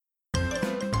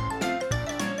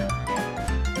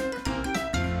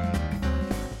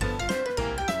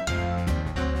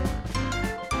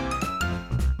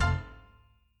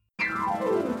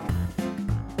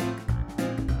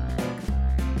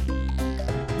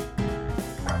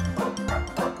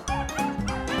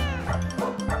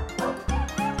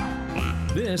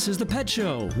This is The Pet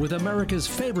Show with America's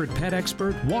favorite pet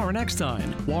expert, Warren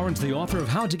Eckstein. Warren's the author of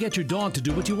How to Get Your Dog to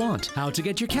Do What You Want, How to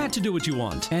Get Your Cat to Do What You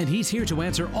Want, and he's here to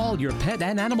answer all your pet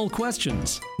and animal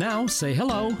questions. Now, say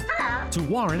hello to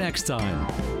Warren Eckstein.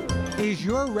 Is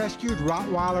your rescued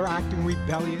Rottweiler acting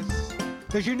rebellious?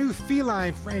 Does your new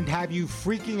feline friend have you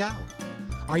freaking out?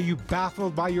 Are you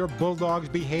baffled by your bulldog's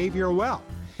behavior? Well,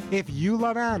 if you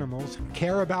love animals,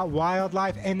 care about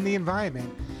wildlife and the environment,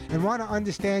 and want to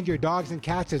understand your dogs and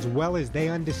cats as well as they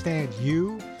understand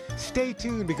you, stay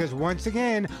tuned because once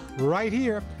again, right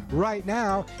here, right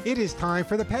now, it is time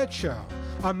for The Pet Show,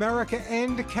 America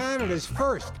and Canada's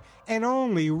first and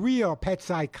only real pet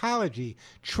psychology,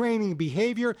 training,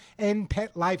 behavior, and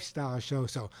pet lifestyle show.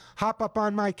 So hop up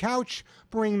on my couch,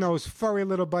 bring those furry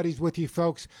little buddies with you,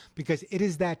 folks, because it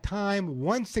is that time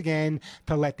once again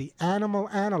to let the animal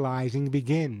analyzing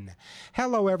begin.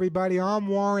 Hello, everybody. I'm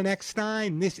Warren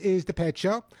Eckstein. This is The Pet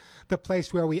Show, the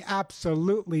place where we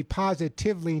absolutely,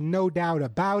 positively, no doubt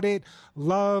about it,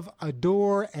 love,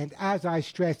 adore, and as I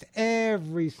stress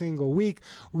every single week,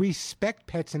 respect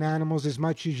pets and animals as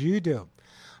much as you do.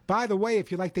 By the way,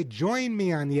 if you'd like to join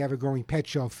me on the ever-growing Pet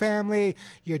Show family,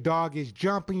 your dog is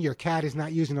jumping, your cat is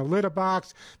not using a litter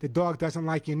box, the dog doesn't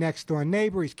like your next-door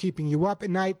neighbor, he's keeping you up at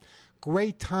night,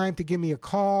 great time to give me a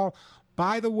call.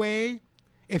 By the way,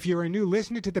 if you're a new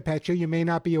listener to The Pet Show, you may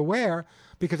not be aware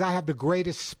because I have the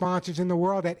greatest sponsors in the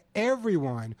world that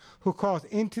everyone who calls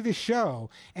into the show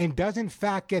and does in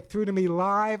fact get through to me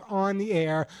live on the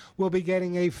air will be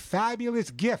getting a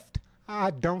fabulous gift.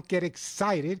 Don't get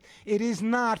excited. It is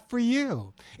not for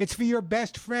you. It's for your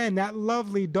best friend, that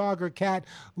lovely dog or cat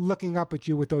looking up at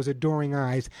you with those adoring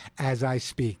eyes as I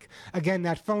speak. Again,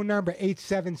 that phone number,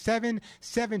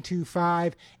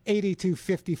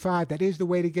 877-725-8255. That is the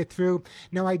way to get through.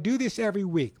 Now, I do this every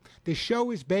week. The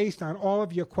show is based on all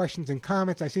of your questions and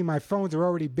comments. I see my phones are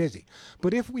already busy.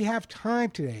 But if we have time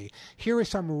today, here are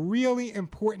some really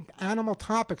important animal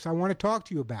topics I want to talk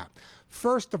to you about.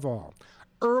 First of all,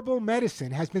 herbal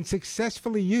medicine has been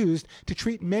successfully used to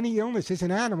treat many illnesses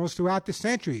in animals throughout the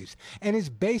centuries and is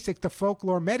basic to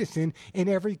folklore medicine in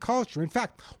every culture. In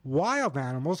fact, wild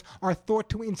animals are thought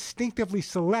to instinctively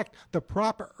select the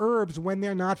proper herbs when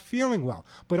they're not feeling well.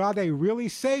 But are they really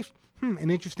safe? An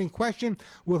interesting question.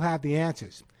 We'll have the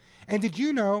answers. And did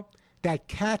you know that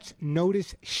cats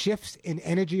notice shifts in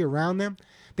energy around them?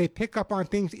 They pick up on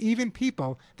things, even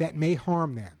people, that may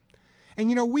harm them. And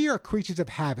you know, we are creatures of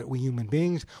habit, we human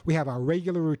beings. We have our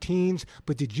regular routines.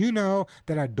 But did you know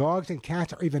that our dogs and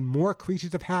cats are even more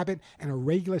creatures of habit, and a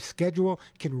regular schedule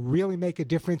can really make a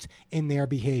difference in their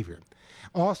behavior?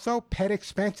 Also, pet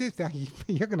expenses. Now,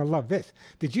 you're going to love this.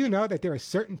 Did you know that there are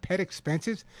certain pet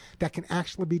expenses that can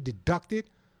actually be deducted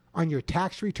on your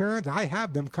tax returns? I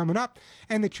have them coming up.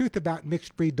 And the truth about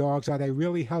mixed breed dogs, are they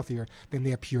really healthier than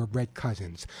their purebred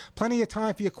cousins? Plenty of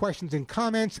time for your questions and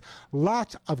comments.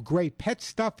 Lots of great pet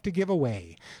stuff to give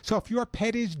away. So if your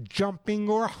pet is jumping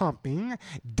or humping,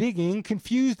 digging,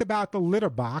 confused about the litter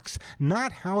box,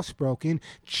 not housebroken,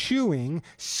 chewing,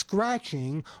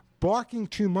 scratching, barking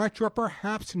too much or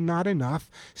perhaps not enough,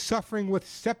 suffering with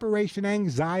separation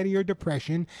anxiety or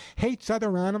depression, hates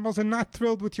other animals and not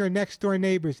thrilled with your next-door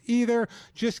neighbors either,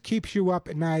 just keeps you up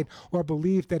at night, or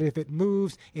believes that if it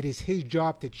moves, it is his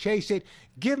job to chase it,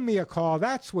 give me a call.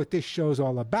 That's what this show's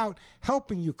all about,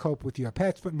 helping you cope with your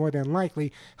pets, but more than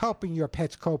likely, helping your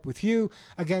pets cope with you.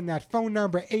 Again, that phone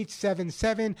number,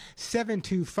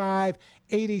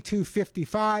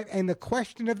 877-725-8255, and the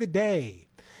question of the day.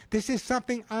 This is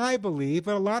something I believe,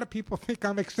 but a lot of people think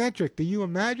I'm eccentric. Do you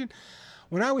imagine?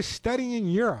 When I was studying in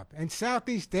Europe and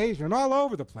Southeast Asia and all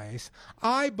over the place,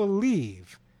 I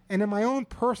believe, and in my own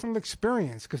personal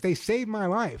experience, because they saved my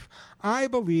life, I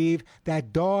believe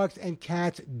that dogs and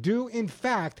cats do, in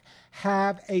fact,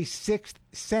 have a sixth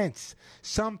sense,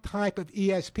 some type of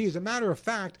ESP. As a matter of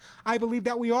fact, I believe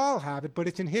that we all have it, but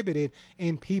it's inhibited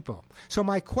in people. So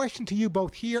my question to you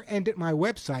both here and at my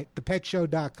website,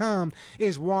 thepetshow.com,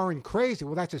 is Warren crazy?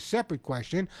 Well, that's a separate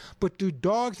question. But do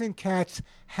dogs and cats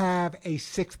have a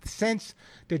sixth sense?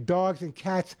 Do dogs and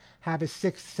cats have a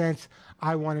sixth sense?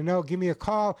 I want to know. Give me a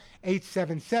call,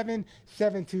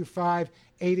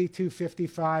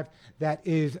 877-725-8255. That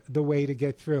is the way to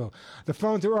get through. The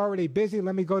phones are already busy.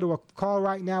 Let me go to a call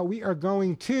right now. We're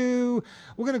going to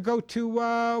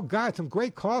some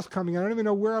great calls coming. I don't even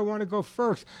know where I want to go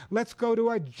first. Let's go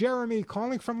to Jeremy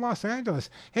calling from Los Angeles.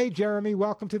 Hey, Jeremy,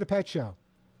 welcome to the Pet Show.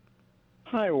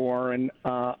 Hi, Warren.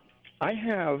 I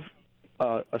have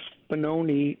a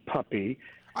Spinoni puppy.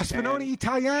 A Spinoni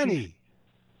Italiani.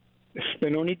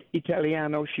 Spinoni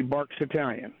Italiano. She barks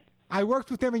Italian. I worked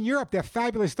with them in Europe. They're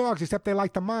fabulous dogs, except they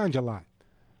like to mange a lot.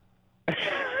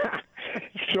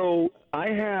 So I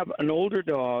have an older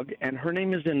dog, and her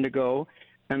name is Indigo,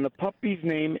 and the puppy's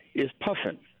name is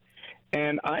Puffin.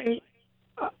 And I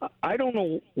don't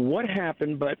know what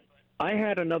happened, but I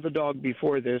had another dog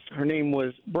before this. Her name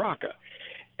was Braca.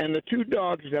 And the two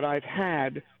dogs that I've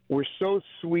had were so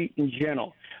sweet and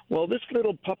gentle. Well, this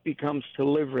little puppy comes to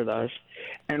live with us,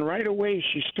 and right away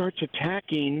she starts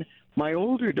attacking my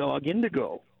older dog,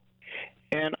 Indigo.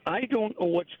 And I don't know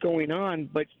what's going on,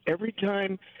 but every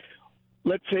time,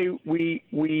 let's say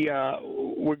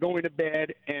we're going to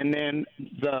bed, and then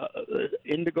the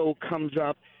Indigo comes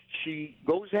up, she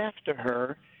goes after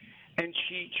her, and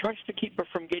she tries to keep her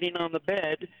from getting on the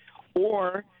bed,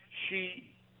 or she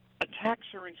attacks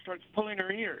her and starts pulling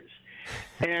her ears.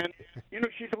 And,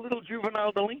 she's a little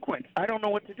juvenile delinquent. I don't know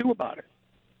what to do about it.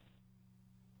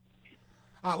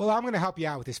 Well, I'm going to help you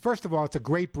out with this. First of all, it's a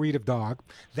great breed of dog.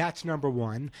 That's number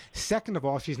one. Second of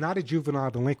all, she's not a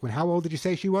juvenile delinquent. How old did you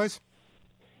say she was?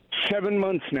 7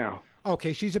 months now.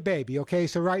 Okay, she's a baby. Okay,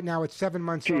 so right now it's 7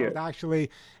 months old. is. Actually,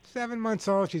 7 months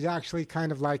old. She's actually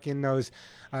kind of like in those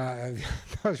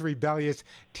those rebellious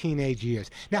teenage years.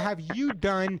 Now, have you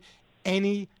done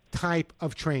any type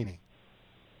of training?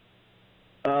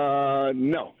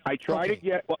 No. I tried it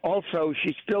yet. Well, also,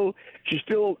 she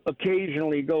still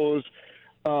occasionally goes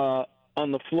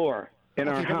on the floor in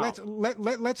our house.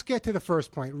 Let's get to the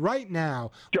first point. Right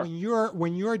now, Sure.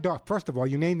 when your dog, first of all,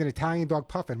 you named an Italian dog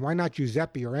Puffin. Why not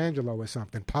Giuseppe or Angelo or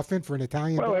something? Puffin for an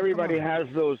Italian dog? Well, everybody has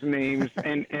those names,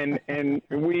 and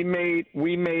we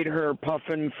made her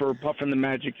Puffin for Puffin the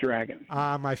Magic Dragon.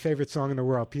 My favorite song in the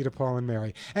world, Peter, Paul, and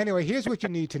Mary. Anyway, here's what you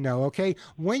need to know, okay?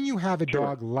 When you have a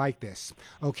dog like this,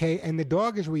 okay, and the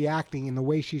dog is reacting in the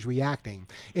way she's reacting,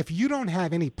 if you don't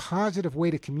have any positive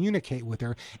way to communicate with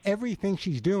her, everything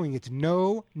she's doing, it's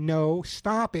no,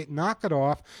 stop it, knock it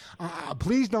off.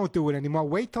 Please don't do it anymore.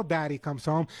 Wait till daddy comes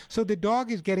home. So the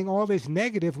dog is getting all this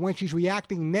negative when she's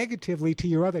reacting negatively to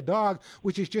your other dog,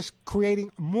 which is just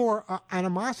creating more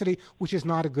animosity, which is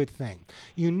not a good thing.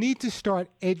 You need to start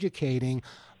educating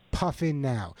Puffin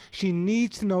now. She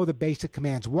needs to know the basic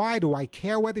commands. Why? Do I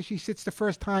care whether she sits the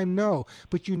first time? No.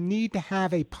 But you need to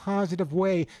have a positive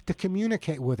way to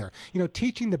communicate with her.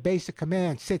 Teaching the basic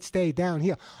commands, sit, stay, down,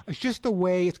 heel. It's just a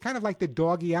way, it's kind of like the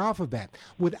doggy alphabet.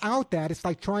 Without that, it's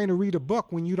like trying to read a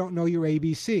book when you don't know your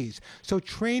ABCs. So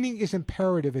training is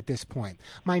imperative at this point.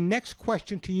 My next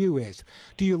question to you is,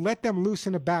 do you let them loose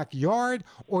in the backyard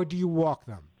or do you walk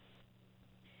them?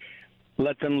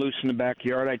 Let them loose in the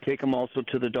backyard. I take them also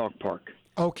to the dog park.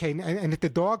 Okay, and at the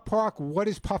dog park, what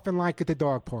is Puffin like at the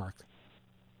dog park?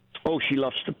 Oh, she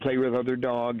loves to play with other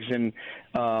dogs, and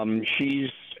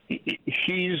she's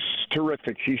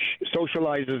terrific. She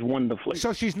socializes wonderfully.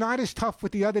 So she's not as tough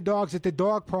with the other dogs at the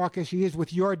dog park as she is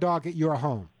with your dog at your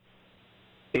home?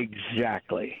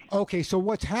 Exactly. Okay, so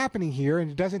what's happening here,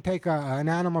 and it doesn't take an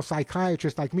animal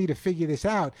psychiatrist like me to figure this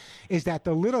out, is that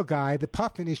the little guy, the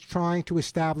Puffin, is trying to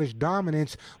establish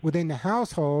dominance within the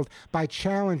household by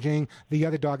challenging the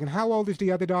other dog. And how old is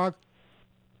the other dog?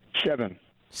 7.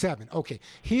 7. Okay,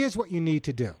 here's what you need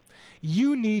to do.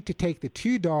 You need to take the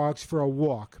two dogs for a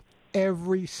walk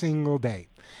every single day.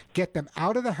 Get them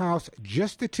out of the house,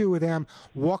 just the two of them,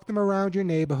 walk them around your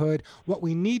neighborhood. What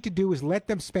we need to do is let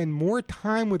them spend more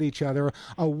time with each other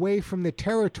away from the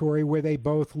territory where they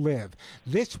both live.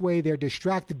 This way they're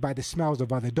distracted by the smells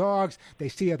of other dogs, they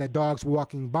see other dogs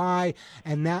walking by,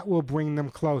 and that will bring them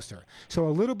closer. So a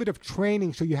little bit of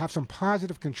training so you have some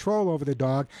positive control over the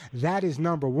dog, that is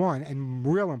number one and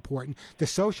real important. The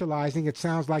socializing, it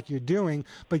sounds like you're doing,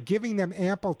 but giving them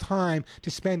ample time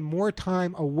to spend more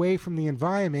time away from the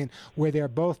environment where they're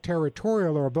both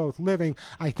territorial or both living,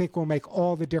 I think will make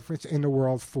all the difference in the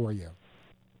world for you.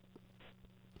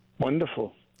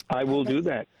 Wonderful. I will do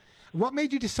that. What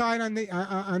made you decide on the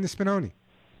Spinoni?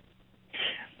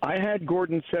 I had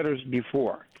Gordon setters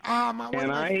before.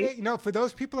 For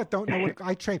those people that don't know what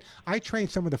I trained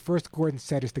some of the first Gordon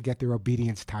setters to get their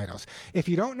obedience titles. If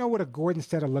you don't know what a Gordon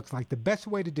setter looks like, the best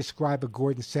way to describe a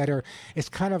Gordon setter is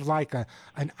kind of like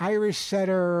an Irish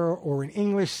setter or an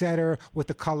English setter with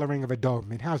the coloring of a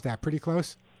Doberman. How's that? Pretty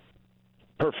close?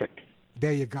 Perfect.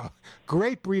 There you go.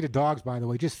 Great breed of dogs, by the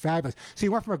way. Just fabulous. So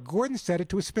you went from a Gordon setter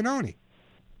to a Spinoni.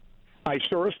 I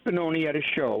saw a Spinoni at a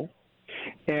show,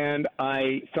 and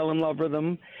I fell in love with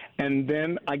them. And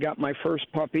then I got my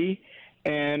first puppy,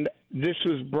 and this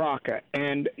was Braca.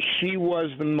 And she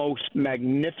was the most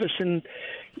magnificent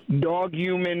dog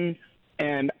human,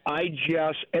 and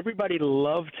everybody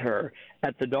loved her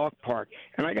at the dog park.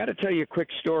 And I got to tell you a quick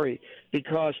story,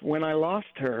 because when I lost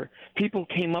her, people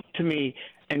came up to me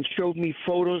and showed me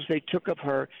photos they took of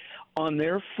her on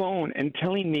their phone and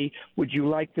telling me, would you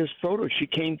like this photo? She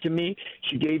came to me,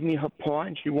 she gave me her paw,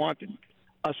 and she wanted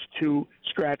us to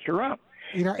scratch her up.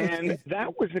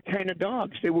 That was the kind of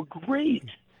dogs. They were great.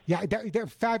 Yeah, they're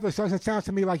fabulous. It sounds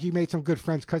to me like you made some good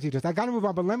friends because you just. I got to move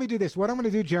on, but let me do this. What I'm going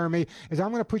to do, Jeremy, is I'm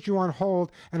going to put you on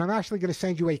hold, and I'm actually going to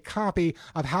send you a copy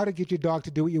of how to get your dog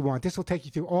to do what you want. This will take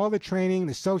you through all the training,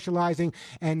 the socializing,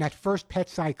 and that first pet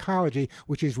psychology,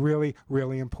 which is really,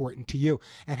 really important to you.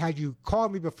 And had you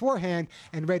called me beforehand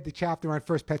and read the chapter on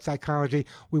first pet psychology,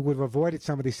 we would have avoided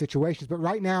some of these situations. But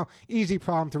right now, easy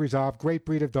problem to resolve. Great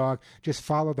breed of dog. Just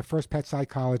follow the first pet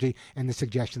psychology and the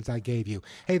suggestions I gave you.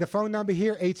 Hey, the phone number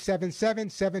here,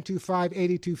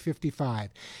 877-725-8255.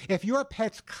 If your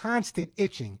pet's constant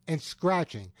itching and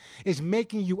scratching is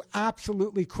making you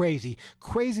absolutely crazy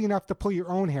enough to pull your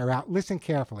own hair out, listen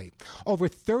carefully. Over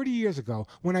 30 years ago,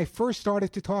 when I first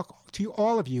started to talk to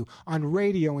all of you on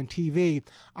radio and TV,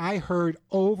 I heard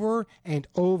over and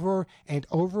over and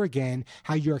over again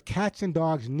how your cats and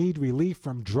dogs need relief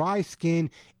from dry skin,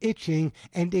 itching,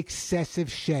 and excessive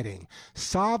shedding.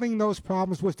 Solving those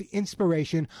problems was the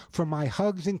inspiration for my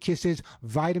Hugs and Kisses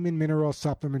vitamin mineral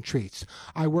supplement treats.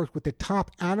 I worked with the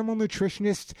top animal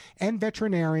nutritionists and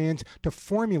veterinarians to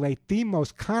formulate the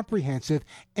most comprehensive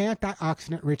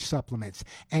antioxidant-rich supplements.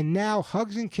 And now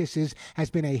Hugs and Kisses has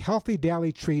been a healthy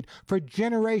daily treat for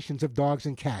generations of dogs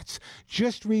and cats.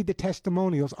 Just read the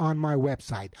testimonials on my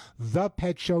website,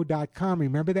 thepetshow.com.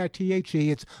 Remember that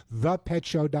THE, it's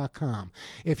thepetshow.com.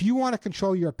 If you want to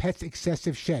control your pet's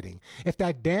excessive shedding, if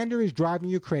that dander is driving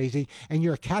you crazy and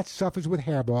your cat suffers with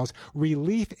hairballs,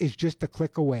 relief is just a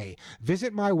click away.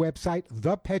 Visit my website,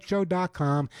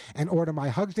 thepetshow.com, and order my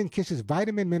Hugs and Kisses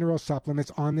vitamin mineral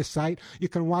supplements on this site. You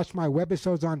can watch my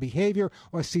webisodes on behavior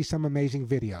or see some amazing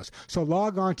videos. So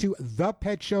log on to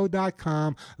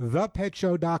thepetshow.com,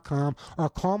 thepetshow.com, or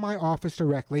call my office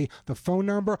directly. The phone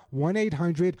number,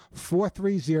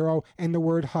 1-800-430 and the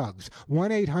word HUGS.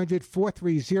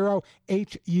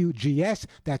 1-800-430-HUGS.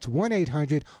 That's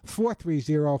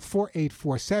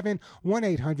 1-800-430-4847.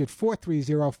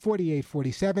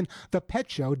 1-800-430-4847,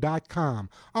 thepetshow.com.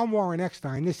 I'm Warren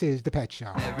Eckstein. This is The Pet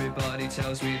Show. Everybody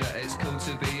tells me that it's cool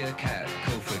to be a cat.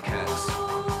 Cool for cats.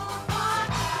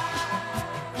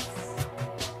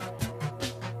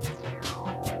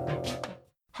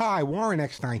 Hi, Warren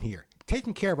Eckstein here.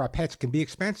 Taking care of our pets can be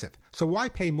expensive, so why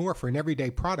pay more for an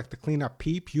everyday product to clean up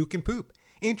pee, puke, and poop?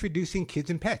 Introducing Kids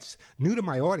and Pets. New to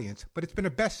my audience, but it's been a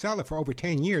bestseller for over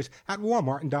 10 years at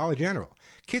Walmart and Dollar General.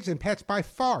 Kids and Pets by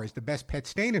far is the best pet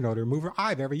stain and odor remover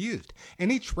I've ever used,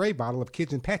 and each spray bottle of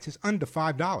Kids and Pets is under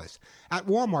 $5. At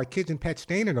Walmart, Kids and Pets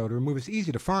stain and odor remover is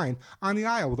easy to find on the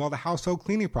aisle with all the household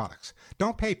cleaning products.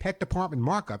 Don't pay pet department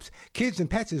markups. Kids and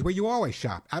Pets is where you always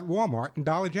shop, at Walmart and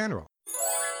Dollar General.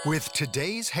 With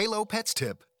today's Halo Pets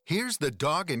tip, here's the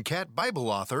dog and cat Bible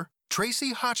author,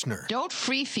 Tracy Hotchner. Don't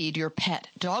free feed your pet.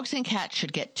 Dogs and cats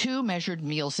should get 2 measured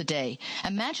meals a day.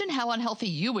 Imagine how unhealthy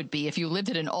you would be if you lived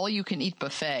at an all-you-can-eat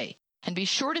buffet. And be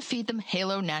sure to feed them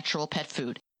Halo natural pet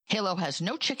food. Halo has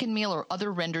no chicken meal or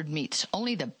other rendered meats,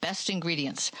 only the best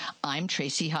ingredients. I'm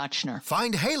Tracy Hotchner.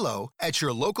 Find Halo at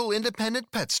your local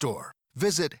independent pet store.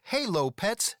 Visit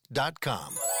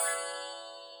halopets.com.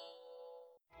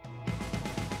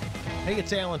 Hey,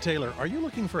 it's Alan Taylor. Are you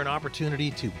looking for an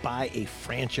opportunity to buy a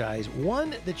franchise,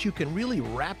 one that you can really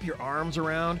wrap your arms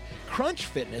around? Crunch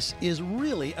Fitness is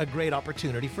really a great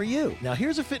opportunity for you. Now,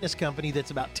 here's a fitness company that's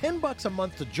about $10 a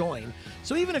month to join,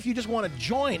 so even if you just want to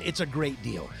join, it's a great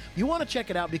deal. You want to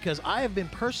check it out because I have been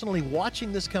personally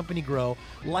watching this company grow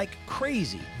like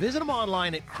crazy. Visit them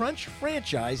online at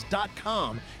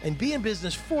crunchfranchise.com and be in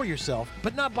business for yourself,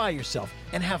 but not by yourself,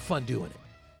 and have fun doing it.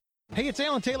 Hey, it's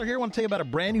Alan Taylor here. I want to tell you about a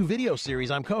brand new video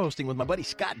series I'm co-hosting with my buddy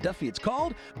Scott Duffy. It's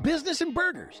called Business and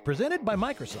Burgers, presented by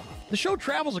Microsoft. The show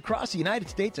travels across the United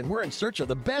States, and we're in search of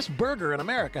the best burger in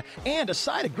America and a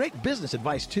side of great business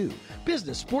advice, too.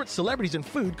 Business, sports, celebrities, and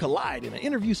food collide in an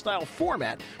interview-style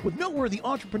format with noteworthy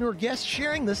entrepreneur guests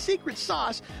sharing the secret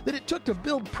sauce that it took to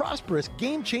build prosperous,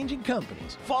 game-changing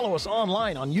companies. Follow us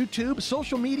online on YouTube,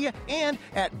 social media, and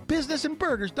at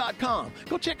businessandburgers.com.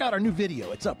 Go check out our new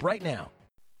video. It's up right now.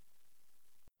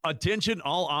 Attention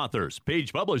all authors.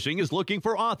 Page Publishing is looking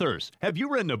for authors. Have you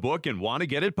written a book and want to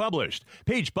get it published?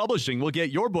 Page Publishing will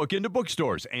get your book into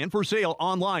bookstores and for sale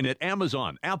online at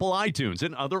Amazon, Apple iTunes,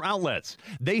 and other outlets.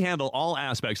 They handle all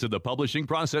aspects of the publishing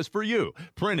process for you.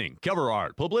 Printing, cover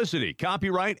art, publicity,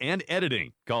 copyright, and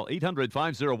editing. Call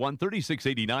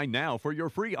 800-501-3689 now for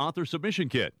your free author submission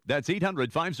kit. That's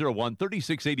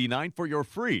 800-501-3689 for your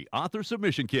free author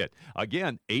submission kit.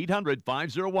 Again,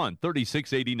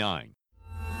 800-501-3689.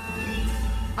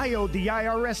 I owed the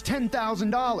IRS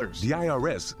 $10,000. The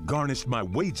IRS garnished my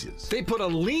wages. They put a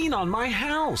lien on my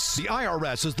house. The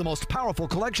IRS is the most powerful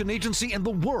collection agency in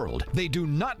the world. They do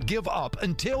not give up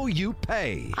until you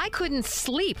pay. I couldn't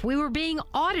sleep. We were being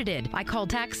audited. I called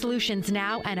Tax Solutions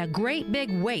Now, and a great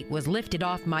big weight was lifted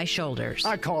off my shoulders.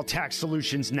 I called Tax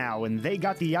Solutions Now, and they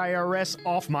got the IRS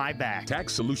off my back.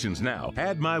 Tax Solutions Now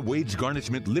had my wage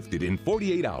garnishment lifted in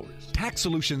 48 hours. Tax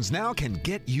Solutions Now can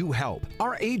get you help.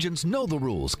 Our agents know the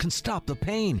rules, can stop the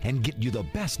pain, and get you the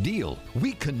best deal.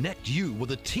 We connect you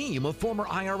with a team of former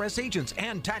IRS agents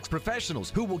and tax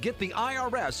professionals who will get the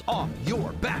IRS off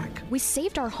your back. We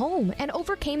saved our home and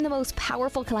overcame the most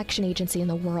powerful collection agency in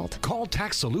the world. Call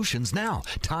Tax Solutions now.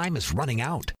 Time is running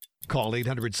out. Call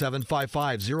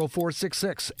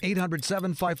 800-755-0466,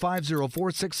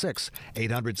 800-755-0466,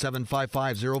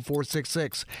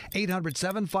 800-755-0466,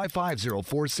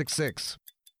 800-755-0466.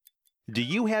 Do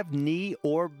you have knee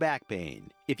or back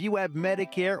pain? If you have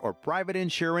Medicare or private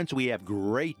insurance, we have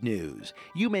great news.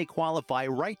 You may qualify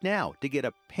right now to get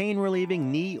a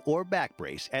pain-relieving knee or back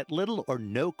brace at little or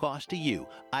no cost to you.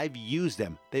 I've used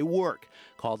them. They work.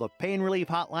 Call the Pain Relief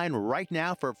Hotline right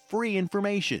now for free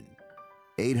information.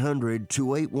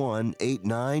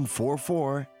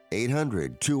 800-281-8944.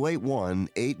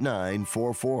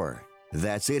 800-281-8944.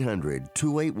 That's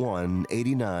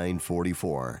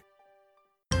 800-281-8944.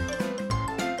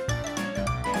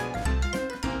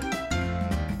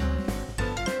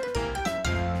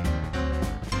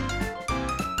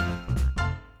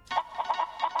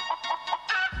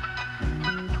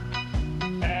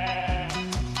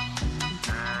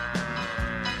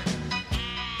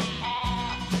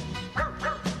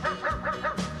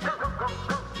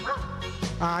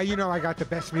 You know I got the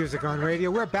best music on radio.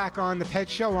 We're back on The Pet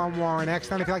Show. I'm Warren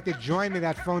Eckstein. If you'd like to join me,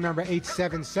 that phone number,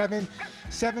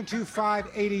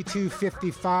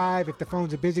 877-725-8255. If the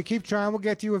phones are busy, keep trying. We'll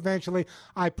get to you eventually.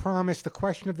 I promise. The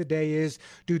question of the day is,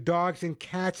 do dogs and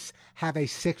cats have a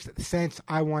sixth sense?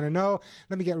 I want to know.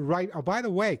 Let me get right. Oh, by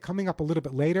the way, coming up a little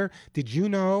bit later, did you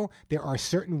know there are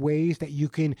certain ways that you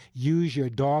can use your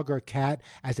dog or cat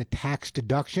as a tax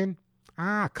deduction?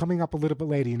 Coming up a little bit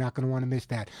later. You're not going to want to miss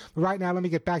that. But right now, let me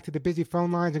get back to the busy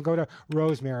phone lines and go to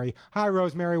Rosemary. Hi,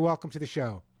 Rosemary. Welcome to the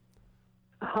show.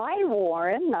 Hi,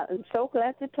 Warren. I'm so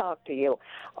glad to talk to you.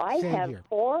 I have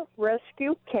 4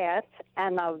 rescue cats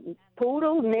and a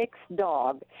poodle mixed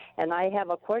dog, and I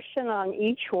have a question on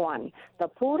each one. The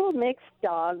poodle mixed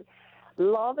dog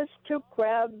loves to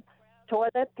grab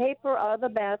toilet paper out of the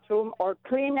bathroom or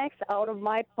Kleenex out of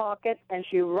my pocket, and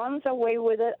she runs away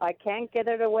with it. I can't get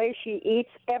it away. She eats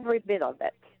every bit of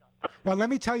it. Well, let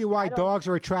me tell you why dogs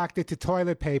are attracted to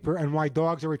toilet paper and why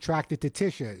dogs are attracted to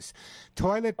tissues.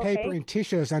 Toilet paper and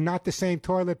tissues are not the same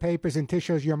toilet papers and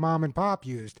tissues your mom and pop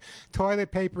used.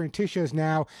 Toilet paper and tissues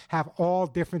now have all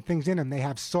different things in them. They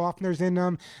have softeners in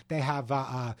them. They have,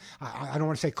 I don't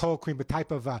want to say cold cream, but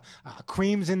type of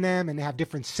creams in them, and they have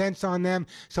different scents on them.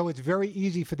 So it's very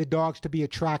easy for the dogs to be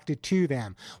attracted to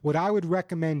them. What I would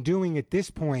recommend doing at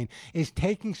this point is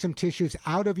taking some tissues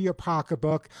out of your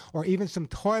pocketbook or even some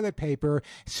toilet paper,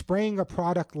 spraying a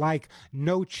product like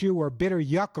No Chew or Bitter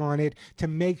Yuck on it to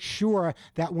make sure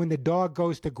that when the dog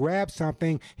goes to grab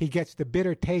something, he gets the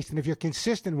bitter taste. And if you're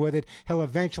consistent with it, he'll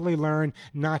eventually learn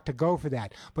not to go for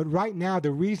that. But right now,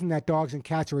 the reason that dogs and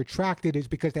cats are attracted is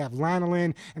because they have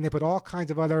lanolin and they put all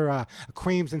kinds of other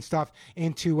creams and stuff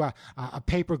into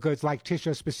paper goods like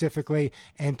tissue specifically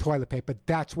and toilet paper.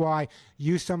 That's why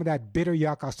use some of that Bitter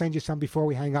Yuck. I'll send you some before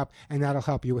we hang up, and that'll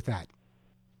help you with that.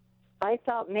 I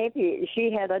thought maybe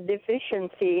she had a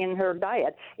deficiency in her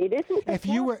diet. It isn't the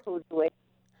cat food way.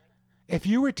 If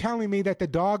you were telling me that the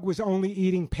dog was only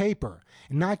eating paper,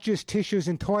 not just tissues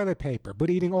and toilet paper, but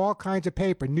eating all kinds of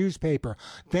paper, newspaper,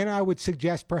 then I would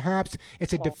suggest perhaps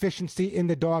it's a deficiency in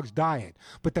the dog's diet.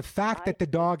 But the fact that the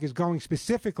dog is going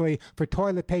specifically for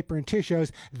toilet paper and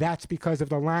tissues, that's because of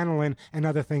the lanolin and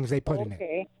other things they put in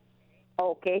it.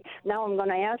 Okay. Now I'm going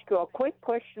to ask you a quick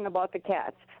question about the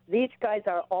cats. These guys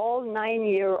are all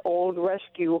 9-year-old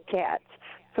rescue cats.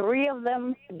 3 of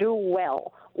them do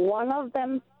well. 1 of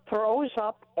them throws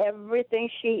up everything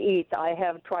she eats. I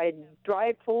have tried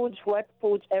dry foods, wet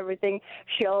foods, everything.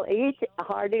 She'll eat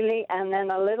heartily, and then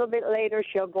a little bit later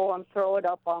she'll go and throw it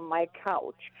up on my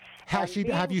couch.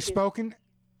 Have you spoken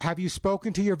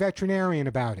to your veterinarian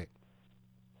about it?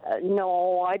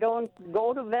 No, I don't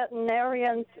go to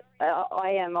veterinarians I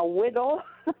am a widow.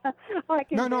 I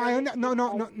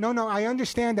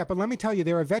understand that, but let me tell you,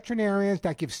 there are veterinarians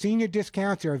that give senior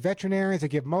discounts. There are veterinarians that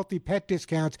give multi-pet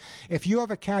discounts. If you have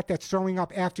a cat that's throwing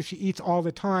up after she eats all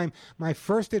the time, my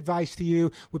first advice to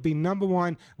you would be, number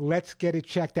one, let's get it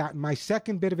checked out. And my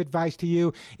second bit of advice to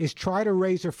you is try to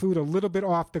raise her food a little bit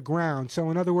off the ground.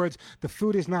 So in other words, the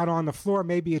food is not on the floor.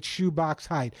 Maybe it's shoebox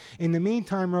height. In the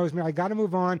meantime, Rosemary, I got to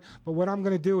move on, but what I'm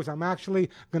going to do is I'm actually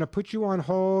going to put you on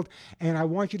hold, and I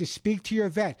want you to speak to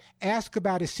your vet. Ask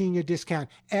about a senior discount.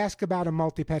 Ask about a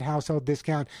multi-pet household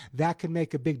discount. That can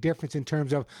make a big difference in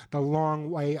terms of the long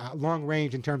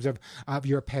range in terms of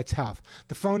your pet's health.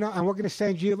 The phone, and we're going to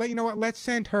send you, you know what, let's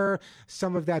send her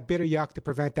some of that bitter yuck to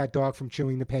prevent that dog from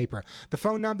chewing the paper. The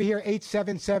phone number here,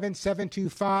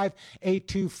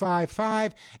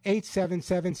 877-725-8255,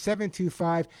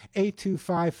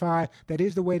 877-725-8255. That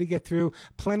is the way to get through.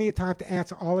 Plenty of time to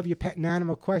answer all of your pet and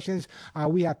animal questions.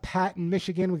 We have Pat in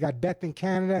Michigan. We got Beth in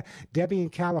Canada, Debbie in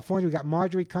California. We got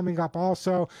Marjorie coming up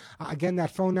also. Again, that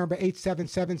phone number,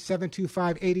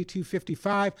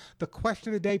 877-725-8255. The question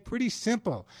of the day, pretty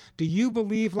simple. Do you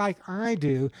believe, like I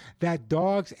do, that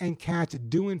dogs and cats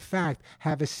do in fact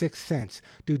have a sixth sense?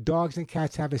 Do dogs and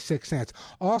cats have a sixth sense?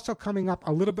 Also coming up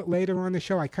a little bit later on the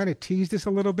show, I kind of teased this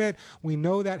a little bit. We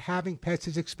know that having pets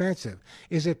is expensive.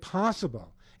 Is it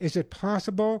possible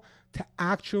to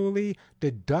actually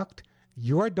deduct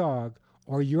your dog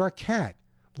or your cat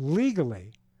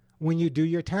legally when you do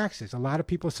your taxes? A lot of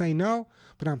people say no,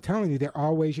 but I'm telling you, there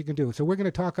are ways you can do it. So we're going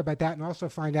to talk about that and also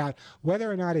find out whether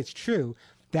or not it's true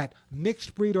that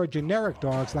mixed breed or generic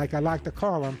dogs, like I like to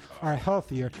call them, are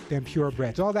healthier than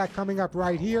purebreds. All that coming up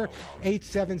right here,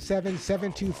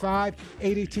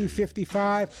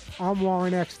 877-725-8255. I'm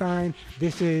Warren Eckstein.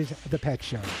 This is The Pet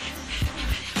Show.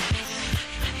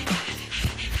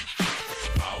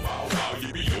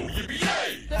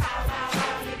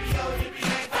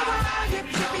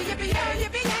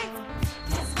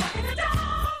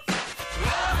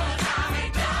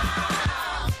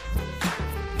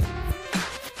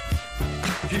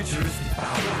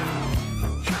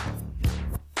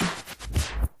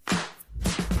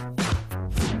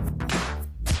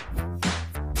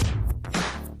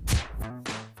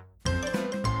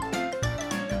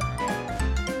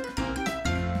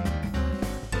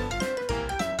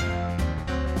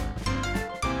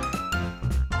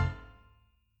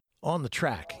 On the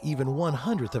track, even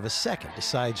 1/100th of a second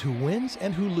decides who wins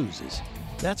and who loses.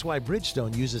 That's why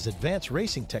Bridgestone uses advanced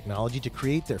racing technology to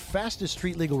create their fastest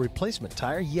street-legal replacement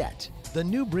tire yet, the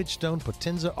new Bridgestone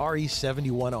Potenza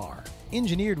RE71R.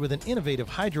 Engineered with an innovative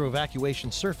hydro-evacuation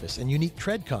surface and unique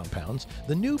tread compounds,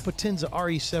 the new Potenza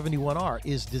RE71R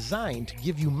is designed to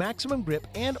give you maximum grip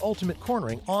and ultimate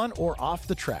cornering on or off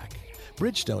the track.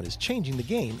 Bridgestone is changing the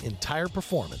game in tire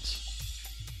performance.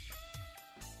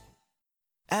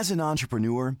 As an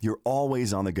entrepreneur, you're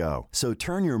always on the go. So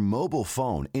turn your mobile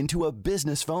phone into a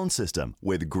business phone system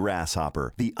with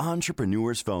Grasshopper, the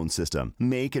entrepreneur's phone system.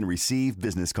 Make and receive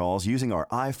business calls using our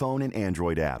iPhone and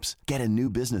Android apps. Get a new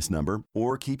business number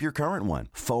or keep your current one.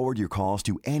 Forward your calls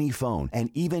to any phone and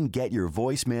even get your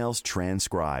voicemails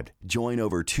transcribed. Join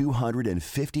over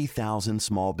 250,000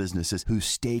 small businesses who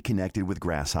stay connected with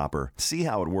Grasshopper. See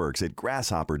how it works at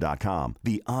grasshopper.com,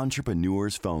 the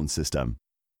entrepreneur's phone system.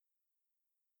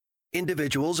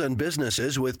 Individuals and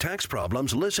businesses with tax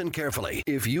problems, listen carefully.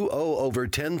 If you owe over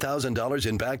 $10,000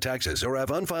 in back taxes or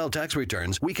have unfiled tax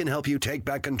returns, we can help you take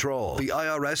back control. The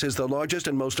IRS is the largest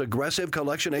and most aggressive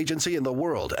collection agency in the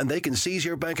world, and they can seize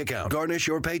your bank account, garnish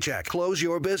your paycheck, close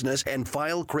your business, and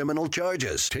file criminal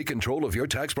charges. Take control of your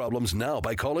tax problems now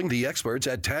by calling the experts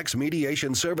at Tax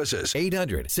Mediation Services.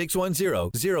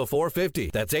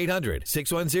 800-610-0450. That's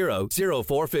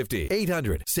 800-610-0450.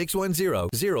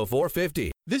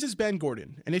 800-610-0450. This is Ben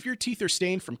Gordon, and if your teeth are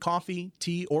stained from coffee,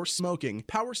 tea, or smoking,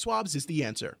 Power Swabs is the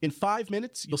answer. In 5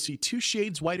 minutes, you'll see 2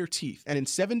 shades whiter teeth, and in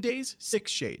 7 days,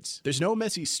 6 shades. There's no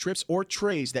messy strips or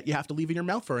trays that you have to leave in your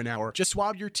mouth for an hour. Just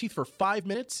swab your teeth for 5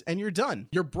 minutes, and you're done.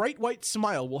 Your bright white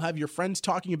smile will have your friends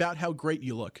talking about how great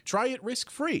you look. Try it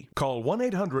risk-free. Call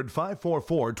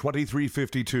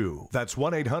 1-800-544-2352. That's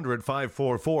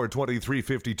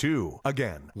 1-800-544-2352.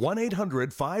 Again,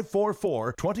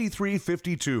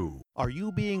 1-800-544-2352. Are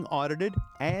you being audited,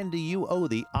 and do you owe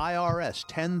the IRS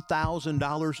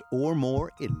 $10,000 or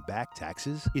more in back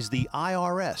taxes? Is the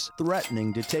IRS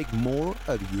threatening to take more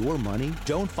of your money?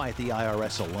 Don't fight the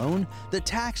IRS alone. The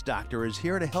Tax Doctor is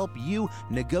here to help you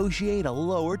negotiate a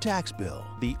lower tax bill.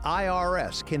 The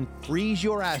IRS can freeze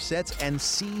your assets and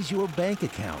seize your bank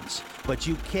accounts, but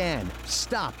you can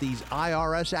stop these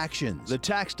IRS actions. The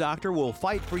Tax Doctor will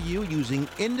fight for you using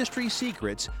industry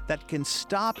secrets that can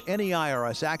stop any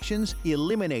IRS actions,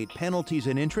 eliminate penalties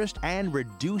and interest, and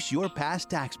reduce your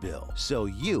past tax bill so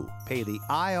you pay the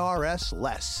IRS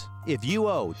less. If you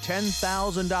owe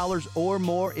 $10,000 or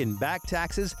more in back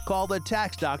taxes, call the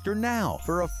Tax Doctor now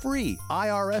for a free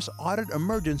IRS audit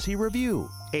emergency review.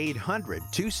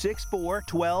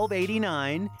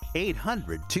 800-264-1289,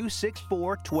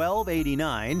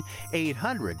 800-264-1289,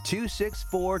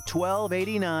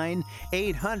 800-264-1289,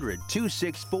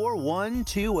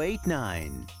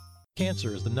 800-264-1289.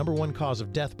 Cancer is the #1 cause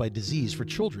of death by disease for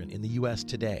children in the U.S.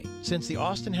 today. Since the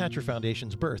Austin Hatcher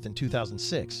Foundation's birth in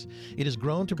 2006, it has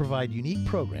grown to provide unique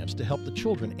programs to help the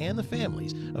children and the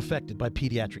families affected by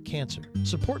pediatric cancer.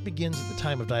 Support begins at the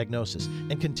time of diagnosis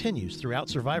and continues throughout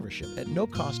survivorship at no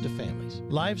cost to families.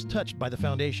 Lives touched by the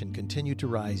foundation continue to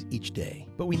rise each day,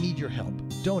 but we need your help.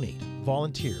 Donate,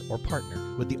 volunteer, or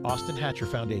partner with the Austin Hatcher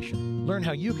Foundation. Learn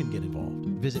how you can get involved.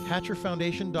 Visit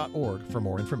hatcherfoundation.org for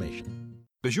more information.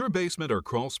 Does your basement or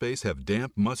crawl space have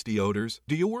damp, musty odors?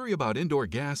 Do you worry about indoor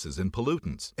gases and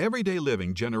pollutants? Everyday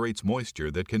living generates moisture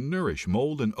that can nourish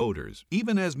mold and odors,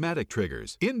 even asthmatic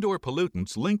triggers. Indoor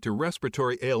pollutants linked to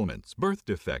respiratory ailments, birth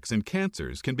defects, and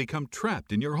cancers can become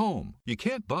trapped in your home. You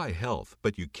can't buy health,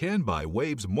 but you can buy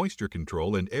Wave's moisture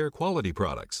control and air quality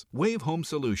products. Wave Home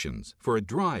Solutions for a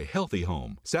dry, healthy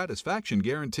home. Satisfaction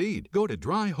guaranteed. Go to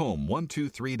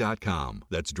dryhome123.com.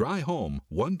 That's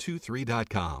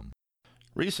dryhome123.com.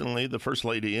 Recently, the First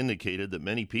Lady indicated that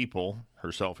many people,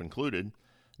 herself included,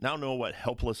 now know what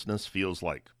helplessness feels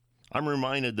like. I'm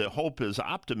reminded that hope is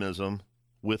optimism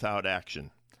without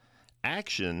action.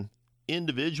 Action,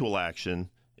 individual action,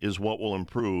 is what will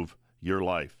improve your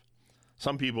life.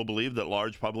 Some people believe that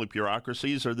large public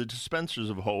bureaucracies are the dispensers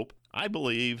of hope. I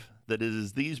believe that it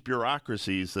is these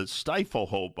bureaucracies that stifle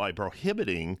hope by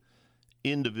prohibiting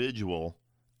individual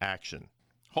action.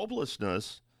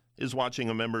 Hopelessness is watching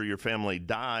a member of your family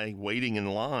die waiting in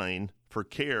line for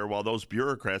care while those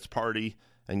bureaucrats party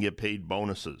and get paid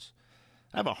bonuses.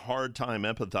 I have a hard time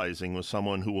empathizing with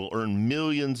someone who will earn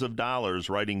millions of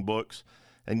dollars writing books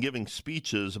and giving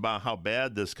speeches about how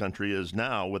bad this country is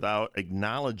now without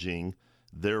acknowledging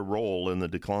their role in the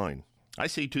decline. I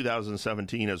see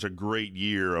 2017 as a great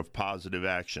year of positive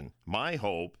action. My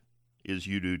hope is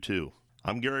you do too.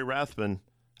 I'm Gary Rathman,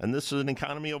 and this is an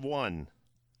Economy of 1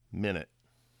 Minute.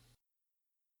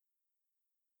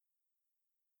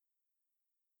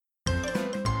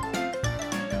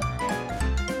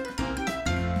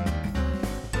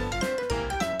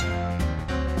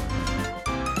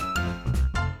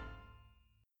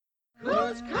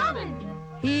 Who's coming?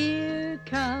 Here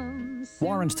comes.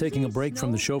 Warren's taking a break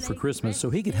from the show for Christmas so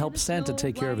he could help Santa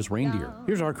take care of his reindeer.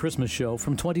 Here's our Christmas show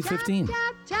from 2015.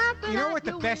 You know what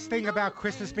the best thing about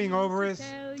Christmas being over is?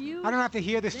 I don't have to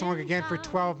hear this song again for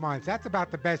 12 months. That's about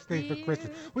the best thing for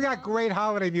Christmas. We got great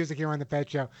holiday music here on The Pet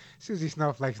Show. Susie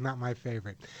Snowflake's not my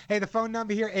favorite. Hey, the phone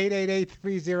number here,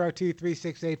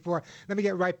 888-302-3684. Let me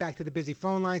get right back to the busy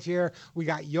phone lines here. We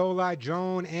got Yola,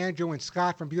 Joan, Andrew, and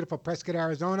Scott from beautiful Prescott,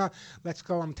 Arizona. Let's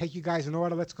go. I'm going to take you guys in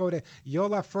order. Let's go to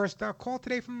Yola first. Call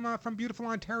today from beautiful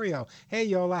Ontario. Hey,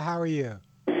 Yola, how are you?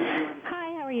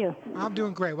 Hi, how are you? I'm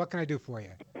doing great. What can I do for you?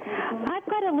 I've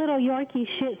got a little Yorkie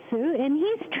Shih Tzu, and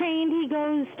he's trained. He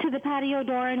goes to the patio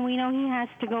door, and we know he has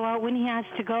to go out when he has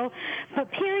to go. But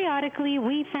periodically,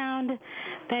 we found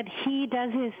that he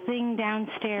does his thing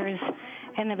downstairs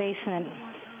in the basement.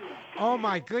 Oh,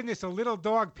 my goodness, a little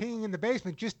dog peeing in the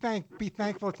basement. Just be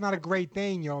thankful it's not a Great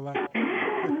Dane, Yola.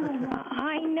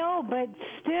 I know, but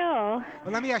still. Well,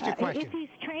 let me ask you a question. If he's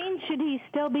trained, should he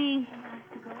still be...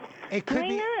 It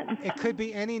could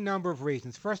be any number of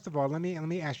reasons. First of all, let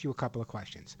me ask you a couple of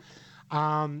questions.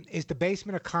 Is the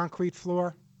basement a concrete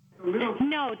floor?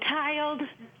 No, tiled,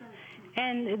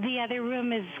 and the other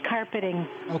room is carpeting.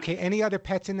 Okay. Any other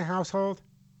pets in the household?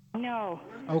 No.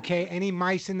 Okay. Any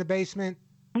mice in the basement?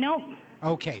 Nope.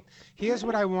 Okay. Here's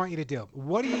what I want you to do.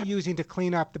 What are you using to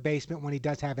clean up the basement when he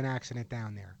does have an accident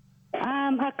down there?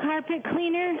 A carpet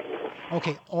cleaner.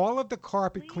 Okay, all of the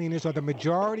carpet cleaners, or the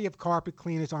majority of carpet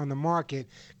cleaners on the market,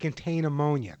 contain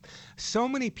ammonia. So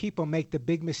many people make the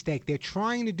big mistake. They're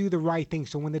trying to do the right thing.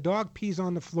 So when the dog pees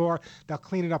on the floor, they'll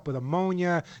clean it up with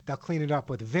ammonia. They'll clean it up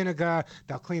with vinegar.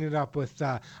 They'll clean it up with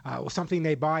something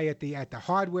they buy at the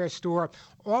hardware store.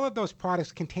 All of those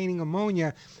products containing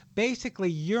ammonia, basically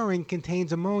urine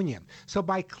contains ammonia. So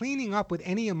by cleaning up with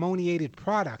any ammoniated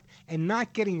product and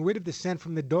not getting rid of the scent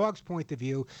from the dog's point of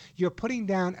view, you're putting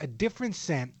down a different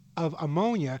scent of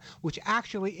ammonia, which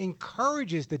actually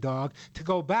encourages the dog to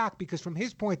go back, because from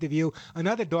his point of view,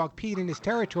 another dog peed in his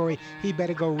territory, he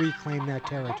better go reclaim that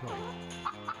territory.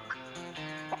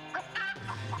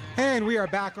 And we are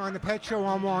back on the Pet Show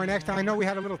on Warren Eckstein. I know we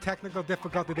had a little technical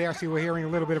difficulty there, so we're hearing a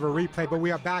little bit of a replay, but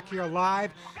we are back here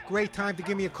live. Great time to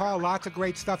give me a call. Lots of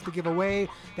great stuff to give away.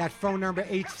 That phone number,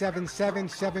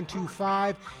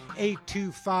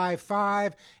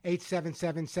 877-725-8255,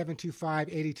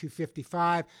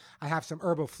 877-725-8255. I have some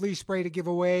herbal flea spray to give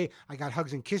away. I got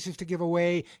Hugs and Kisses to give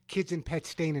away, Kids and Pet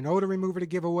Stain and Odor Remover to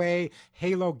give away,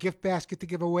 Halo gift basket to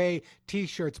give away,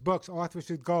 T-shirts, books,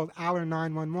 Authors with Gold, Aller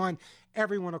 911.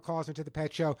 Everyone who calls into the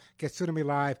Pet Show gets through to me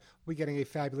live. We're getting a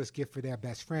fabulous gift for their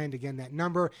best friend. Again, that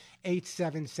number,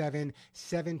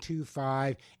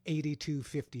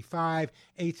 877-725-8255,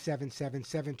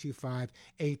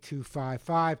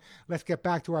 877-725-8255. Let's get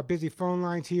back to our busy phone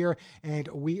lines here, and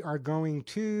we're going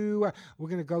to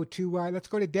go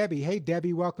to Debbie. Hey,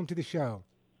 Debbie, welcome to the show.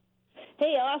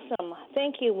 Hey, awesome.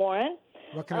 Thank you, Warren.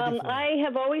 What can I do for you? I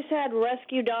have always had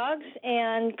rescue dogs,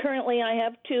 and currently I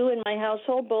have 2 in my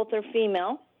household. Both are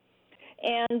female.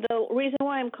 And the reason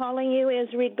why I'm calling you is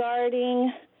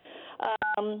regarding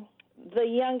the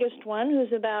youngest one,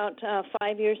 who's about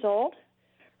 5 years old.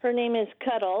 Her name is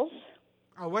Cuddles.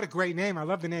 Oh, what a great name. I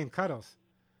love the name, Cuddles.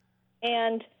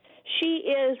 And she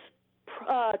is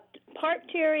part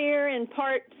terrier and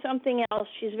part something else.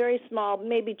 She's very small,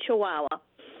 maybe Chihuahua.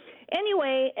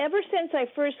 Anyway, ever since I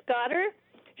first got her,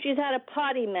 she's had a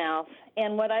potty mouth.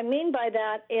 And what I mean by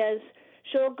that is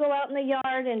she'll go out in the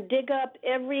yard and dig up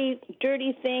every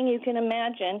dirty thing you can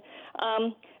imagine.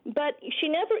 But she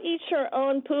never eats her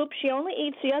own poop. She only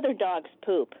eats the other dog's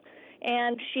poop.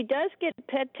 And she does get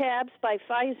pet tabs by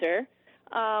Pfizer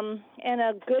and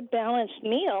a good balanced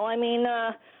meal. I mean,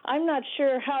 I'm not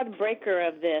sure how to break her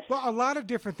of this. Well, a lot of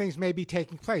different things may be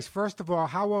taking place. First of all,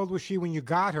 how old was she when you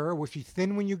got her? Was she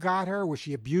thin when you got her? Was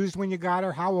she abused when you got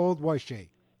her? How old was she?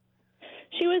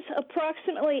 She was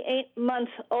approximately 8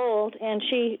 months old, and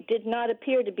she did not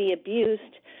appear to be abused.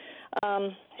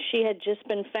 She had just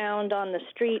been found on the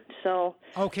street, so...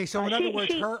 Okay, so in other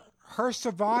words, her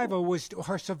survival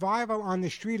on the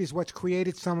street is what's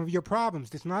created some of your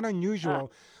problems. It's not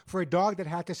unusual for a dog that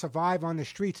had to survive on the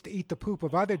streets to eat the poop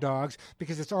of other dogs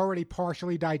because it's already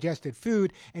partially digested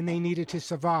food and they needed to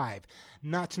survive.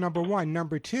 That's number one.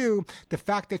 Number two, the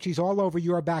fact that she's all over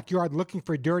your backyard looking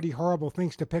for dirty, horrible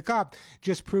things to pick up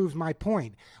just proves my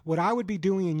point. What I would be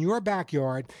doing in your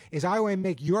backyard is I would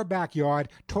make your backyard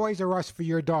Toys R Us for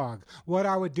your dog. What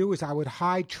I would do is I would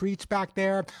hide treats back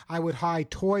there. I would hide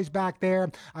toys back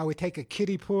there. I would take a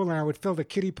kiddie pool and I would fill the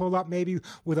kiddie pool up maybe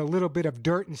with a little bit of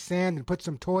dirt and sand and put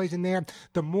some toys in there.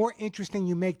 The more interesting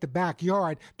you make the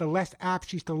backyard, the less apt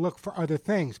she's to look for other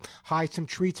things. Hide some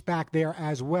treats back there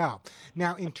as well.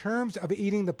 Now, in terms of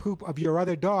eating the poop of your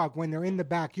other dog when they're in the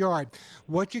backyard,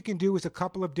 what you can do is a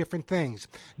couple of different things.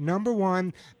 Number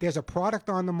one, there's a product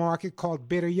on the market called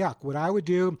Bitter Yuck. What I would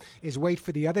do is wait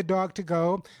for the other dog to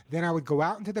go. Then I would go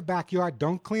out into the backyard,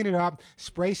 don't clean it up,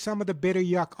 spray some of the Bitter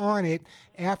Yuck on it.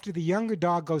 After the younger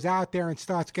dog goes out there and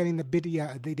starts getting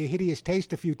the hideous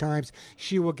taste a few times,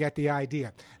 she will get the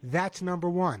idea. That's number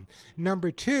one.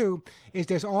 Number two is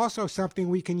there's also something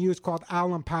we can use called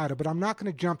alum powder, but I'm not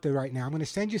going to jump there right now. I'm going to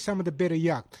send you some of the Bitter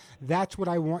Yuck. That's what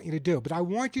I want you to do. But I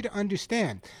want you to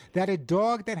understand that a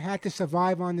dog that had to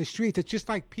survive on the streets, it's just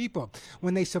like people.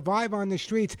 When they survive on the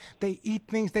streets, they eat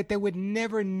things that they would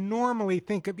never normally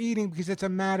think of eating because it's a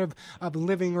matter of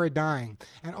living or dying.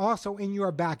 And also in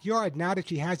your backyard, now that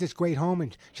she has this great home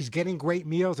and she's getting great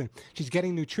meals and she's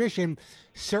getting nutrition,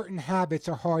 certain habits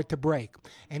are hard to break.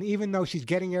 And even though she's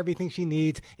getting everything she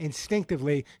needs,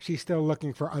 instinctively, she's still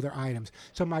looking for other items.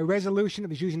 So my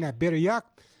resolution is using that Bitter Yuck,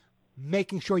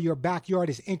 making sure your backyard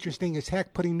is interesting as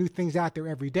heck, putting new things out there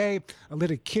every day, a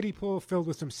little kiddie pool filled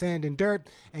with some sand and dirt,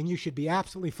 and you should be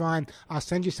absolutely fine. I'll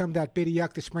send you some of that Bitter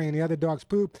Yuck to spray in the other dog's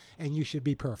poop, and you should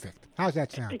be perfect. How's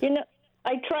that sound? You know,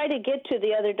 I try to get to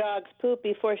the other dog's poop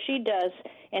before she does,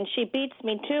 and she beats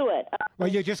me to it. Well,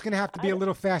 you're just going to have to be a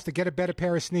little faster. Get a better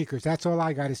pair of sneakers. That's all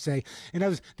I got to say. In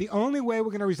other words, the only way we're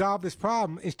going to resolve this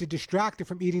problem is to distract her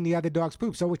from eating the other dog's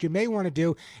poop. So what you may want to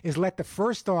do is let the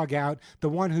first dog out, the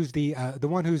one whose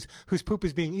poop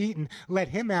is being eaten. Let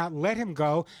him out. Let him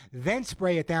go. Then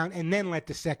spray it down, and then let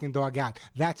the second dog out.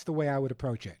 That's the way I would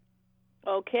approach it.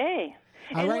 Okay.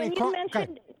 All and right,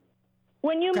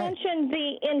 when you mentioned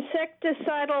the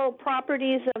insecticidal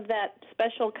properties of that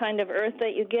special kind of earth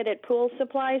that you get at pool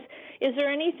supplies, is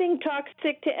there anything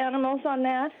toxic to animals on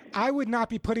that? I would not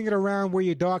be putting it around where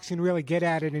your dogs can really get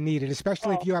at it and eat it,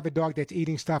 especially if you have a dog that's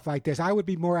eating stuff like this. I would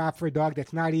be more out for a dog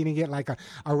that's not eating it like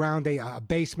around a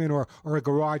basement or a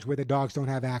garage where the dogs don't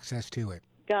have access to it.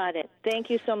 Got it. Thank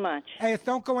you so much. Hey,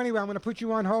 don't go anywhere. I'm going to put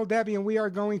you on hold, Debbie, and we are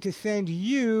going to sending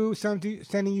you some of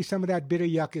that bitter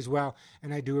yuck as well,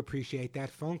 and I do appreciate that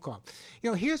phone call. You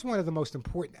know, here's one of the most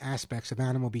important aspects of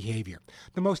animal behavior.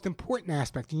 The most important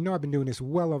aspect, and you know I've been doing this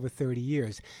well over 30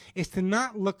 years, is to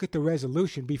not look at the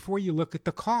resolution before you look at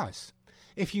the cause.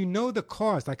 If you know the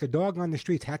cause, like a dog on the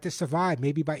streets had to survive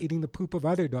maybe by eating the poop of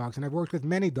other dogs, and I've worked with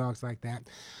many dogs like that,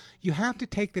 you have to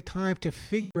take the time to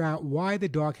figure out why the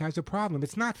dog has a problem.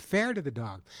 It's not fair to the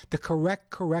dog to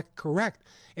correct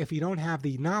if you don't have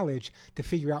the knowledge to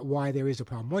figure out why there is a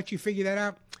problem. Once you figure that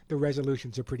out, the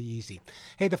resolutions are pretty easy.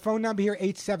 Hey, the phone number here,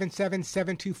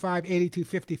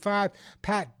 877-725-8255.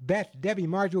 Pat, Beth, Debbie,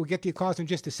 Margie will get to your calls in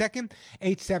just a second.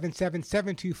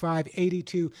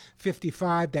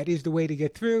 877-725-8255. That is the way to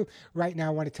get through. Right now, I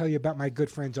want to tell you about my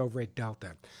good friends over at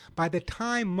Delta. By the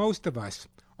time most of us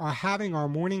are having our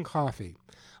morning coffee,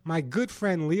 my good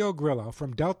friend Leo Grillo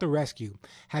from Delta Rescue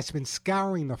has been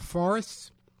scouring the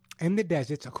forests and the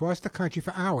deserts across the country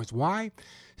for hours. Why?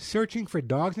 Searching for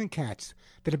dogs and cats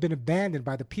that have been abandoned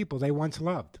by the people they once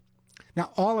loved.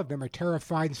 Now, all of them are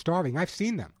terrified and starving. I've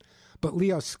seen them. But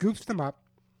Leo scoops them up,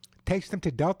 takes them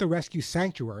to Delta Rescue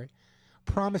Sanctuary,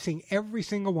 promising every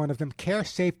single one of them care,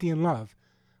 safety, and love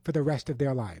for the rest of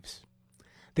their lives.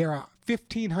 There are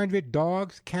 1,500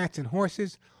 dogs, cats, and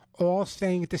horses all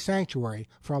staying at the sanctuary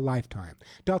for a lifetime.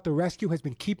 Delta Rescue has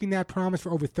been keeping that promise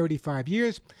for over 35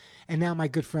 years, and now my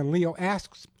good friend Leo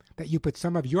asks that you put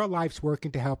some of your life's work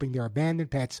into helping their abandoned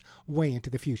pets way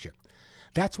into the future.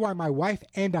 That's why my wife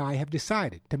and I have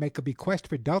decided to make a bequest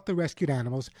for Delta rescued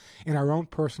animals in our own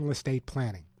personal estate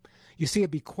planning. You see, a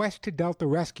bequest to Delta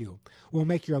Rescue will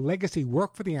make your legacy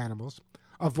work for the animals,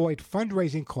 avoid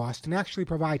fundraising costs, and actually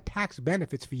provide tax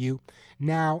benefits for you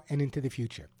now and into the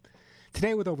future.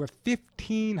 Today, with over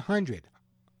 1,500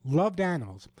 loved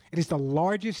animals, it is the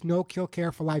largest no-kill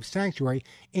care for life sanctuary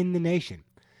in the nation.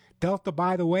 Delta,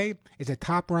 by the way, is a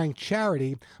top-ranked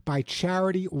charity by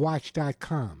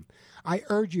CharityWatch.com. I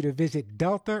urge you to visit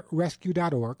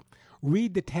deltarescue.org.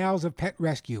 Read the tales of pet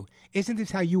rescue. Isn't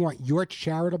this how you want your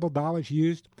charitable dollars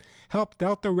used? Help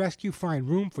Delta Rescue find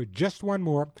room for just one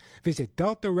more. Visit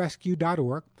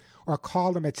deltarescue.org or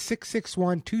call them at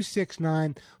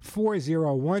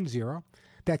 661-269-4010.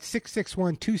 That's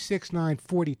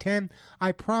 661-269-4010.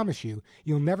 I promise you,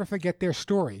 you'll never forget their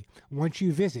story once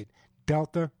you visit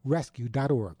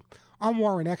deltarescue.org. I'm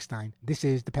Warren Eckstein. This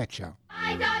is The Pet Show.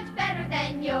 My dog's better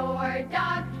than your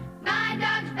dog. My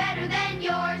dog's better than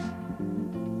yours.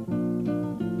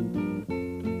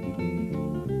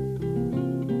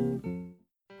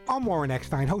 I'm Warren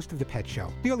Eckstein, host of The Pet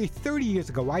Show. Nearly 30 years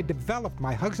ago, I developed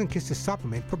my Hugs and Kisses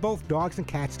supplement for both dogs and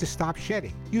cats to stop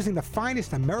shedding. Using the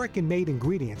finest American-made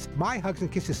ingredients, my Hugs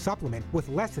and Kisses supplement with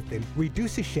lecithin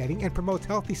reduces shedding and promotes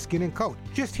healthy skin and coat.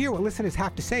 Just hear what listeners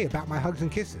have to say about my Hugs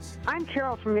and Kisses. I'm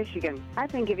Carol from Michigan.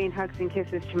 I've been giving Hugs and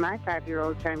Kisses to my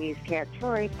 5-year-old Siamese cat,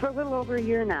 Tori, for a little over a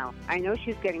year now. I know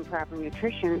she's getting proper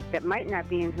nutrition that might not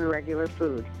be in her regular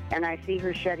food, and I see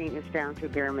her shedding is down to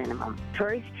bare minimum.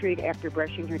 Tori's treat after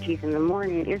brushing her teeth in the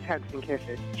morning is Hugs and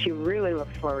Kisses. She really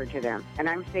looks forward to them, and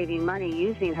I'm saving money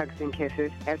using Hugs and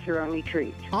Kisses as her only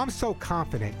treat. I'm so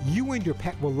confident you and your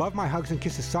pet will love my Hugs and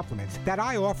Kisses supplements that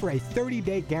I offer a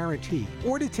 30-day guarantee.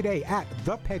 Order today at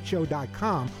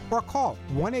thepetshow.com or call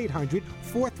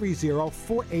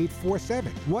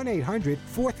 1-800-430-4847.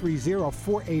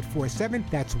 1-800-430-4847.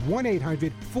 That's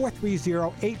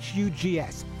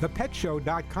 1-800-430-HUGS.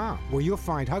 Thepetshow.com, where you'll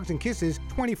find Hugs and Kisses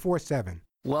 24/7.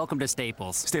 Welcome to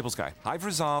Staples. Staples Guy. I've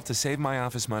resolved to save my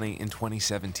office money in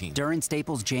 2017. During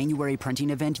Staples' January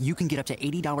printing event, you can get up to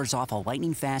 $80 off a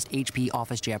lightning-fast HP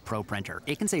OfficeJet Pro printer.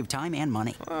 It can save time and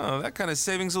money. Oh, that kind of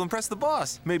savings will impress the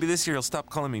boss. Maybe this year he'll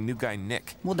stop calling me New Guy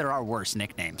Nick. Well, there are worse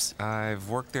nicknames. I've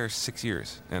worked there 6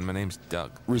 years, and my name's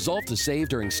Doug. Resolve to save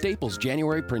during Staples'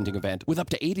 January printing event with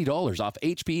up to $80 off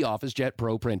HP OfficeJet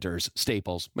Pro printers.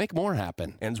 Staples. Make more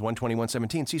happen. Ends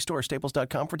 1/21/17. See store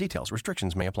staples.com for details.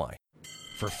 Restrictions may apply.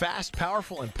 For fast,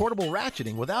 powerful, and portable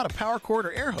ratcheting without a power cord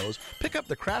or air hose, pick up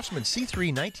the Craftsman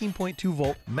C3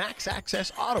 19.2-volt Max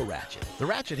Access Auto Ratchet. The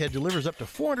ratchet head delivers up to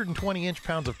 420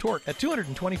 inch-pounds of torque at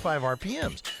 225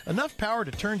 RPMs, enough power to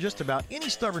turn just about any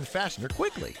stubborn fastener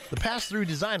quickly. The pass-through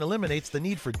design eliminates the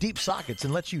need for deep sockets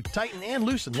and lets you tighten and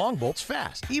loosen long bolts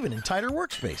fast, even in tighter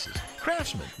workspaces.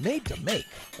 Craftsman, made to make.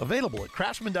 Available at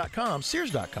craftsman.com,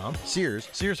 Sears.com, Sears,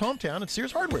 Sears Hometown, and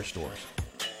Sears Hardware stores.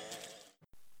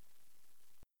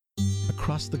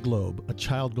 Across the globe, a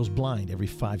child goes blind every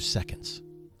 5 seconds.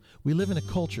 We live in a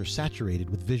culture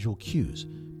saturated with visual cues,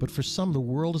 but for some, the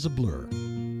world is a blur.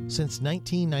 Since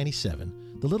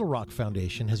 1997, the Little Rock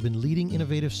Foundation has been leading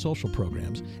innovative social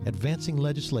programs, advancing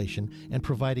legislation, and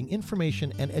providing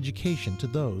information and education to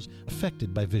those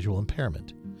affected by visual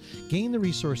impairment. Gain the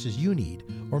resources you need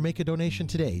or make a donation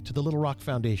today to the Little Rock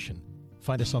Foundation.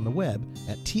 Find us on the web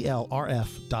at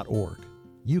tlrf.org.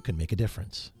 You can make a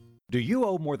difference. Do you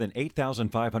owe more than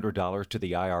 $8,500 to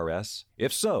the IRS?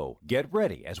 If so, get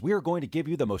ready, as we are going to give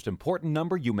you the most important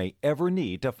number you may ever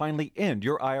need to finally end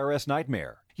your IRS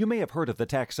nightmare. You may have heard of the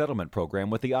tax settlement program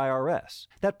with the IRS.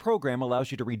 That program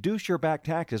allows you to reduce your back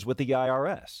taxes with the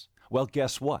IRS. Well,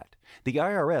 guess what? The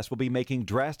IRS will be making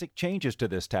drastic changes to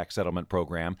this tax settlement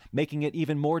program, making it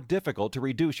even more difficult to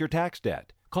reduce your tax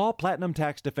debt. Call Platinum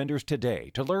Tax Defenders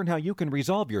today to learn how you can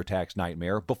resolve your tax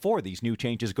nightmare before these new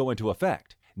changes go into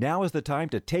effect. Now is the time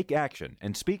to take action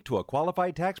and speak to a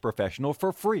qualified tax professional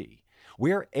for free.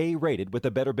 We're A-rated with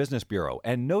the Better Business Bureau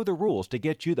and know the rules to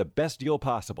get you the best deal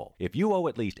possible. If you owe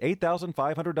at least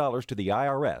 $8,500 to the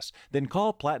IRS, then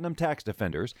call Platinum Tax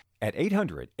Defenders at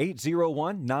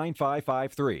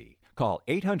 800-801-9553. Call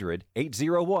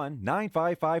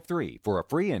 800-801-9553 for a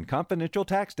free and confidential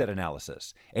tax debt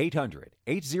analysis.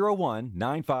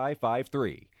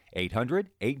 800-801-9553.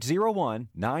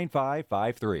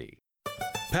 800-801-9553.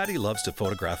 Patty loves to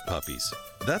photograph puppies.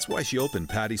 That's why she opened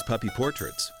Patty's Puppy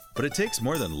Portraits. But it takes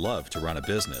more than love to run a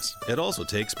business. It also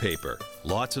takes paper.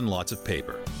 Lots and lots of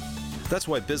paper. That's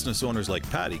why business owners like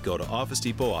Patty go to Office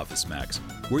Depot Office Max,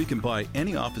 where you can buy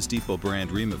any Office Depot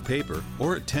brand ream of paper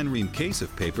or a 10-ream case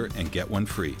of paper and get one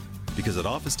free. Because at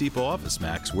Office Depot Office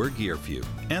Max, we're gear for you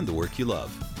and the work you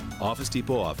love. Office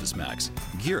Depot Office Max.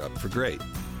 Gear up for great.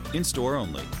 In store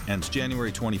only. Ends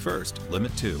January 21st.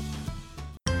 Limit 2.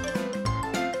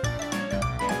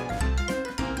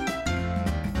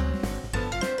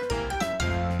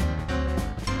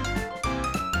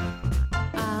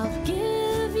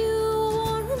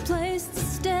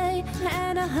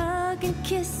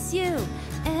 Kiss you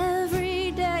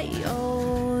every day,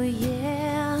 oh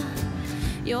yeah,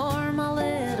 you're my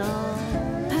little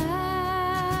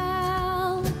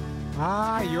pal.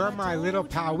 Ah, you're my little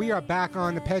pal. We are back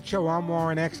on The Pet Show. I'm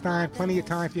Warren Eckstein. Plenty of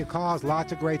time for your calls.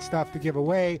 Lots of great stuff to give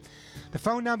away. The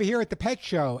phone number here at The Pet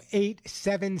Show,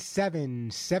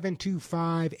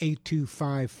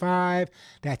 877-725-8255.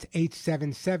 That's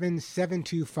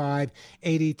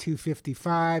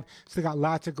 877-725-8255. Still got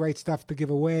lots of great stuff to give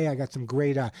away. I got some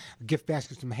great gift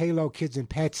baskets from Halo, Kids and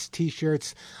Pets,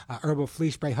 T-shirts, Herbal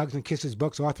Flea Spray, Hugs and Kisses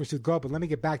books, Authors Who Go. But let me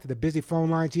get back to the busy phone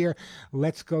lines here.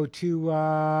 Let's go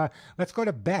to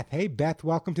Beth. Hey, Beth,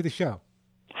 welcome to the show.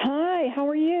 Hi, how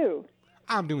are you?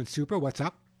 I'm doing super. What's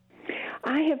up?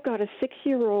 I have got a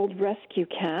 6-year-old rescue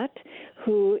cat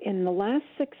who in the last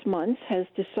 6 months has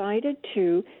decided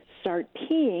to start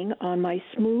peeing on my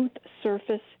smooth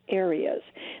surface areas.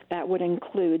 That would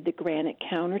include the granite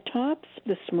countertops,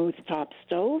 the smooth top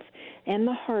stove, and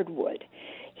the hardwood.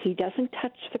 He doesn't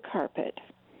touch the carpet.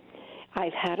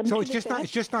 I've had him. So it's just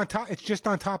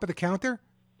on top of the counter?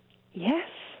 Yes.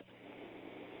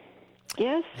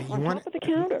 Yes, on top of the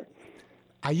counter.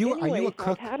 Are you a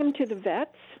cook? I've had him to the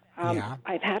vets. Yeah.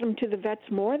 I've had him to the vets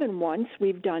more than once.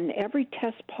 We've done every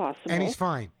test possible. And he's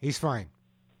fine. He's fine.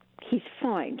 He's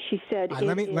fine. She said.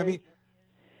 Let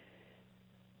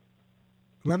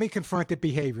me confront it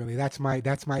behaviorally. That's my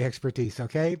expertise.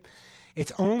 Okay,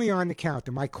 it's only on the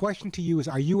counter. My question to you is: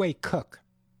 are you a cook?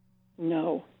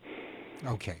 No.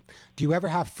 Okay. Do you ever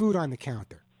have food on the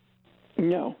counter?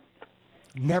 No.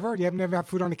 Never? You have never had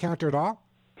food on the counter at all?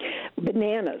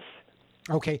 Bananas.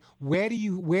 Okay, where do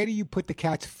you put the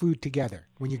cat's food together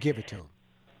when you give it to him?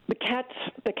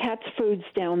 The cat's food's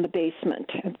down the basement.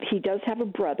 He does have a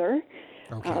brother,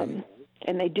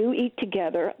 and they do eat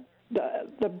together.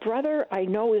 The brother I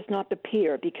know is not the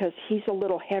peer because he's a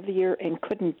little heavier and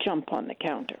couldn't jump on the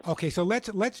counter. Okay, so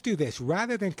let's do this.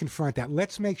 Rather than confront that,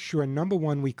 let's make sure, number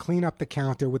one, we clean up the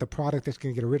counter with a product that's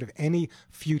going to get rid of any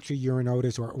future urine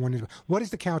odors or what is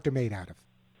the counter made out of?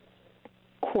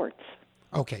 Quartz.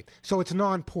 Okay, so it's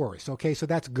non-porous, okay, so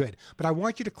that's good. But I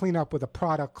want you to clean up with a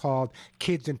product called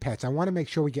Kids and Pets. I want to make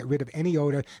sure we get rid of any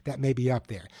odor that may be up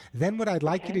there. Then what I'd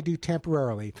like you to do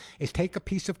temporarily is take a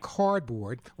piece of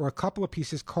cardboard or a couple of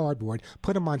pieces of cardboard,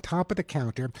 put them on top of the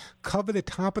counter, cover the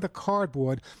top of the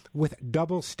cardboard with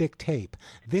double stick tape.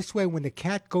 This way, when the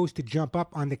cat goes to jump up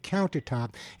on the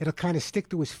countertop, it'll kind of stick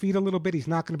to his feet a little bit. He's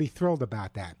not going to be thrilled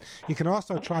about that. You can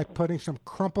also try putting some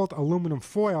crumpled aluminum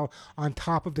foil on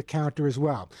top of the counter as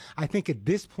well. I think at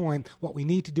this point, what we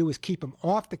need to do is keep him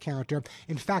off the counter.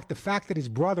 In fact, the fact that his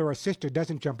brother or sister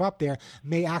doesn't jump up there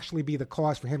may actually be the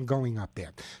cause for him going up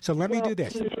there. So let me do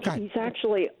this. He's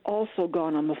actually also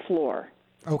gone on the floor.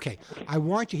 Okay,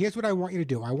 here's what I want you to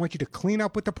do. I want you to clean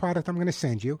up with the product I'm going to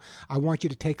send you. I want you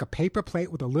to take a paper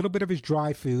plate with a little bit of his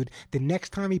dry food. The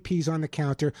next time he pees on the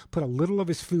counter, put a little of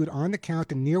his food on the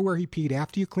counter near where he peed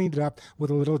after you cleaned it up with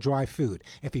a little dry food.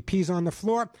 If he pees on the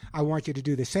floor, I want you to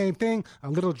do the same thing, a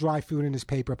little dry food in his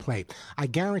paper plate. I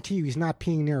guarantee you he's not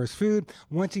peeing near his food.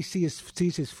 Once he sees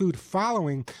his food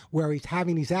following where he's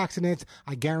having these accidents,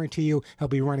 I guarantee you he'll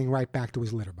be running right back to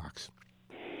his litter box.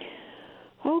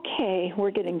 Okay, we're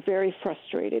getting very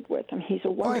frustrated with him. He's a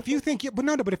wonderful... Well, if you think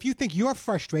you're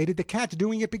frustrated, the cat's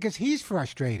doing it because he's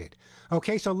frustrated.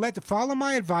 Okay, so follow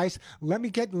my advice. Let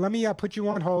me put you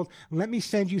on hold. Let me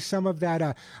send you some of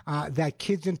that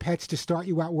Kids and Pets to start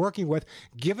you out working with.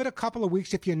 Give it a couple of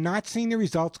weeks. If you're not seeing the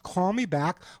results, call me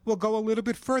back. We'll go a little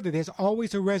bit further. There's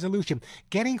always a resolution.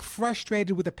 Getting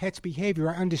frustrated with a pet's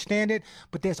behavior, I understand it,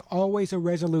 but there's always a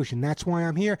resolution. That's why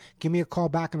I'm here. Give me a call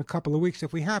back in a couple of weeks.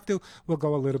 If we have to, we'll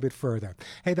go a little bit further.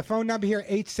 Hey, the phone number here,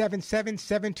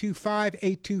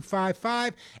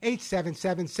 877-725-8255,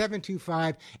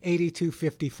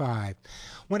 877-725-8255.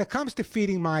 When it comes to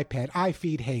feeding my pet, I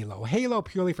feed Halo. Halo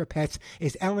Purely for Pets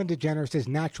is Ellen DeGeneres'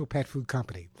 natural pet food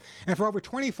company. And for over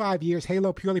 25 years,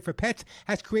 Halo Purely for Pets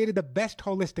has created the best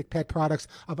holistic pet products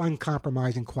of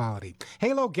uncompromising quality.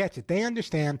 Halo gets it. They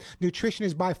understand nutrition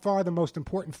is by far the most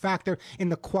important factor in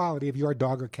the quality of your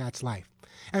dog or cat's life.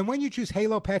 And when you choose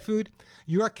Halo Pet Food,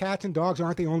 your cats and dogs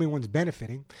aren't the only ones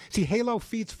benefiting. See, Halo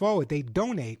feeds forward. They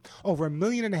donate over 1.5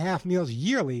 million meals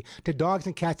yearly to dogs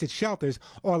and cats at shelters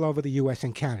all over the U.S.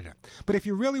 and Canada. But if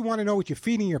you really want to know what you're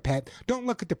feeding your pet, don't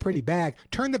look at the pretty bag.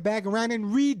 Turn the bag around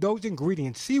and read those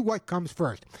ingredients. See what comes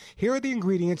first. Here are the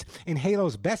ingredients in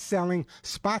Halo's best-selling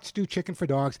Spot Stew Chicken for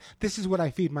Dogs. This is what I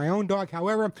feed my own dog.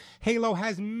 However, Halo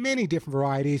has many different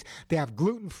varieties. They have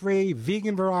gluten-free,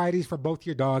 vegan varieties for both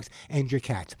your dogs and your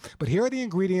cats. But here are the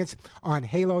ingredients on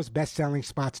Halo's best-selling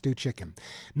Spot Stew Chicken.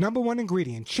 Number one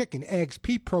ingredient, chicken, eggs,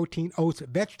 pea protein, oats,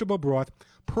 vegetable broth,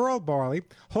 pearl barley,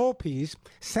 whole peas,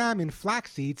 salmon,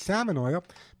 flaxseed, salmon oil,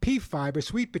 pea fiber,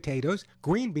 sweet potatoes,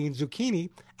 green beans, zucchini,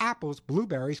 apples,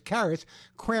 blueberries, carrots,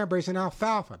 cranberries, and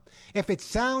alfalfa. If it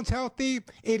sounds healthy,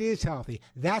 it is healthy.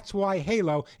 That's why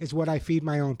Halo is what I feed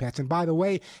my own pets. And by the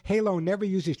way, Halo never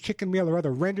uses chicken meal or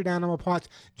other rendered animal parts,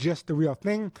 just the real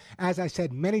thing. As I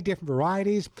said, many different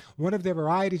varieties. One of their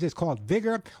varieties is called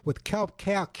Vigor with kelp,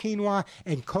 kale, quinoa,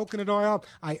 and coconut oil.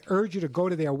 I urge you to go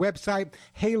to their website,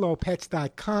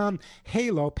 halopets.com,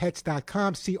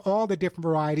 halopets.com. See all the different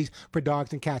varieties for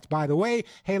dogs and cats. By the way,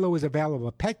 Halo is available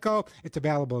at Petco. It's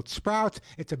available at Sprouts.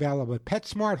 It's available at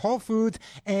PetSmart, Whole Foods,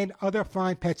 and other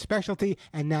fine pet specialty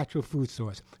and natural food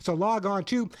stores. So log on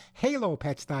to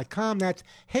halopets.com. That's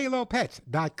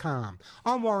halopets.com.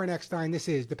 I'm Warren Eckstein. This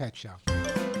is The Pet Show.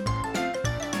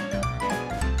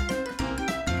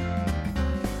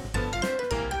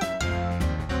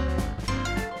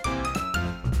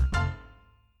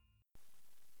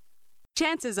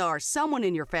 Chances are someone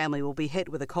in your family will be hit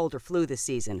with a cold or flu this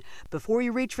season. Before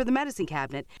you reach for the medicine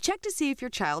cabinet, check to see if your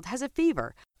child has a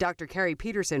fever. Dr. Carrie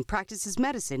Peterson practices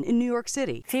medicine in New York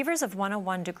City. Fevers of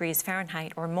 101 degrees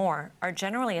Fahrenheit or more are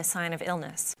generally a sign of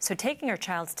illness, so taking your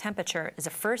child's temperature is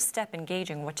a first step in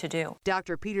gauging what to do.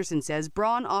 Dr. Peterson says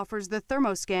Braun offers the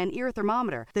ThermoScan ear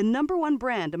thermometer, the #1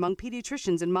 brand among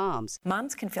pediatricians and moms.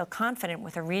 Moms can feel confident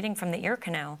with a reading from the ear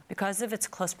canal because of its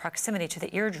close proximity to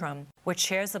the eardrum, which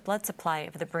shares the blood supply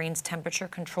of the brain's temperature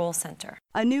control center.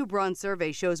 A new Braun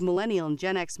survey shows Millennial and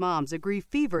Gen X moms agree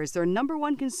fever is their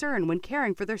 #1 concern when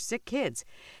caring for their sick kids.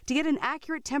 To get an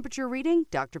accurate temperature reading,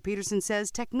 Dr. Peterson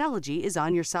says technology is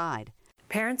on your side.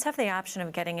 Parents have the option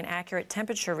of getting an accurate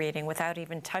temperature reading without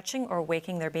even touching or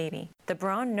waking their baby. The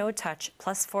Braun No Touch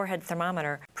Plus Forehead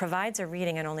Thermometer provides a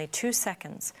reading in only 2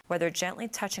 seconds, whether gently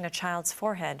touching a child's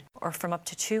forehead or from up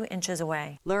to 2 inches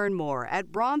away. Learn more at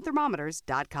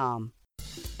BraunThermometers.com.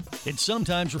 It's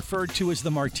sometimes referred to as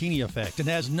the martini effect and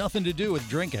has nothing to do with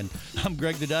drinking. I'm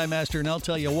Greg the Dive Master, and I'll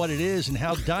tell you what it is and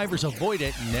how divers avoid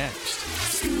it next.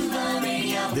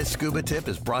 This scuba tip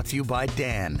is brought to you by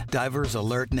DAN, Divers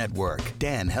Alert Network.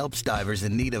 DAN helps divers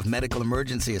in need of medical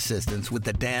emergency assistance with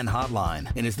the DAN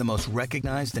hotline and is the most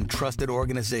recognized and trusted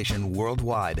organization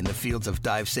worldwide in the fields of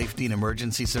dive safety and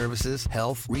emergency services,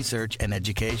 health, research, and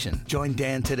education. Join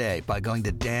DAN today by going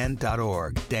to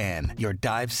dan.org. DAN, your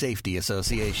dive safety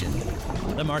association.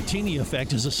 The martini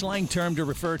effect is a slang term to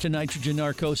refer to nitrogen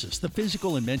narcosis, the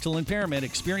physical and mental impairment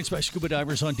experienced by scuba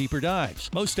divers on deeper dives.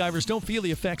 Most divers don't feel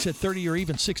the effects at 30 or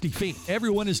even 60 feet.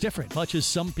 Everyone is different, much as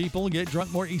some people get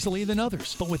drunk more easily than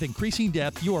others. But with increasing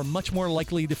depth, you are much more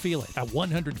likely to feel it. At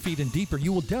 100 feet and deeper,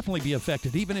 you will definitely be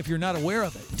affected, even if you're not aware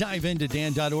of it. Dive into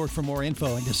dan.org for more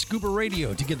info and to Scuba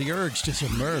Radio to get the urge to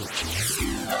submerge.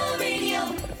 Scuba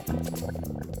Radio.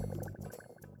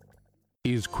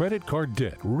 Is credit card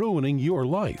debt ruining your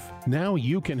life? Now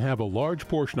you can have a large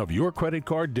portion of your credit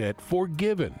card debt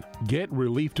forgiven. Get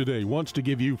Relief Today wants to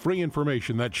give you free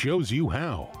information that shows you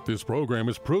how. This program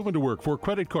is proven to work for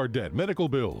credit card debt, medical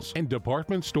bills, and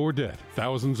department store debt.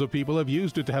 Thousands of people have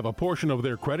used it to have a portion of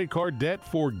their credit card debt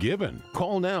forgiven.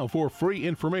 Call now for free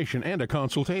information and a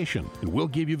consultation, and we'll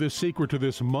give you the secret to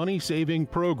this money-saving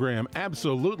program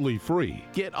absolutely free.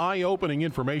 Get eye-opening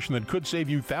information that could save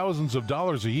you thousands of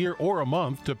dollars a year or a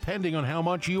month, depending on how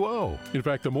much you owe. In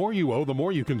fact, the more you owe, the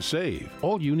more you can save.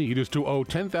 All you need is to owe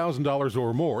 $10,000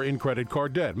 or more in credit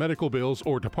card debt, medical bills,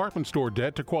 or department store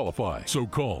debt to qualify. So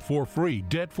call for free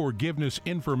debt forgiveness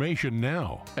information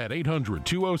now at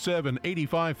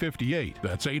 800-207-8558.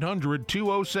 That's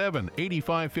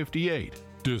 800-207-8558.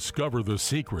 Discover the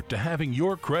secret to having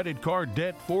your credit card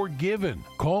debt forgiven.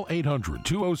 Call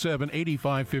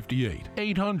 800-207-8558.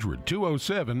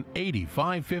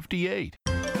 800-207-8558.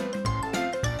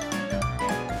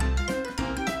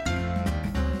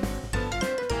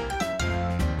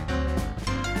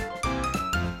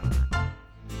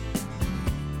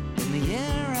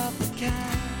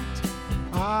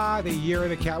 The Year of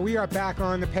the Cat. We are back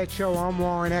on The Pet Show. I'm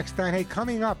Warren Eckstein. Hey,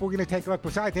 coming up, we're going to take a look.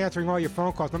 Besides answering all your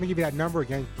phone calls, let me give you that number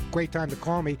again. Great time to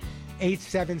call me.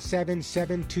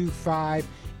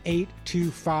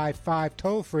 877-725-8255.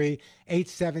 Toll free.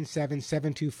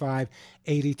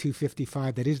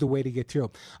 877-725-8255. That is the way to get through.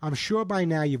 I'm sure by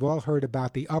now you've all heard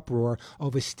about the uproar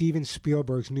over Steven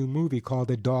Spielberg's new movie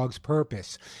called A Dog's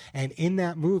Purpose. And in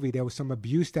that movie, there was some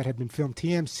abuse that had been filmed.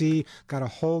 TMC got a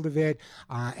hold of it,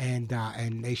 and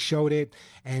they showed it.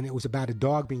 And it was about a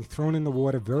dog being thrown in the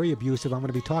water, very abusive. I'm going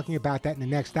to be talking about that in the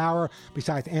next hour,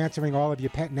 besides answering all of your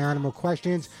pet and animal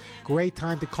questions. Great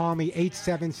time to call me,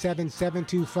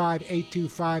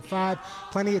 877-725-8255.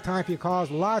 Plenty of time for your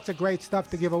calls. Lots of great stuff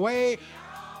to give away.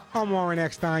 I'm Warren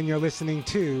Eckstein. You're listening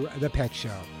to The Pet Show.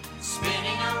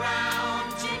 Spinning around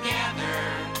together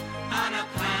on a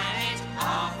planet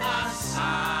of the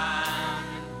sun.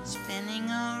 Spinning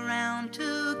around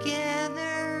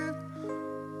together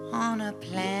on a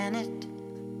planet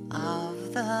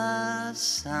of the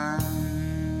sun.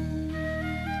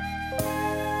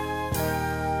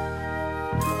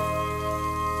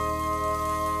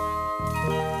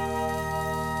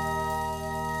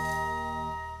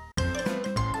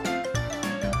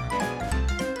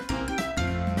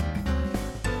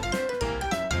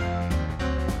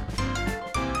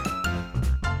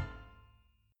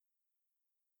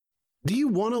 Do you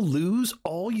want to lose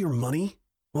all your money?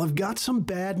 Well, I've got some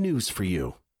bad news for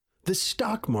you. The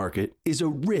stock market is a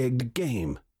rigged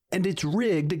game, and it's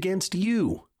rigged against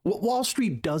you. What Wall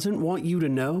Street doesn't want you to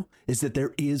know is that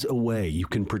there is a way you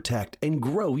can protect and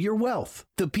grow your wealth.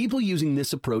 The people using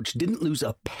this approach didn't lose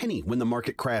a penny when the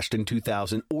market crashed in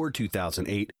 2000 or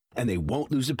 2008, and they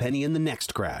won't lose a penny in the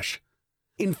next crash.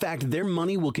 In fact, their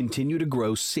money will continue to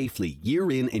grow safely year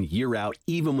in and year out,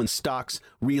 even when stocks,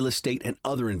 real estate, and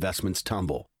other investments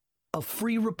tumble. A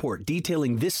free report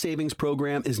detailing this savings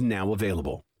program is now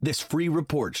available. This free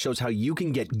report shows how you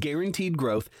can get guaranteed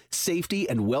growth, safety,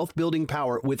 and wealth-building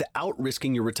power without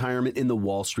risking your retirement in the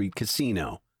Wall Street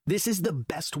casino. This is the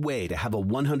best way to have a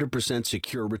 100%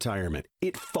 secure retirement.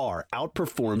 It far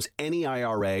outperforms any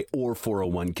IRA or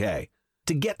 401k.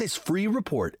 To get this free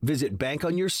report, visit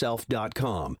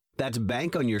bankonyourself.com. That's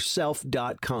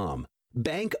bankonyourself.com.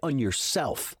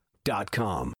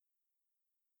 Bankonyourself.com.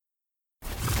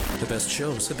 The best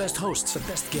shows, the best hosts, the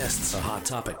best guests, the hot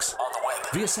topics. On the web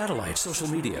via satellite, social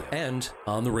media, and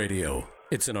on the radio.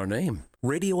 It's in our name,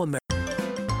 Radio America.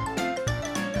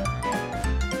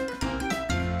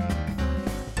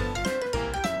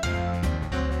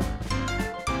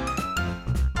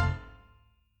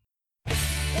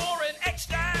 Warren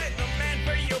Eckstein, the man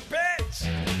for your pets.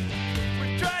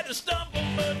 We tried to stumble,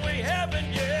 but we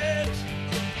haven't yet.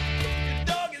 Your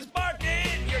dog is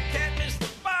barking, your cat missed the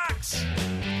box.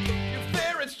 Your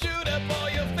ferret's chewed up all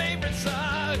your favorite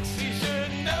socks. He sure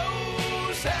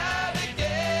knows how to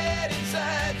get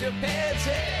inside your pet's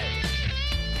head.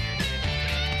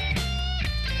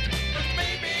 But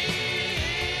maybe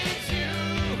it's you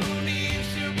who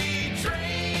needs to be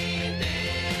trained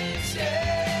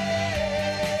instead.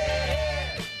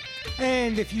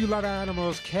 And if you love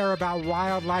animals, care about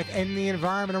wildlife and the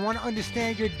environment, and want to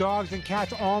understand your dogs and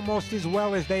cats almost as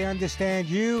well as they understand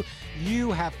you,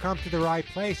 you have come to the right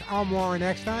place. I'm Warren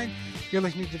Eckstein. You're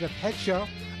listening to The Pet Show,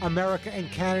 America and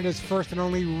Canada's first and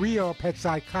only real pet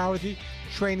psychology,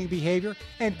 training behavior,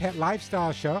 and pet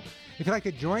lifestyle show. If you'd like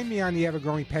to join me on the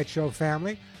ever-growing Pet Show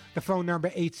family, the phone number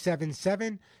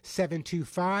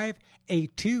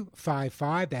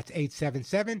 877-725-8255. That's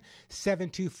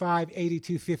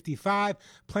 877-725-8255.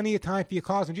 Plenty of time for your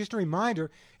calls. And just a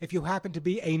reminder, if you happen to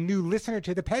be a new listener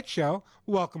to the Pet Show,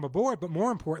 welcome aboard. But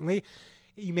more importantly,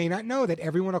 you may not know that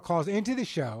everyone who calls into the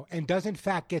show and does in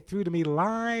fact get through to me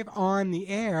live on the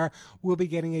air will be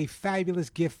getting a fabulous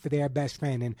gift for their best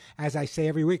friend. And as I say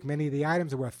every week, many of the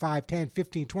items are worth $5, $10,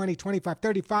 $15, $20, $25,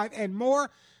 $35, and more.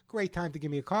 Great time to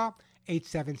give me a call,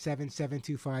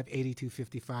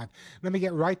 877-725-8255. Let me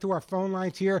get right to our phone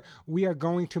lines here. We are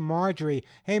going to Marjorie.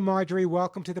 Hey, Marjorie,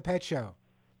 welcome to the Pet Show.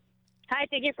 Hi,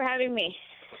 thank you for having me.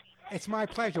 It's my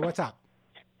pleasure. What's up?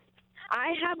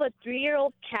 I have a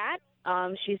 3-year-old cat.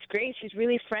 She's great. She's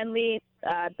really friendly.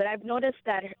 But I've noticed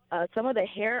that some of the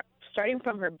hair starting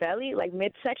from her belly, like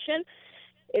midsection,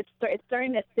 it's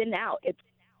starting to thin out. It's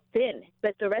thin.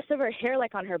 But the rest of her hair,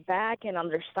 like on her back and on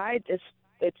her sides, it's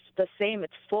the same.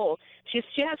 It's full. She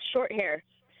has short hair.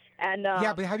 And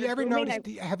yeah, but have you ever noticed?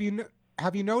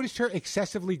 Have you noticed her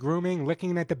excessively grooming,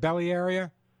 licking at the belly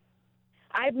area?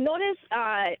 I've noticed.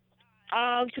 To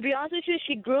be honest with you,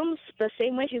 she grooms the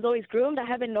same way she's always groomed. I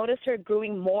haven't noticed her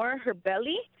grooming more her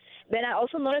belly. Then I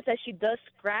also noticed that she does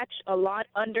scratch a lot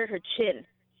under her chin.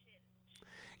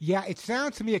 Yeah, it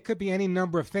sounds to me it could be any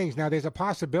number of things. Now, there's a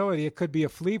possibility it could be a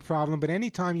flea problem, but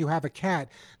anytime you have a cat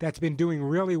that's been doing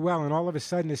really well and all of a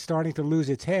sudden is starting to lose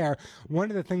its hair, one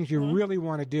of the things you really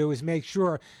want to do is make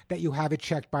sure that you have it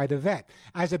checked by the vet.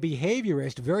 As a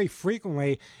behaviorist, very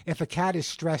frequently, if a cat is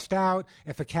stressed out,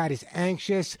 if a cat is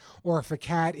anxious, or if a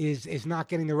cat is not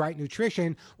getting the right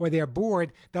nutrition, or they're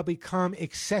bored, they'll become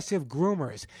excessive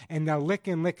groomers, and they'll lick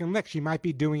and lick and lick. She might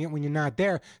be doing it when you're not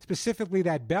there, specifically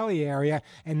that belly area,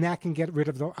 and that can get rid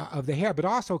of the hair. But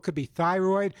also it could be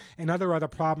thyroid and other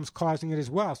problems causing it as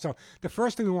well. So the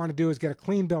first thing we want to do is get a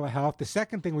clean bill of health. The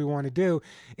second thing we want to do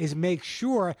is make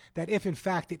sure that if in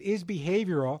fact it is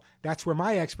behavioral, that's where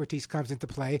my expertise comes into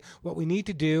play. What we need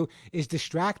to do is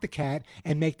distract the cat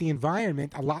and make the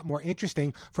environment a lot more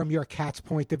interesting from your cat's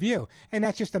point of view. And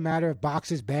that's just a matter of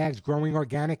boxes, bags, growing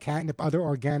organic catnip, other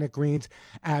organic greens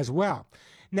as well.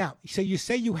 Now, so you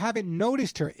say you haven't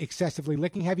noticed her excessively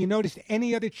licking. Have you noticed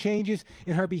any other changes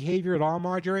in her behavior at all,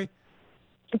 Marjorie?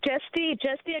 Just the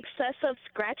excessive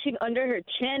scratching under her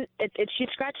chin. She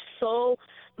scratched so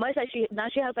much that she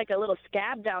has like a little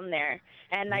scab down there.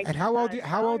 And how old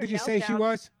did you say she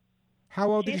was? How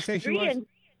old did you say she was?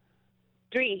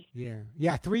 3.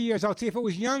 Yeah, 3 years old. See, if it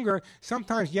was younger,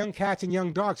 sometimes young cats and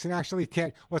young dogs can actually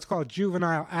get what's called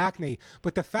juvenile acne.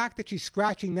 But the fact that she's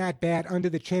scratching that bad under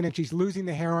the chin and she's losing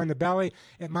the hair on the belly,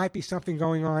 it might be something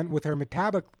going on with her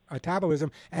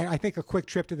metabolism. And I think a quick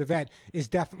trip to the vet is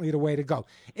definitely the way to go.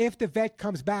 If the vet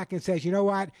comes back and says, you know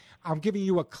what, I'm giving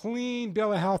you a clean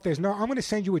bill of health. I'm going to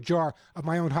send you a jar of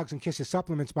my own Hugs and Kisses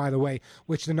supplements, by the way,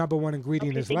 which the number one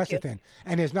ingredient is lecithin.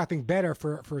 And there's nothing better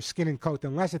for skin and coat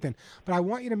than lecithin. But I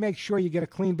want you to make sure you get a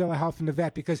clean bill of health from the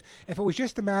vet, because if it was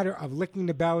just a matter of licking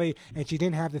the belly and she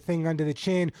didn't have the thing under the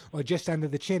chin or just under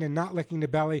the chin and not licking the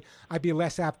belly, I'd be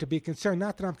less apt to be concerned.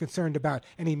 Not that I'm concerned about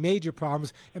any major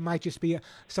problems. It might just be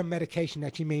some medication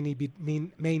that she may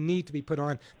need to be put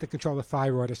on to control the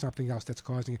thyroid or something else that's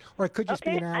causing it. Or it could just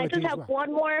be an allergy. I just have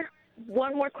one more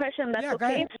question. That's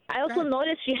okay. I also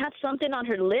noticed she had something on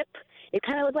her lip. It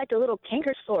kind of looked like a little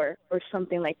canker sore or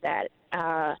something like that.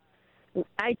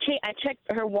 I checked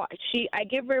her. I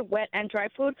give her wet and dry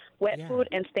food. Food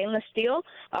and stainless steel.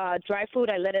 Dry food,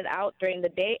 I let it out during the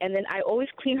day, and then I always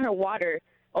clean her water.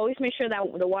 Always make sure that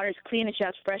the water is clean and she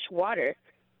has fresh water.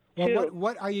 Well, too.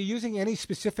 what are you using any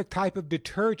specific type of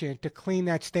detergent to clean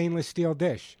that stainless steel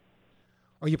dish?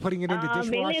 Are you putting it in the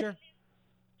dishwasher?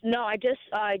 No, I just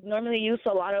normally use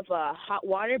a lot of hot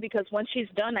water because once she's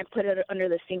done, I put it under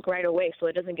the sink right away so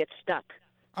it doesn't get stuck.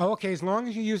 Oh, okay, as long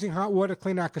as you're using hot water to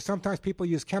clean out, because sometimes people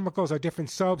use chemicals or different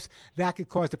soaps, that could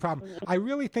cause the problem. I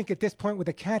really think at this point with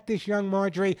a cat this young,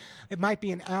 Marjorie, it might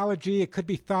be an allergy, it could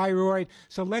be thyroid,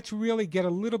 so let's really get a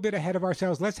little bit ahead of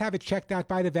ourselves. Let's have it checked out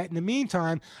by the vet. In the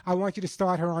meantime, I want you to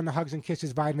start her on the Hugs and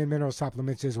Kisses vitamin mineral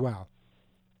supplements as well.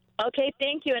 Okay,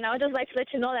 thank you. And I would just like to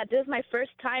let you know that this is my first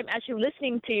time actually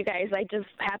listening to you guys. I just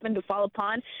happened to fall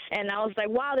upon, and I was like,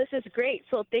 wow, this is great.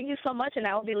 So thank you so much, and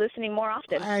I will be listening more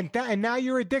often. And now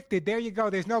you're addicted. There you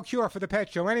go. There's no cure for the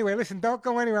pet show. Anyway, listen, don't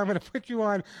go anywhere. I'm going to put you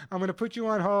on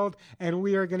hold, and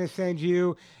we are going to send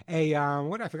you a,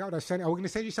 I forgot what I was saying. We're going to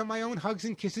send you some of my own Hugs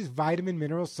and Kisses vitamin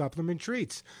mineral supplement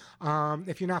treats.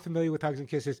 If you're not familiar with Hugs and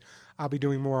Kisses, I'll be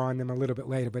doing more on them a little bit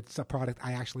later, but it's a product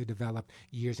I actually developed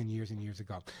years and years and years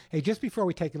ago. Hey, just before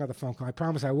we take another phone call, I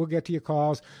promise I will get to your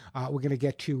calls. We'll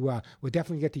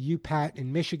definitely get to you, Pat,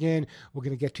 in Michigan. We're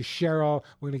going to get to Cheryl.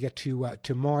 We're going to get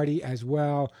to Marty as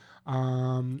well.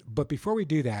 But before we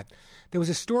do that, there was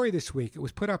a story this week. It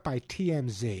was put up by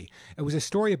TMZ. It was a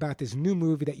story about this new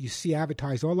movie that you see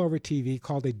advertised all over TV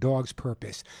called A Dog's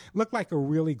Purpose. It looked like a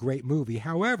really great movie.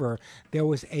 However, there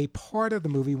was a part of the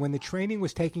movie when the training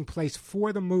was taking place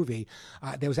for the movie.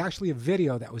 There was actually a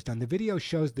video that was done. The video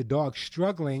shows the dog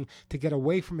struggling to get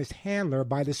away from his handler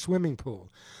by the swimming pool.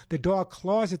 The dog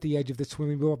claws at the edge of the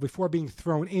swimming pool before being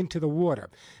thrown into the water.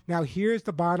 Now, here's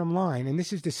the bottom line, and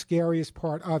this is the scariest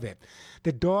part of it.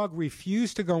 The dog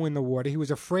refused to go in the water. He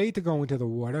was afraid to go into the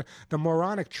water. The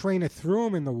moronic trainer threw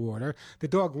him in the water. The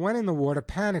dog went in the water,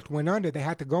 panicked, went under. They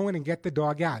had to go in and get the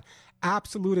dog out.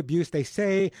 Absolute abuse. They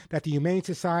say that the Humane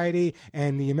Society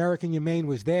and the American Humane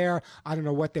was there. I don't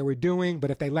know what they were doing,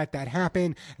 but if they let that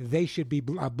happen, they should be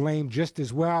blamed just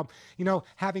as well. You know,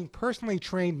 having personally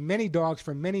trained many dogs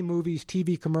for many movies,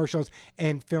 TV commercials,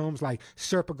 and films like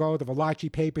Serpico, The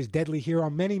Valachi Papers, Deadly Hero,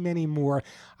 many, many more,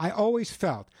 I always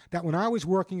felt that when I was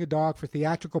working a dog for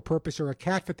theatrical purpose or a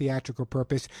cat for theatrical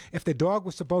purpose, if the dog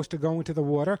was supposed to go into the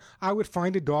water, I would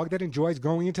find a dog that enjoys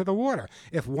going into the water.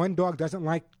 If one dog doesn't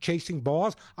like chasing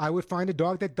balls, I would find a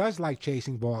dog that does like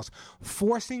chasing balls.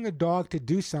 Forcing a dog to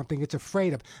do something it's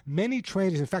afraid of. Many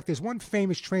trainers, in fact, there's one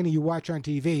famous trainer you watch on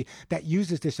TV that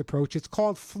uses this approach. It's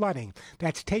called flooding.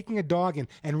 That's taking a dog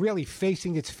and really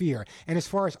facing its fear. And as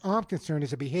far as I'm concerned,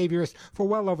 as a behaviorist for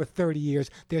well over 30 years,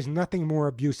 there's nothing more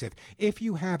abusive. If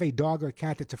you have a dog or a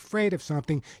cat that's afraid of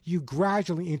something, you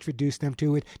gradually introduce them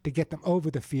to it to get them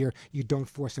over the fear. You don't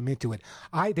force them into it.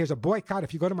 There's a boycott.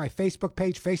 If you go to my Facebook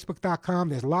page, facebook.com,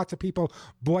 there's lots of people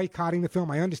boycotting the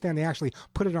film. I understand they actually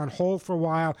put it on hold for a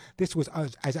while. This was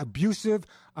as abusive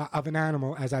of an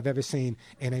animal as I've ever seen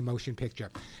in a motion picture.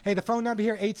 Hey, the phone number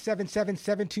here,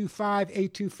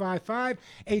 877-725-8255,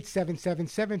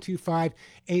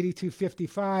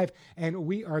 877-725-8255. And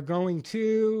we are going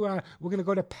to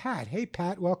go to Pat. Hey,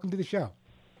 Pat, welcome to the show.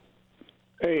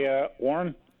 Hey,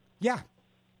 Warren. Yeah.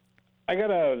 I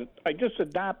just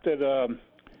adopted a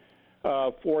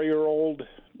 4-year-old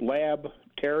lab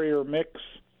terrier mix,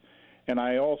 and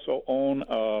I also own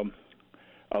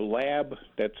a lab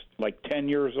that's like 10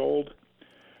 years old.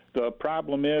 The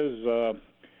problem is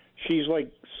she's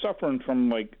like suffering from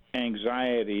like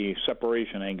anxiety,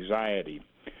 separation anxiety.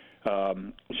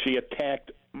 She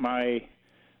attacked my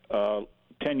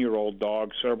 10-year-old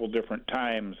dog several different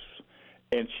times,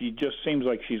 and she just seems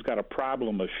like she's got a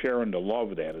problem of sharing the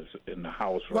love that is in the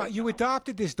house. Well, you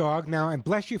adopted this dog now, and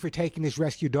bless you for taking this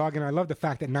rescue dog, and I love the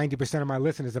fact that 90% of my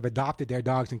listeners have adopted their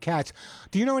dogs and cats.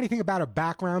 Do you know anything about her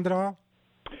background at all?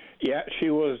 Yeah, she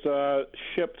was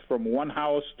shipped from one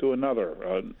house to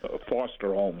another,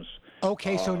 foster homes.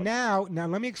 Okay, so now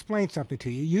let me explain something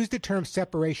to you. You used the term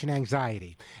separation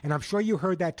anxiety, and I'm sure you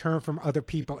heard that term from other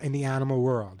people in the animal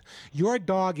world. Your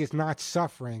dog is not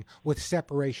suffering with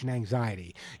separation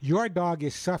anxiety. Your dog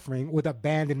is suffering with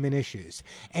abandonment issues.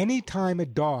 Anytime a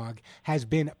dog has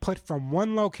been put from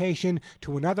one location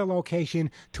to another location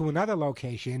to another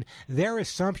location, their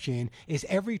assumption is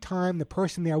every time the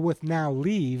person they're with now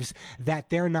leaves, that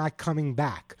they're not coming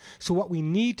back. So what we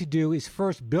need to do is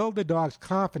first build the dog's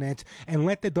confidence and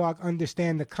let the dog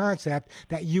understand the concept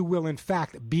that you will in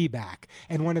fact be back.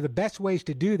 And one of the best ways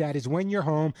to do that is when you're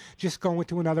home, just go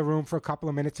into another room for a couple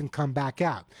of minutes and come back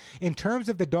out. In terms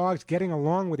of the dogs getting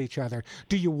along with each other,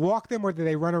 do you walk them or do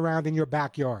they run around in your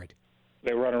backyard?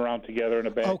 They run around together in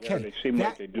the backyard. Okay. They seem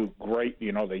like they do great.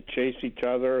 You know, they chase each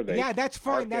other. They that's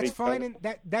fine. bark at That's each fine, other.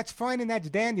 and that's fine, and that's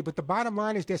dandy. But the bottom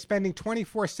line is they're spending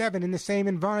 24/7 in the same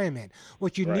environment.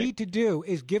 What you need to do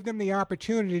is give them the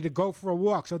opportunity to go for a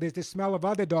walk. So there's the smell of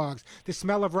other dogs, the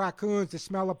smell of raccoons, the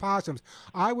smell of possums.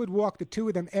 I would walk the two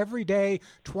of them every day,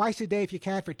 twice a day if you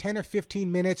can, for 10 or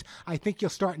 15 minutes. I think you'll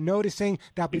start noticing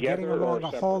they'll be Together getting along or a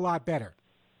separate? whole lot better.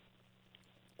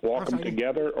 Walk them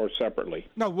together or separately?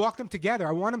 No, walk them together.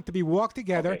 I want them to be walked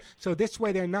together, so this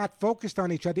way they're not focused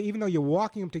on each other. Even though you're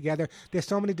walking them together, there's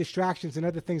so many distractions and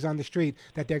other things on the street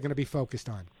that they're going to be focused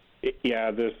on. Yeah,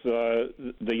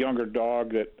 the younger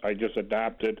dog that I just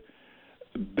adopted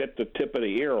bit the tip of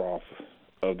the ear off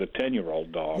of the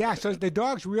 10-year-old dog. Yeah, so the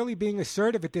dog's really being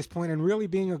assertive at this point and really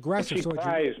being aggressive.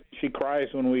 She cries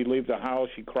when we leave the house.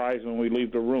 She cries when we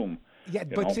leave the room. Yeah,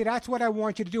 but see, that's what I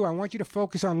want you to do. I want you to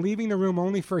focus on leaving the room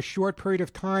only for a short period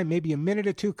of time, maybe a minute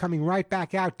or two, coming right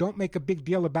back out. Don't make a big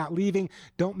deal about leaving.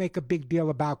 Don't make a big deal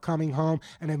about coming home.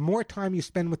 And the more time you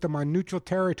spend with them on neutral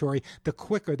territory, the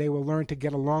quicker they will learn to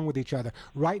get along with each other.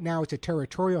 Right now, it's a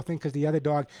territorial thing because the other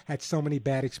dog had so many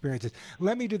bad experiences.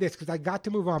 Let me do this because I got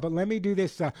to move on, but let me do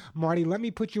this, Marty. Let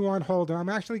me put you on hold, and I'm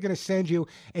actually going to send you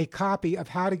a copy of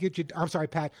how to get your... I'm sorry,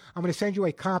 Pat. I'm going to send you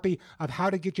a copy of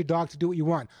how to get your dog to do what you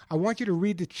want. I want you to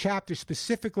read the chapter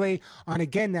specifically on,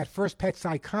 again, that first pet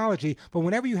psychology. But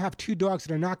whenever you have two dogs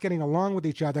that are not getting along with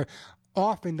each other,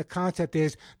 often the concept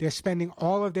is they're spending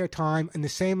all of their time in the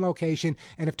same location,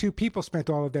 and if two people spent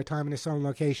all of their time in the same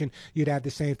location, you'd have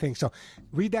the same thing. So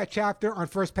read that chapter on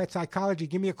First Pet Psychology.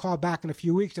 Give me a call back in a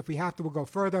few weeks. If we have to, we'll go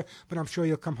further, but I'm sure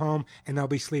you'll come home and they'll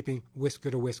be sleeping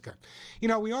whisker to whisker. You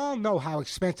know, we all know how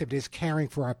expensive it is caring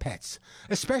for our pets,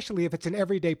 especially if it's an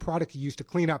everyday product you use to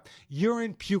clean up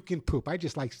urine, puke, and poop. I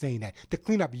just like saying that. To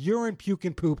clean up urine, puke,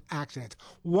 and poop accidents.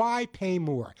 Why pay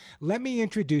more? Let me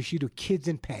introduce you to Kids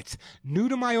and Pets. New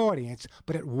to my audience,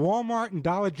 but at Walmart and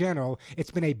Dollar General, it's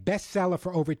been a bestseller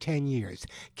for over 10 years.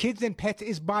 Kids and Pets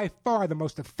is by far the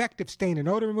most effective stain and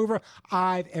odor remover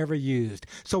I've ever used.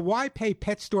 So why pay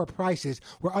pet store prices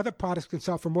where other products can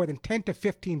sell for more than $10 to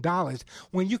 $15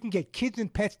 when you can get Kids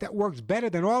and Pets that works better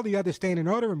than all the other stain and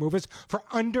odor removers for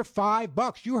under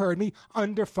 $5? You heard me,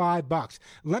 under $5.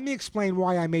 Let me explain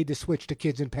why I made the switch to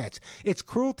Kids and Pets. It's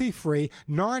cruelty-free,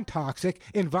 non-toxic,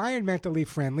 environmentally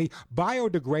friendly,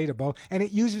 biodegradable, and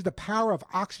it uses the power of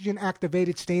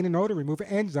oxygen-activated stain and odor remover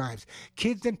enzymes.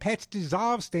 Kids and Pets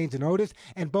dissolve stains and odors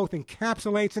and both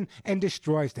encapsulates and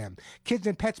destroys them. Kids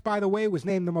and Pets, by the way, was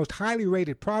named the most highly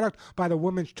rated product by the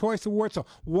Women's Choice Award, so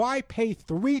why pay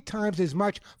 3 times as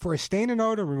much for a stain and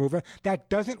odor remover that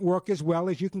doesn't work as well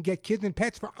as you can get Kids and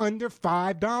Pets for under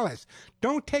 $5?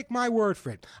 Don't take my word for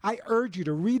it. I urge you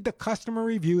to read the customer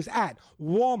reviews at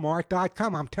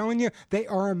Walmart.com. I'm telling you, they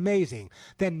are amazing.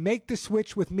 Then make the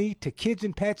switch with me to Kids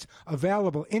and Pets,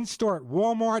 available in-store at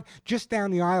Walmart, just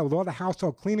down the aisle with all the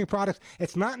household cleaning products.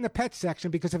 It's not in the pet section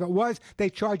because if it was,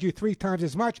 they charge you 3 times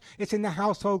as much. It's in the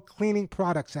household cleaning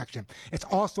product section. It's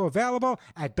also available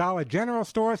at Dollar General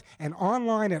stores and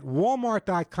online at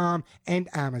Walmart.com and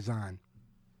Amazon.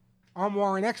 I'm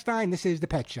Warren Eckstein. This is The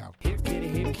Pet Show. Here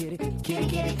kitty, kitty,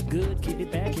 kitty, good kitty,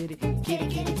 bad kitty, kitty,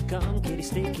 kitty, come kitty,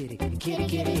 stay kitty, kitty,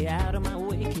 kitty, out of my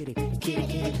way, kitty, kitty,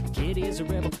 kitty, kitty is a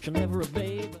rebel, she'll never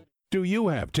obey, but... Do you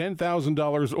have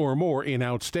 $10,000 or more in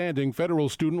outstanding federal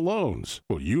student loans?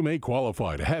 Well, you may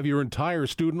qualify to have your entire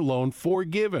student loan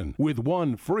forgiven with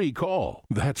one free call.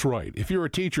 That's right. If you're a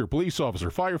teacher, police officer,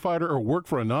 firefighter, or work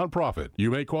for a nonprofit,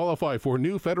 you may qualify for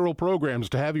new federal programs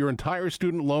to have your entire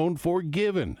student loan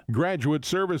forgiven. Graduate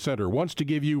Service Center wants to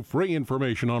give you free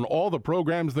information on all the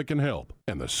programs that can help.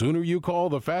 And the sooner you call,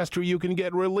 the faster you can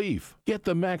get relief. Get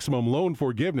the maximum loan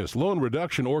forgiveness, loan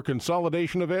reduction, or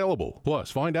consolidation available.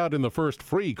 Plus, find out in the first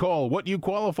free call what you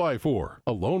qualify for.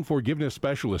 A loan forgiveness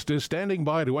specialist is standing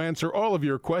by to answer all of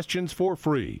your questions for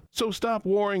free. So stop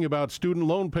worrying about student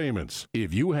loan payments.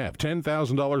 If you have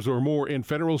 $10,000 or more in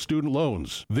federal student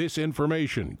loans, this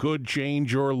information could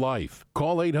change your life.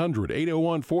 Call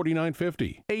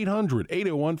 800-801-4950.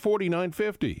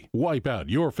 800-801-4950. Wipe out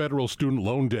your federal student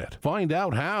loan debt. Find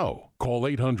out how. Call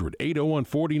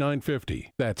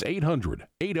 800-801-4950. That's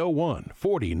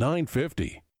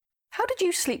 800-801-4950. How did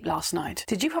you sleep last night?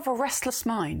 Did you have a restless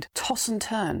mind, toss and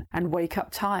turn, and wake up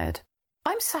tired?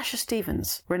 I'm Sasha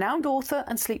Stevens, renowned author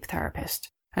and sleep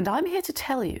therapist, and I'm here to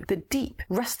tell you that deep,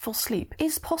 restful sleep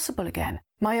is possible again.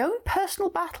 My own personal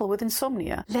battle with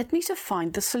insomnia led me to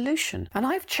find the solution, and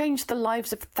I've changed the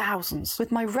lives of thousands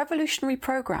with my revolutionary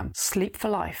program, Sleep for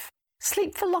Life.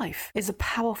 Sleep for Life is a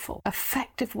powerful,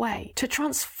 effective way to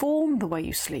transform the way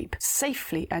you sleep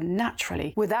safely and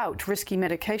naturally without risky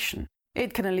medication.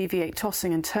 It can alleviate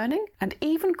tossing and turning and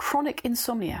even chronic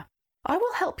insomnia. I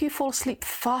will help you fall asleep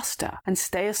faster and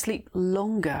stay asleep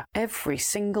longer every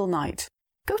single night.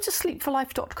 Go to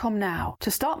sleepforlife.com now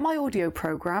to start my audio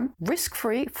program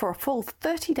risk-free for a full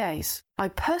 30 days. I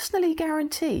personally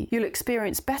guarantee you'll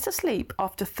experience better sleep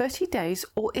after 30 days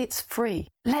or it's free.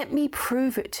 Let me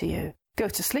prove it to you. Go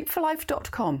to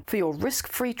sleepforlife.com for your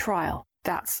risk-free trial.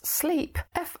 That's sleep,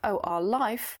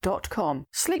 F-O-R-life.com,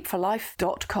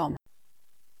 sleepforlife.com.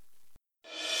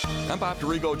 I'm Bob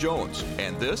Dorigo Jones,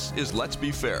 and this is Let's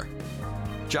Be Fair.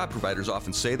 Job providers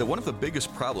often say that one of the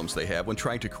biggest problems they have when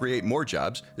trying to create more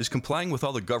jobs is complying with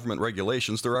all the government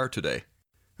regulations there are today.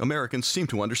 Americans seem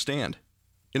to understand.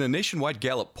 In a nationwide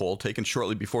Gallup poll taken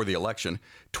shortly before the election,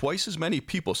 twice as many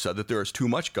people said that there is too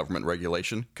much government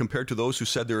regulation compared to those who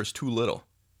said there is too little.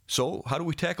 So, how do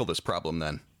we tackle this problem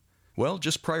then? Well,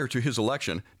 just prior to his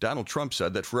election, Donald Trump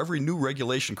said that for every new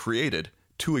regulation created,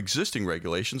 2 existing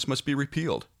regulations must be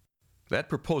repealed. That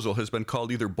proposal has been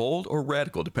called either bold or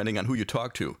radical depending on who you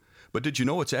talk to. But did you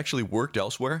know it's actually worked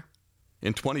elsewhere?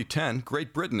 In 2010,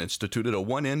 Great Britain instituted a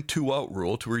 1-in, 2-out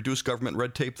rule to reduce government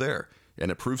red tape there,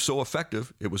 and it proved so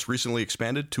effective it was recently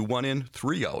expanded to 1-in,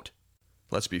 3-out.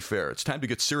 Let's be fair, it's time to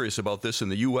get serious about this in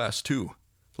the U.S. too.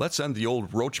 Let's end the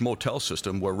old Roach Motel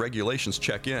system where regulations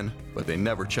check in, but they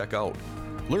never check out.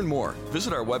 Learn more.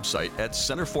 Visit our website at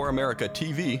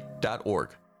centerforamericatv.org.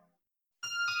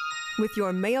 With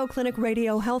your Mayo Clinic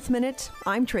Radio Health Minute,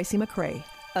 I'm Tracy McRae.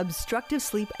 Obstructive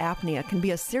sleep apnea can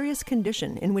be a serious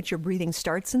condition in which your breathing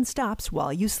starts and stops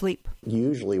while you sleep.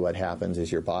 Usually what happens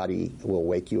is your body will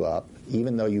wake you up,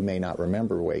 even though you may not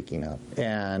remember waking up,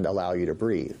 and allow you to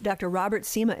breathe. Dr. Robert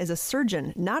Sema is a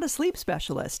surgeon, not a sleep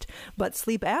specialist, but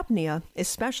sleep apnea,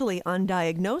 especially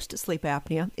undiagnosed sleep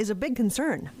apnea, is a big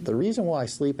concern. The reason why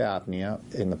sleep apnea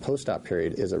in the post-op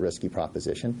period is a risky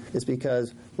proposition is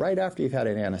because right after you've had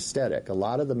an anesthetic, a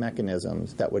lot of the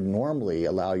mechanisms that would normally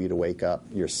allow you to wake up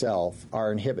yourself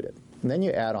are inhibited. And then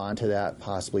you add on to that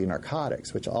possibly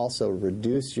narcotics, which also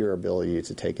reduce your ability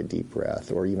to take a deep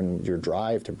breath or even your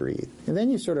drive to breathe. And then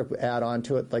you sort of add on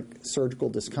to it like surgical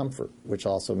discomfort, which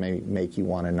also may make you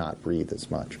want to not breathe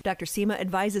as much. Dr. Sema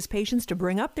advises patients to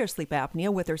bring up their sleep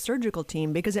apnea with their surgical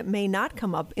team because it may not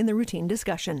come up in the routine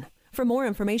discussion. For more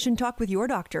information, talk with your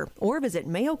doctor or visit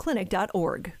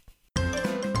mayoclinic.org.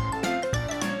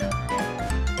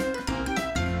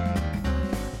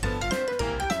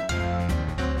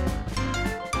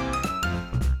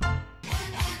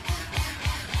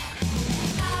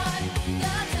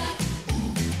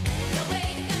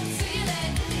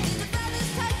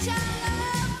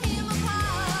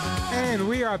 And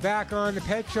we are back on the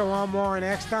Pet Show. I'm Warren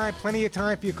Eckstein. Plenty of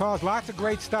time for your calls. Lots of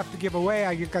great stuff to give away.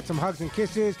 I got some hugs and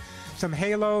kisses, some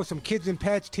Halo, some kids and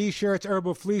pets, T-shirts,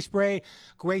 herbal flea spray.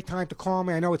 Great time to call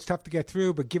me. I know it's tough to get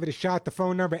through, but give it a shot. The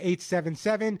phone number,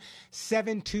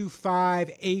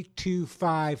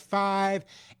 877-725-8255,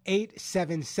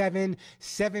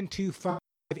 877-725-8255.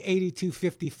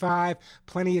 8255.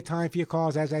 Plenty of time for your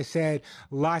calls. As I said,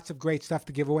 lots of great stuff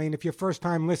to give away. And if you're a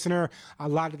first-time listener, a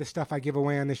lot of the stuff I give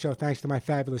away on the show, thanks to my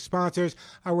fabulous sponsors,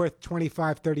 are worth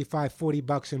 $25, $35,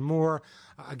 $40 and more.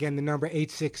 Again, the number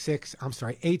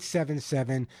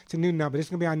 877. It's a new number. This is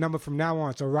going to be our number from now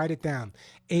on, so write it down.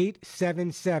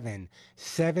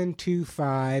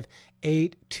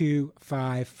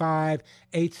 877-725-8255,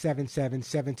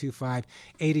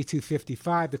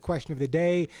 877-725-8255. The question of the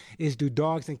day is, do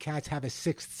dogs and cats have a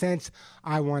sixth sense?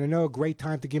 I want to know. Great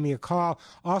time to give me a call.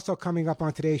 Also coming up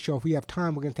on today's show, if we have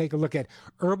time, we're going to take a look at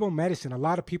herbal medicine. A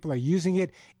lot of people are using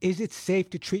it. Is it safe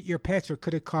to treat your pets, or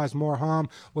could it cause more harm?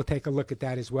 We'll take a look at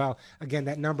that as well. Again,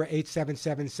 that number,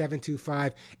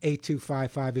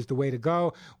 877-725-8255 is the way to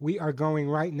go. We are going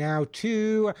right now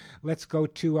to, let's go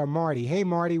to Marty. Hey,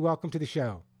 Marty, welcome to the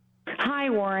show. Hi,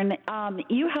 Warren.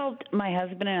 You helped my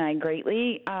husband and I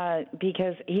greatly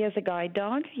because he has a guide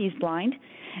dog. He's blind,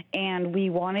 and we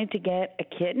wanted to get a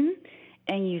kitten,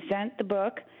 and you sent the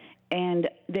book, and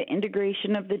the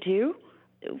integration of the two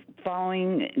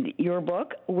following your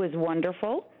book was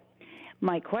wonderful.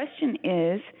 My question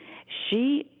is,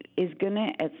 she is going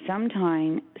to, at some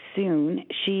time soon,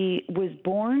 she was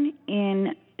born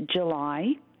in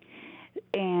July,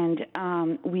 and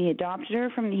we adopted her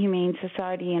from the Humane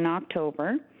Society in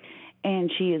October,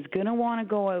 and she is going to want to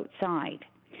go outside.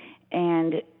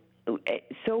 And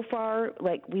so far,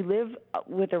 like, we live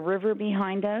with a river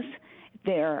behind us.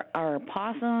 There are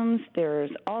possums.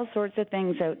 There's all sorts of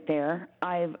things out there.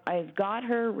 I've got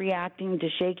her reacting to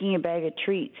shaking a bag of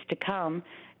treats to come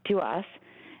to us.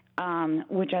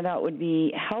 which I thought would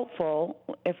be helpful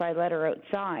if I let her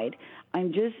outside.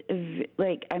 I'm just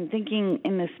I'm thinking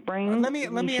in the spring. Let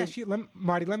me ask you,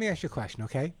 Marty. Let me ask you a question,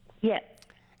 okay? Yeah.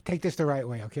 Take this the right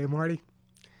way, okay, Marty?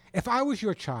 If I was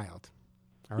your child,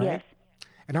 all right, yes,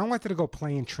 and I wanted to go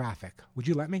play in traffic, would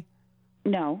you let me?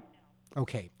 No.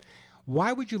 Okay.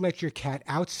 Why would you let your cat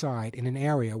outside in an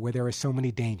area where there are so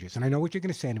many dangers? And I know what you're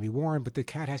going to say to me, Warren, but the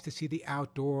cat has to see the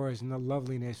outdoors and the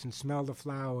loveliness and smell the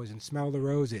flowers and smell the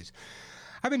roses.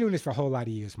 I've been doing this for a whole lot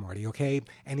of years, Marty, okay?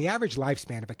 And the average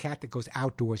lifespan of a cat that goes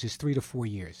outdoors is 3 to 4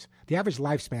 years. The average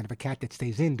lifespan of a cat that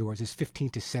stays indoors is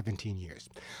 15 to 17 years.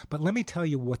 But let me tell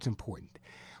you what's important.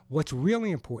 What's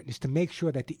really important is to make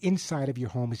sure that the inside of your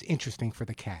home is interesting for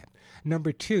the cat.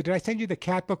 Number 2, did I send you the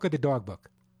cat book or the dog book?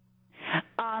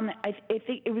 I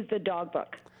think it was the dog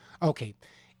book. Okay.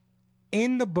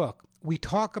 In the book, we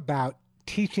talk about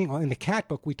in the cat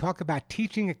book, we talk about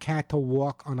teaching a cat to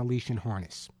walk on a leash and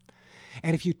harness.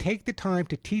 And if you take the time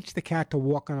to teach the cat to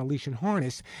walk on a leash and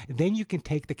harness, then you can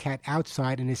take the cat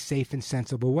outside in a safe and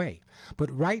sensible way.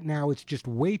 But right now, it's just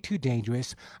way too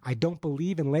dangerous. I don't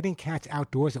believe in letting cats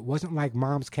outdoors. It wasn't like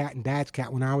mom's cat and dad's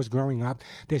cat when I was growing up.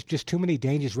 There's just too many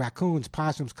dangers, raccoons,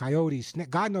 possums, coyotes,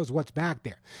 God knows what's back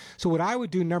there. So what I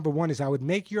would do, number 1, is I would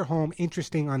make your home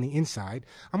interesting on the inside.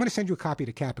 I'm going to send you a copy of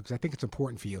the cat because I think it's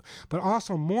important for you. But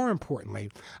also, more importantly,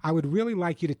 I would really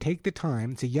like you to take the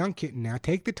time, it's a young kitten now,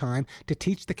 take the time to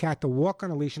teach the cat to walk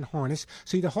on a leash and harness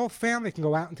so the whole family can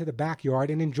go out into the backyard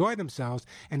and enjoy themselves,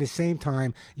 and at the same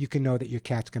time you can know that your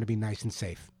cat's going to be nice and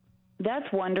safe.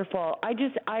 That's wonderful. I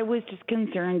was just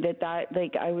concerned that I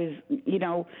was,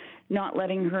 not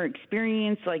letting her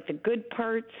experience the good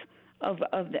parts of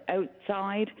the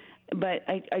outside, but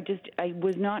I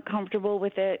was not comfortable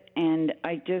with it, and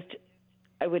I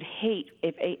would hate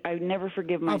if I would never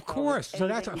forgive myself. Of course. So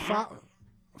that's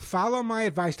follow my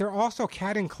advice. There are also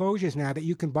cat enclosures now that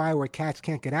you can buy where cats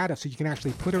can't get out of, so you can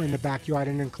actually put her in the backyard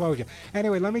in an enclosure.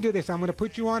 Anyway, let me do this. I'm going to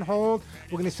put you on hold.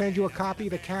 We're going to send you a copy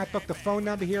of the cat book. The phone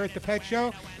number here at the Pet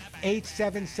Show,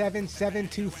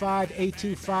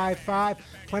 877-725-8255.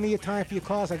 Plenty of time for your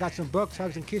calls. I got some books,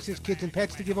 Hugs and Kisses, Kids and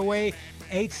Pets to give away.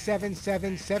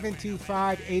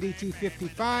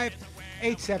 877-725-8255.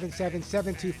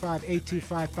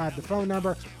 877-725-8255, the phone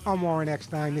number. I'm Warren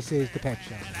Eckstein. This is The Pet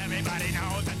Show. Everybody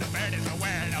knows that the bird is a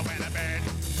winner, the bird,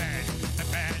 the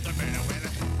bird's a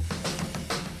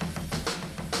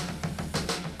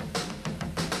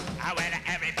winner,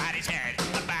 everybody's heard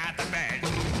about the bird.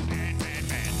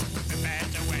 The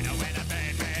bird's a winner, the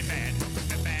bird's a winner,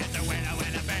 the bird's a winner, the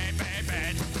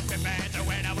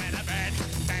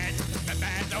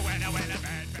bird's a winner, the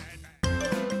bird.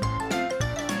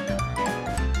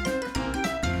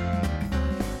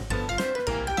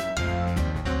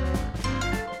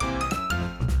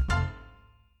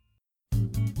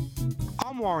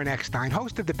 I'm Warren Eckstein,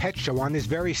 host of The Pet Show on this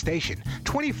very station.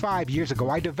 25 years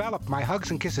ago, I developed my Hugs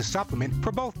and Kisses supplement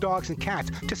for both dogs and cats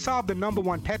to solve the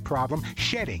 #1 pet problem,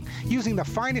 shedding. Using the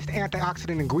finest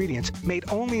antioxidant ingredients made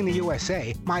only in the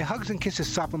USA, my Hugs and Kisses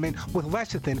supplement with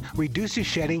lecithin reduces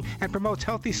shedding and promotes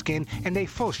healthy skin and a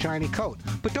full shiny coat.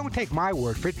 But don't take my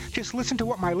word for it. Just listen to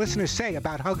what my listeners say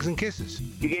about Hugs and Kisses.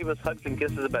 You gave us Hugs and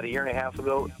Kisses about 1.5 years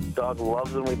ago. Dog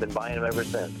loves them. We've been buying them ever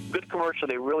since. Good commercial.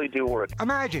 They really do work.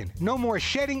 Imagine, no more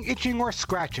shedding, itching, or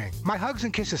scratching. My Hugs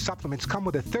and Kisses supplements come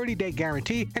with a 30-day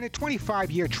guarantee and a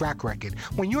 25-year track record.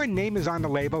 When your name is on the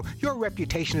label, your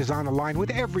reputation is on the line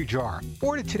with every jar.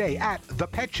 Order today at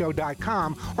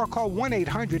thepetshow.com or call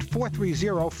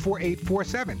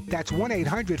 1-800-430-4847. That's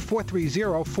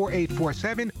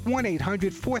 1-800-430-4847,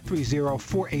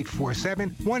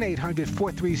 1-800-430-4847,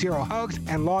 1-800-430-HUGS,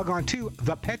 and log on to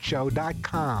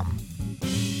thepetshow.com.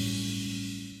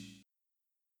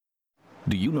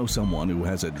 Do you know someone who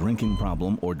has a drinking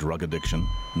problem or drug addiction?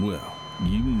 Well,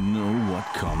 you know what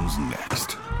comes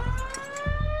next.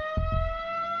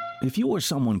 If you or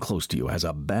someone close to you has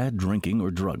a bad drinking or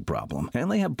drug problem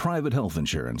and they have private health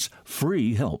insurance,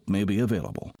 free help may be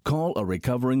available. Call a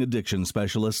recovering addiction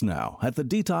specialist now at the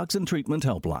Detox and Treatment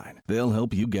Helpline. They'll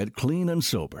help you get clean and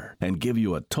sober and give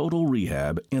you a total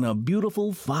rehab in a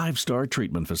beautiful 5-star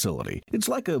treatment facility. It's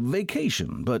like a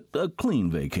vacation, but a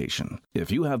clean vacation.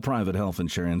 If you have private health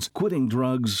insurance, quitting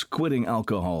drugs, quitting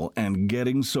alcohol, and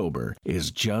getting sober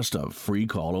is just a free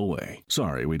call away.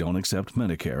 Sorry, we don't accept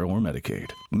Medicare or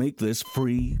Medicaid. Make this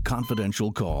free,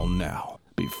 confidential call now,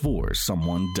 before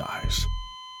someone dies.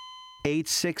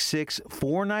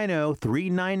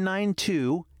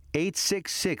 866-490-3992,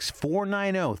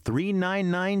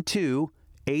 866-490-3992,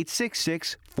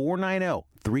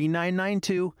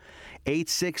 866-490-3992,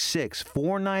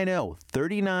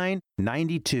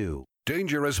 866-490-3992.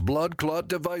 Dangerous blood clot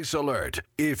device alert.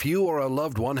 If you or a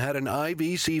loved one had an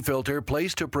IVC filter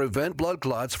placed to prevent blood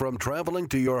clots from traveling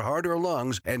to your heart or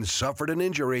lungs and suffered an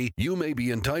injury, you may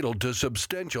be entitled to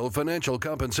substantial financial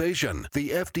compensation. The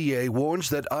FDA warns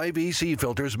that IVC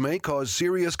filters may cause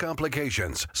serious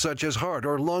complications, such as heart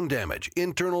or lung damage,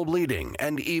 internal bleeding,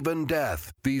 and even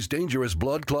death. These dangerous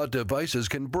blood clot devices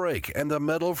can break, and the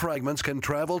metal fragments can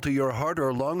travel to your heart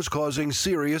or lungs, causing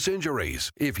serious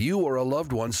injuries. If you or a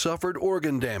loved one suffered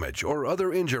organ damage or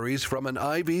other injuries from an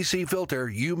IVC filter,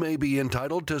 you may be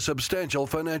entitled to substantial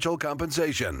financial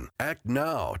compensation. Act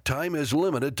now. Time is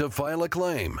limited to file a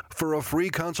claim. For a free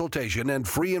consultation and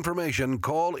free information,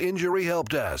 call Injury Help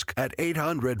Desk at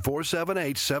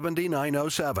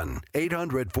 800-478-7907.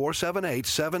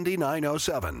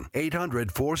 800-478-7907.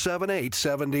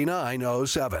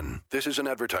 800-478-7907. This is an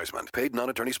advertisement. Paid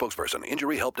non-attorney spokesperson.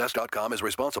 InjuryHelpDesk.com is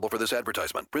responsible for this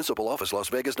advertisement. Principal office, Las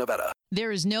Vegas, Nevada.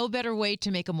 There is no better way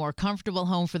to make a more comfortable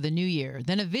home for the new year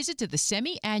than a visit to the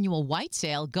semi-annual white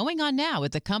sale going on now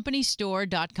at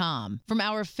thecompanystore.com. From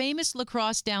our famous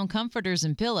lacrosse down comforters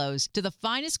and pillows to the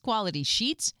finest quality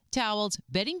sheets, towels,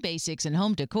 bedding basics, and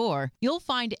home decor, you'll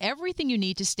find everything you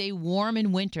need to stay warm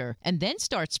in winter and then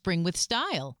start spring with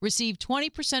style. Receive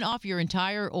 20% off your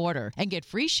entire order and get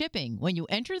free shipping when you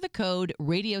enter the code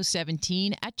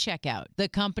Radio17 at checkout.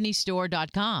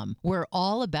 Thecompanystore.com. We're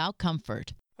all about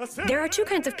comfort. There are two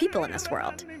kinds of people in this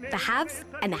world, the haves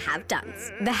and the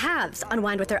have-dones. The haves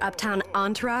unwind with their uptown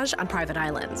entourage on private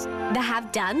islands. The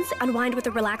have-dones unwind with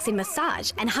a relaxing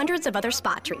massage and hundreds of other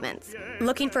spa treatments.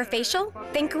 Looking for a facial?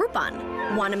 Think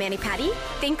Groupon. Want a mani-pedi?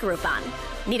 Think Groupon.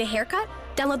 Need a haircut?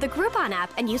 Download the Groupon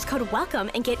app and use code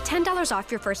WELCOME and get $10 off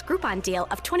your first Groupon deal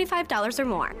of $25 or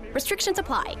more. Restrictions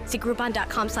apply. See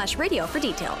Groupon.com/radio for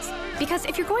details. Because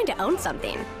if you're going to own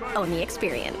something, own the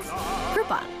experience.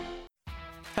 Groupon.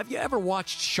 Have you ever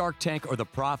watched Shark Tank or The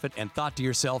Profit and thought to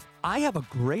yourself, I have a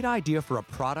great idea for a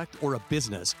product or a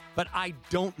business, but I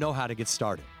don't know how to get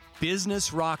started? Business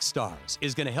Rockstars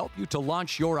is going to help you to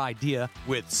launch your idea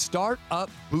with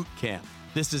Startup Bootcamp.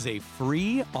 This is a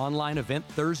free online event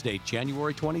Thursday,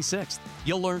 January 26th.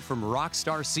 You'll learn from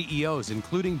rockstar CEOs,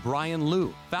 including Brian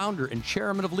Liu, founder and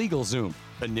chairman of LegalZoom,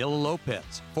 Vanilla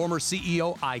Lopez, former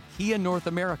CEO IKEA North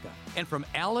America, and from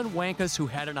Alan Wankus, who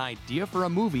had an idea for a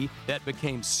movie that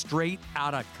became Straight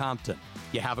Outta Compton.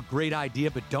 You have a great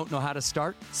idea but don't know how to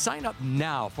start? Sign up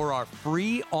now for our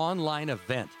free online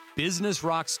event, Business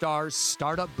Rockstars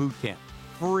Startup Bootcamp.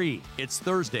 Free. It's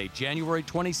Thursday, January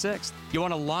 26th. You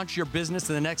want to launch your business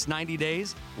in the next 90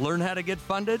 days? Learn how to get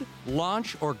funded?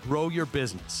 Launch or grow your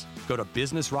business. Go to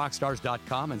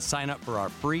businessrockstars.com and sign up for our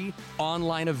free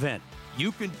online event.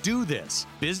 You can do this.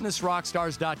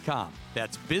 businessrockstars.com.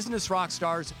 That's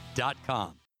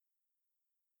businessrockstars.com.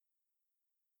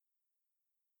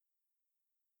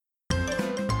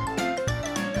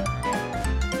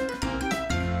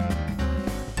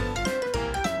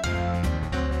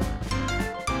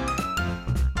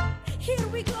 Here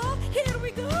we go, here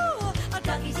we go. Our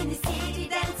doggies in the city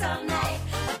dance all night.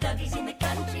 Our doggies in the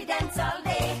country dance all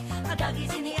day. Our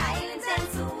doggies in the islands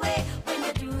dance away when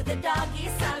you do the doggy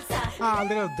salsa.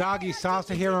 Little doggy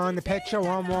salsa here on the Pet Show.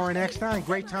 I'm Warren Eckstein.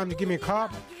 Great time to give me a call.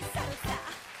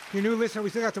 Your new listener, we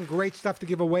still got some great stuff to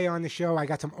give away on the show. I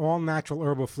got some all-natural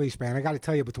herbal flea spray. And I got to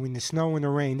tell you, between the snow and the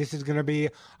rain, this is going to be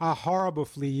a horrible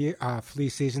flea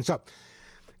season. So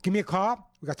give me a call.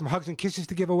 We got some hugs and kisses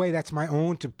to give away. That's my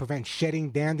own to prevent shedding,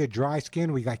 dander, dry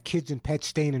skin. We got kids and pet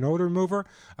stain and odor remover.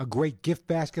 A great gift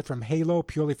basket from Halo,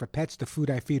 purely for pets, the food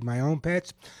I feed my own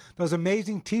pets. Those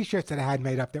amazing T-shirts that I had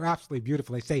made up, they're absolutely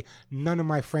beautiful. They say, none of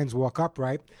my friends walk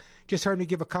upright. Just heard me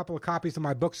give a couple of copies of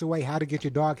my books away, How to Get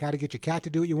Your Dog, How to Get Your Cat to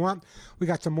Do What You Want. We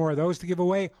got some more of those to give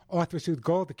away. Arthur-Soothe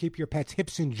Gold to keep your pet's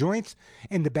hips and joints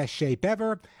in the best shape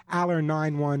ever. Aller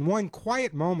 911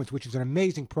 Quiet Moments, which is an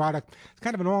amazing product. It's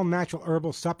kind of an all-natural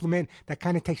herbal supplement that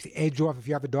kind of takes the edge off if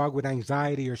you have a dog with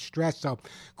anxiety or stress. So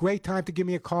great time to give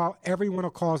me a call. Everyone who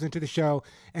calls into the show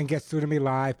and gets through to me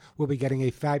live will be getting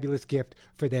a fabulous gift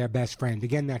for their best friend.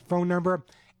 Again, that phone number,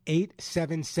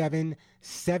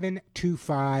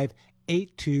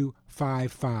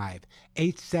 877-725-8255.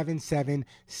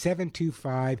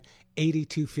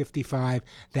 877-725-8255.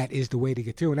 That is the way to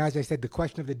get through. And as I said, the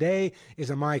question of the day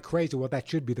is, am I crazy? Well, that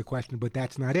should be the question, but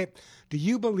that's not it. Do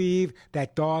you believe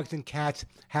that dogs and cats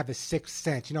have a sixth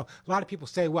sense? You know, a lot of people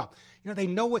say, well, you know, they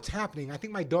know what's happening. I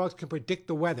think my dogs can predict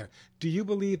the weather. Do you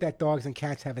believe that dogs and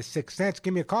cats have a sixth sense?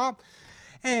 Give me a call.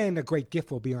 And a great gift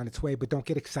will be on its way, but don't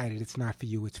get excited. It's not for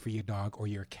you. It's for your dog or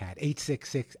your cat.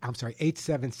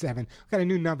 877. We've got a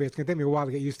new number. It's going to take me a while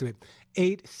to get used to it.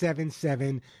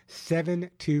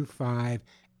 877-725-8255.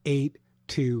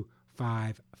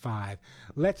 888-866-3855.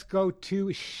 Let's go to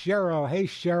Cheryl. Hey,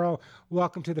 Cheryl.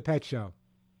 Welcome to the Pet Show.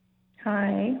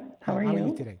 Hi. How are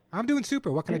you today? I'm doing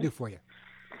super. What can I do for you?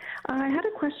 I had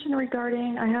a question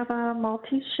regarding, I have a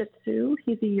Maltese Shih Tzu.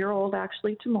 He's a year old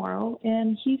actually tomorrow,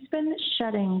 and he's been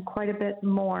shedding quite a bit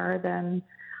more than,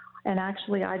 and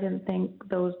actually I didn't think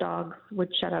those dogs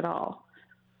would shed at all.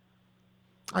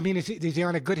 I mean, is he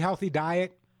on a good, healthy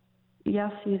diet?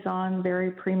 Yes, he's on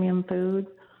very premium food.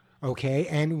 Okay,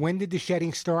 and when did the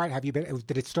shedding start?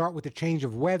 Did it start with the change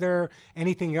of weather?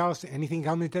 Anything else? Anything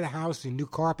coming into the house? A new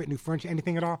carpet, new furniture,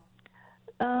 anything at all?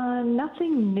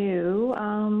 Nothing new.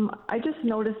 I just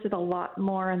noticed it a lot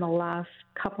more in the last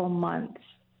couple months.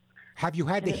 Have you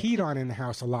had the heat on in the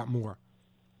house a lot more?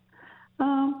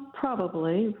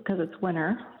 Probably, because it's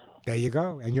winter. There you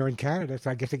go. And you're in Canada,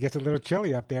 so I guess it gets a little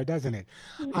chilly up there, doesn't it?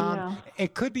 Yeah.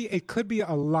 It could be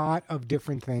a lot of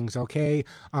different things, okay?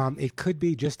 It could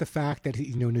be just the fact that,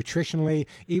 nutritionally,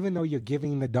 even though you're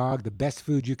giving the dog the best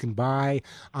food you can buy,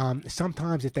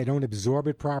 sometimes if they don't absorb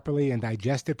it properly and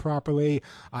digest it properly,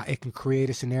 it can create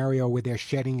a scenario where they're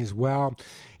shedding as well.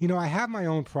 I have my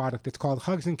own product. It's called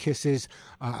Hugs and Kisses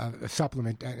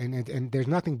supplement, and there's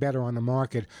nothing better on the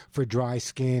market for dry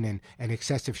skin and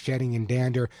excessive shedding and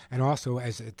dander, and also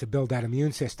to build that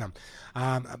immune system.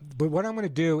 But what I'm going to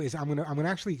do is I'm going to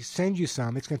actually send you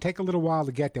some. It's going to take a little while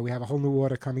to get there. We have a whole new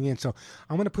order coming in, so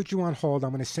I'm going to put you on hold. I'm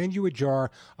going to send you a jar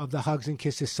of the Hugs and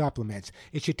Kisses supplements.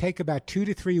 It should take about 2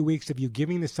 to 3 weeks of you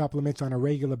giving the supplements on a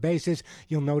regular basis.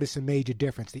 You'll notice a major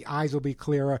difference. The eyes will be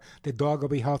clearer, the dog will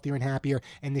be healthier and happier,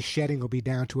 and the shedding will be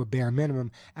down to a bare minimum.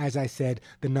 As I said,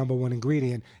 the number one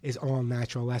ingredient is all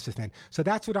natural lecithin. So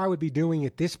that's what I would be doing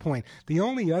at this point. The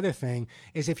only other thing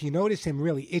is if you notice him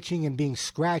really itching and being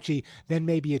scratchy, then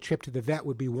maybe a trip to the vet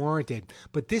would be warranted.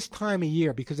 But this time of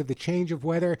year, because of the change of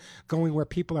weather, going where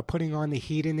people are putting on the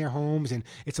heat in their homes and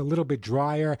it's a little bit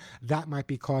drier, that might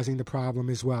be causing the problem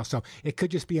as well. So it could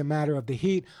just be a matter of the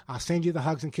heat. I'll send you the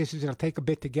Hugs and Kisses. It'll take a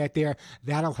bit to get there.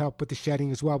 That'll help with the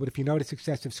shedding as well. But if you notice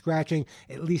excessive scratching,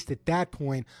 at least at that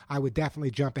point, I would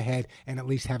definitely jump ahead and at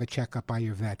least have a checkup by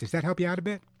your vet. Does that help you out a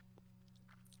bit?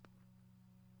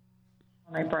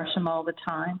 I brush them all the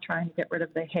time, trying to get rid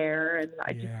of the hair, and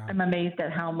I'm amazed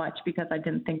at how much, because I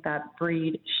didn't think that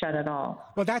breed shed at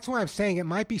all. Well, that's why I'm saying it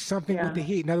might be something with the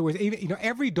heat. In other words, even,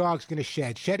 every dog's going to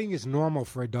shed. Shedding is normal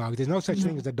for a dog. There's no such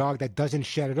thing as a dog that doesn't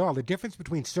shed at all. The difference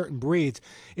between certain breeds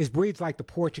is breeds like the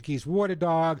Portuguese water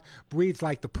dog, breeds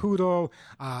like the poodle.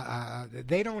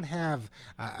 They don't have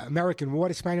American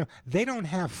water spaniel. They don't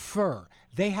have fur.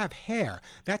 They have hair.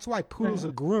 That's why poodles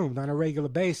are groomed on a regular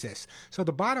basis. So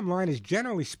the bottom line is,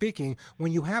 generally speaking,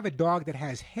 when you have a dog that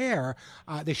has hair,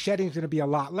 the shedding is going to be a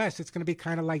lot less. It's going to be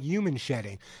kind of like human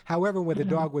shedding. However, with a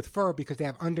dog with fur, because they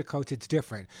have undercoats, it's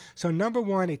different. So number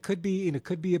one, it could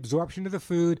be absorption of the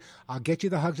food. I'll get you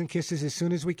the Hugs and Kisses as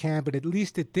soon as we can. But at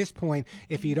least at this point,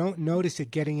 if you don't notice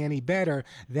it getting any better,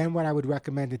 then what I would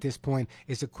recommend at this point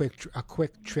is a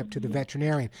quick trip to the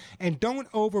veterinarian. And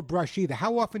don't overbrush either.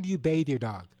 How often do you bathe your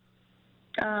dog?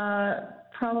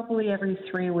 Probably every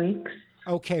 3 weeks.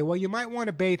 Okay, well, you might want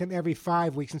to bathe him every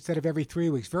 5 weeks instead of every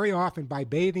 3 weeks. Very often, by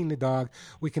bathing the dog,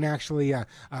 we can actually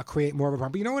create more of a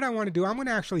problem. But you know what I want to do? I'm going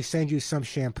to actually send you some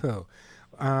shampoo.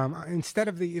 Instead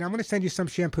of I'm going to send you some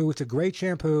shampoo. It's a great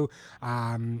shampoo.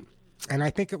 And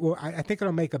I think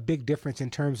it'll make a big difference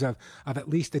in terms of at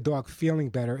least the dog feeling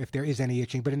better if there is any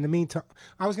itching. But in the meantime,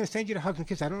 I was going to send you the Hugs and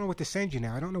Kisses. I don't know what to send you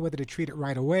now. I don't know whether to treat it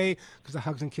right away because the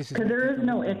Hugs and Kisses. Because there is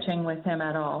no itching with him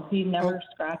at all. He never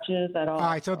scratches at all. All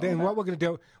right. So then what we're going to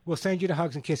do, we'll send you the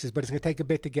Hugs and Kisses, but it's going to take a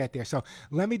bit to get there. So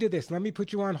let me do this. Let me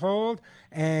put you on hold,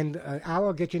 and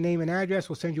I'll get your name and address.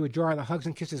 We'll send you a jar of the Hugs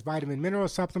and Kisses vitamin mineral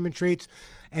supplement treats,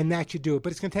 and that should do it.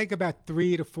 But it's going to take about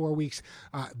 3 to 4 weeks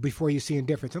before you see a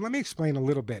difference. And let me explain a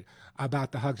little bit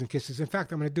about the Hugs and Kisses. In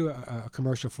fact, I'm going to do a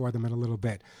commercial for them in a little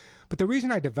bit. But the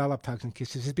reason I developed Hugs and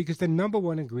Kisses is because the number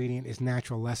one ingredient is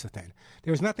natural lecithin.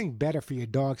 There's nothing better for your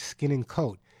dog's skin and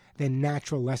coat than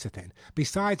natural lecithin.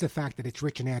 Besides the fact that it's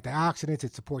rich in antioxidants,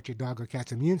 it supports your dog or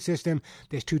cat's immune system.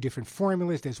 There's 2 different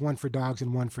formulas. There's one for dogs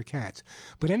and one for cats.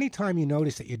 But anytime you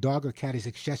notice that your dog or cat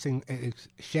is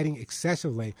shedding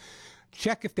excessively,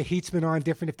 check if the heat's been on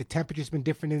different, if the temperature's been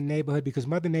different in the neighborhood, because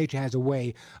Mother Nature has a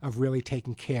way of really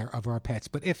taking care of our pets.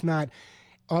 But if not,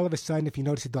 all of a sudden, if you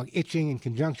notice a dog itching in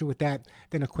conjunction with that,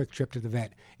 then a quick trip to the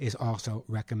vet is also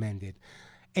recommended.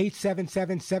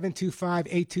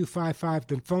 877-725-8255,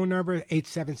 the phone number,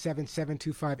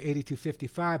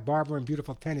 877-725-8255. Barbara in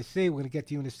beautiful Tennessee, we're going to get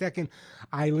to you in a second.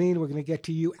 Eileen, we're going to get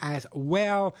to you as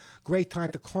well. Great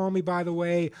time to call me, by the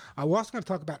way. We're also going to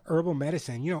talk about herbal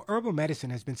medicine. You know, herbal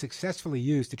medicine has been successfully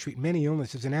used to treat many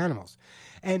illnesses in animals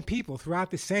and people throughout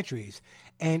the centuries,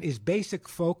 and is basic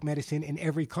folk medicine in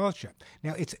every culture.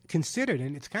 Now, it's considered,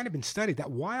 and it's kind of been studied, that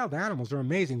wild animals are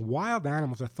amazing. Wild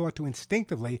animals are thought to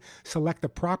instinctively select the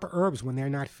proper herbs when they're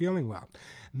not feeling well.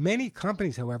 Many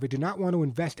companies, however, do not want to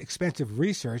invest expensive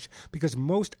research because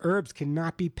most herbs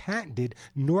cannot be patented,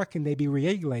 nor can they be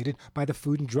regulated by the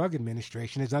Food and Drug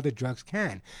Administration as other drugs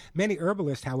can. Many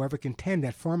herbalists, however, contend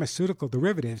that pharmaceutical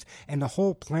derivatives and the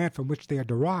whole plant from which they are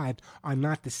derived are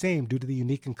not the same due to the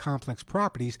unique and complex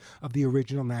properties of the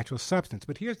original natural substance.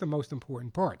 But here's the most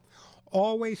important part.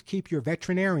 Always keep your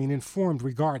veterinarian informed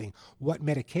regarding what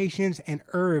medications and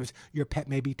herbs your pet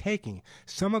may be taking.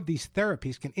 Some of these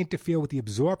therapies can interfere with the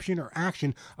absorption or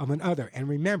action of another. And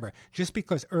remember, just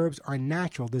because herbs are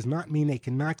natural does not mean they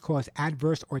cannot cause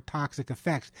adverse or toxic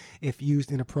effects if used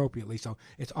inappropriately. So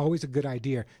it's always a good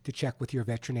idea to check with your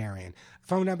veterinarian.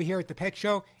 Phone number here at the Pet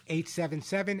Show,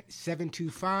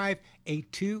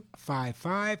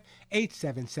 877-725-8255,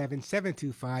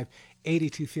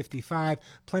 877-725-8255.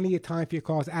 Plenty of time for your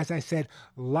calls. As I said,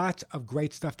 lots of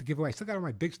great stuff to give away. Still got all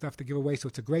my big stuff to give away, so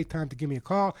it's a great time to give me a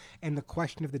call. And the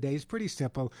question of the day is pretty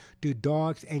simple. Do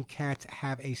dogs and cats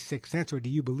have a sixth sense, or do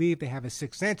you believe they have a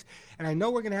sixth sense? And I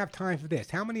know we're going to have time for this.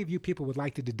 How many of you people would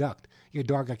like to deduct your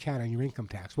dog or cat on your income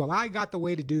tax? Well, I got the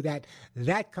way to do that.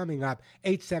 That coming up,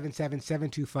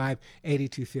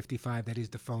 877-725-8255. That is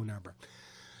the phone number.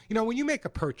 You know, when you make a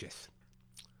purchase,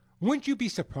 wouldn't you be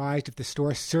surprised if the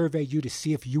store surveyed you to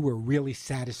see if you were really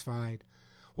satisfied?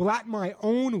 Well, at my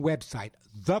own website,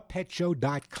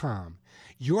 thepetshow.com,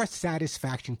 your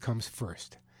satisfaction comes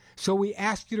first. So we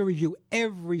ask you to review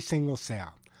every single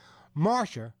sale.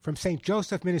 Marcia from St.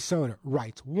 Joseph, Minnesota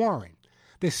writes, Warren,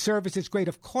 this service is great.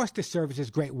 Of course the service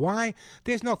is great. Why?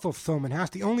 There's no fulfillment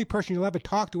house. The only person you'll ever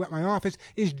talk to at my office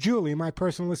is Julie, my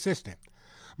personal assistant.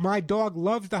 My dog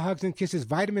loves the Hugs and Kisses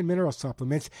vitamin mineral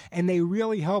supplements, and they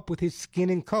really help with his skin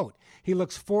and coat. He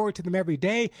looks forward to them every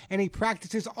day, and he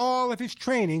practices all of his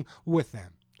training with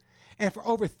them. And for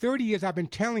over 30 years, I've been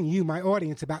telling you, my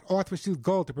audience, about ArthroSoothe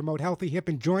Gold to promote healthy hip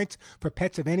and joints for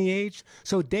pets of any age.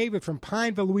 So David from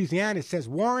Pineville, Louisiana says,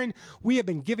 Warren, we have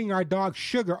been giving our dog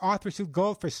Sugar ArthroSoothe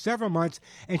Gold for several months,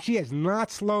 and she has not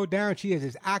slowed down. She is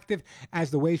as active as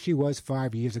the way she was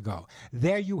 5 years ago.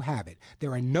 There you have it.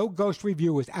 There are no ghost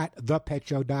reviewers at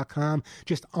thepetshow.com,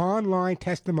 just online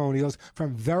testimonials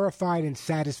from verified and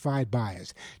satisfied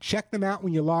buyers. Check them out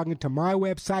when you log into my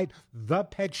website,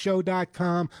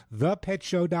 thepetshow.com,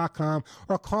 thepetshow.com,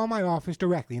 or call my office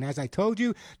directly. And as I told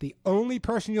you, the only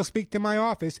person you'll speak to in my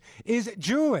office is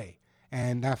Julie.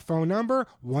 And that phone number,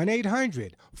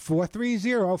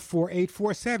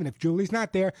 1-800-430-4847. If Julie's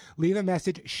not there, leave a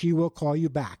message. She will call you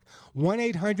back.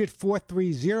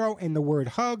 1-800-430 and the word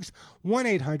HUGS,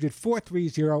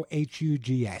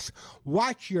 1-800-430-HUGS.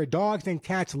 Watch your dogs and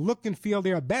cats look and feel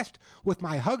their best with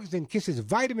my Hugs and Kisses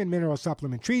vitamin mineral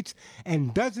supplement treats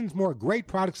and dozens more great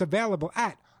products available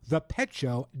at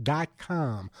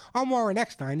thepetshow.com. I'm Warren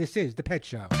Eckstein. This is The Pet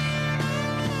Show.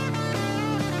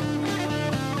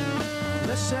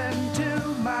 Listen to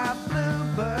my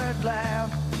bluebird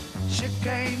laugh. She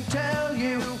can't tell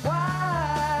you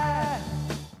why.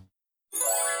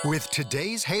 With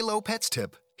today's Halo Pets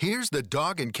tip, here's the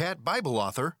dog and cat Bible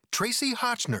author, Tracy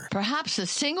Hotchner. Perhaps the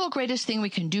single greatest thing we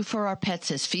can do for our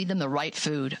pets is feed them the right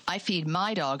food. I feed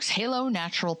my dogs Halo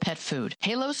Natural Pet Food.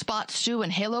 Halo Spot Stew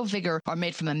and Halo Vigor are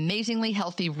made from amazingly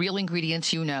healthy, real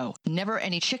ingredients you know. Never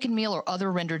any chicken meal or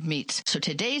other rendered meats. So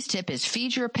today's tip is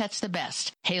feed your pets the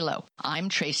best. Halo. I'm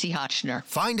Tracy Hotchner.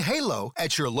 Find Halo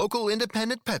at your local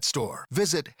independent pet store.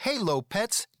 Visit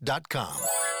halopets.com.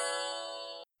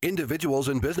 Individuals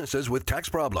and businesses with tax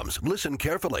problems, listen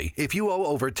carefully. If you owe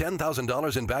over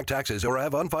 $10,000 in back taxes or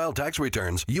have unfiled tax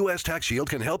returns, U.S. Tax Shield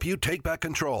can help you take back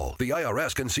control. The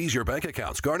IRS can seize your bank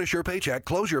accounts, garnish your paycheck,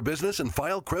 close your business, and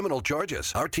file criminal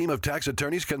charges. Our team of tax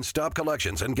attorneys can stop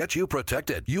collections and get you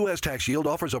protected. U.S. Tax Shield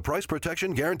offers a price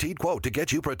protection guaranteed quote to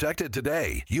get you protected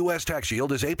today. U.S. Tax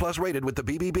Shield is A+ rated with the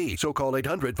BBB, so call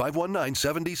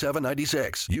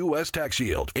 800-519-7796. U.S. Tax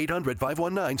Shield,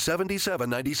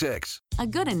 800-519-7796. A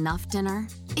good enough dinner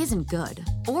isn't good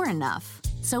or enough.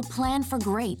 So plan for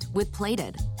great with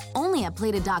Plated. Only at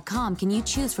Plated.com can you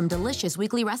choose from delicious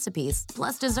weekly recipes,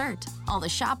 plus dessert. All the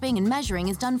shopping and measuring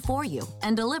is done for you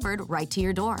and delivered right to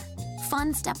your door.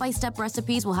 Fun step-by-step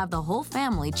recipes will have the whole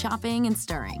family chopping and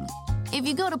stirring. If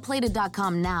you go to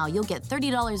Plated.com now, you'll get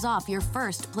 $30 off your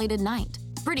first Plated night.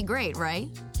 Pretty great, right?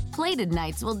 Plated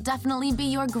nights will definitely be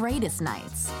your greatest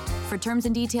nights. For terms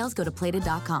and details, go to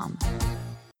Plated.com.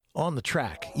 On the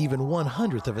track, even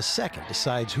 1/100th of a second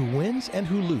decides who wins and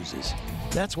who loses.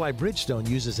 That's why Bridgestone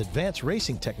uses advanced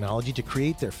racing technology to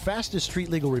create their fastest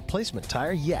street-legal replacement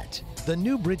tire yet. The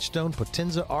new Bridgestone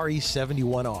Potenza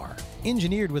RE71R.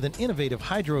 Engineered with an innovative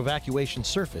hydro-evacuation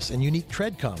surface and unique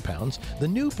tread compounds, the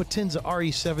new Potenza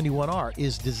RE71R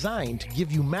is designed to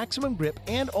give you maximum grip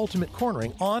and ultimate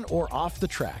cornering on or off the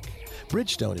track.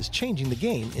 Bridgestone is changing the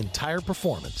game in tire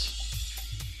performance.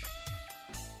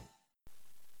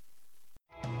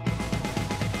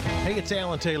 Hey, it's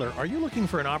Alan Taylor. Are you looking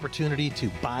for an opportunity to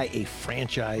buy a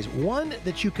franchise, one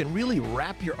that you can really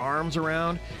wrap your arms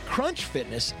around? Crunch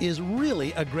Fitness is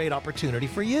really a great opportunity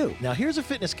for you. Now, here's a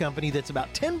fitness company that's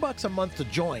about $10 a month to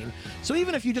join, so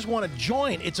even if you just want to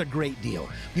join, it's a great deal.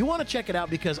 You want to check it out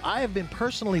because I have been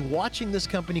personally watching this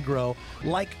company grow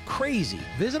like crazy.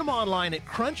 Visit them online at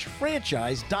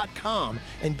crunchfranchise.com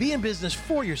and be in business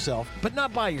for yourself, but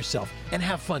not by yourself, and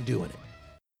have fun doing it.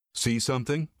 See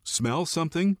something? Smell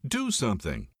something? Do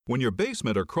something. When your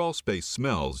basement or crawl space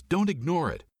smells, don't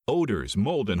ignore it. Odors,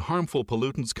 mold, and harmful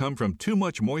pollutants come from too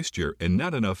much moisture and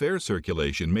not enough air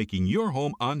circulation, making your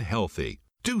home unhealthy.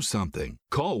 Do something.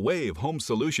 Call Wave Home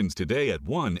Solutions today at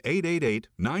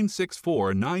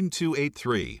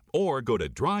 1-888-964-9283 or go to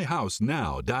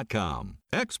dryhousenow.com.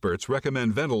 Experts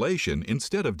recommend ventilation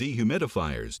instead of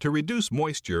dehumidifiers to reduce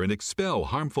moisture and expel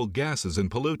harmful gases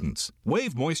and pollutants.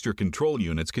 Wave moisture control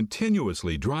units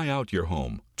continuously dry out your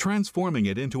home, transforming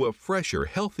it into a fresher,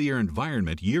 healthier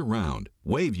environment year-round.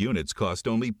 Wave units cost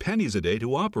only pennies a day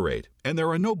to operate, and there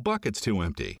are no buckets to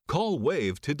empty. Call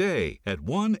Wave today at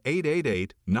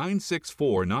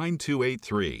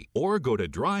 1-888-964-9283 or go to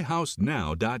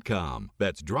dryhousenow.com.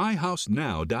 That's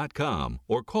dryhousenow.com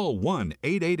or call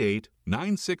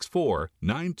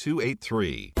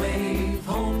 1-888-964-9283. Wave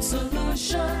Home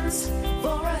Solutions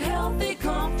for a healthy,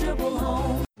 comfortable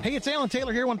home. Hey, it's Alan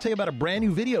Taylor here. I want to tell you about a brand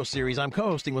new video series I'm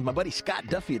co-hosting with my buddy Scott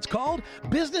Duffy. It's called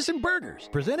Business and Burgers,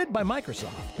 presented by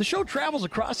Microsoft. The show travels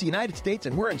across the United States,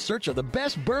 and we're in search of the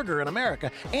best burger in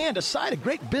America and a side of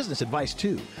great business advice,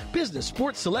 too. Business,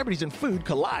 sports, celebrities, and food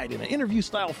collide in an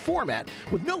interview-style format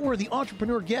with noteworthy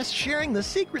entrepreneur guests sharing the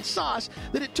secret sauce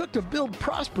that it took to build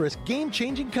prosperous,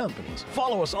 game-changing companies.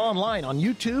 Follow us online on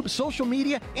YouTube, social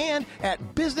media, and at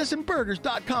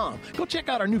businessandburgers.com. Go check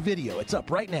out our new video. It's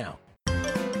up right now.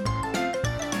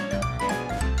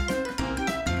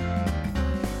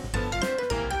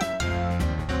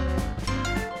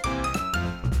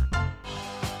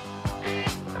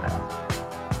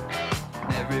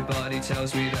 Everybody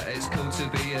tells me that it's cool to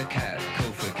be a cat.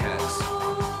 Cool for cats.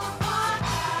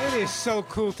 It is so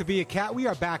cool to be a cat. We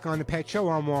are back on the Pet Show.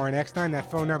 I'm Warren Eckstein.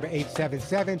 That phone number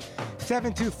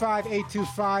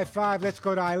 877-725-8255. Let's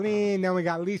go to Eileen. Then we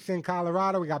got Lisa in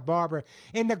Colorado. We got Barbara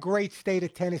in the great state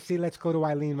of Tennessee. Let's go to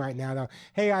Eileen right now, though.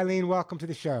 Hey, Eileen, welcome to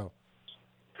the show.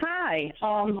 Hi.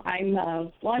 I'm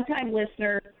a longtime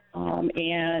listener,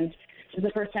 and this is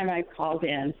the first time I've called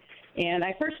in. And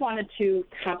I first wanted to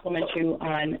compliment you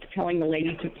on telling the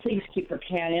lady to please keep her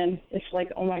cat in. It's like,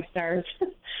 oh my stars.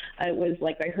 It was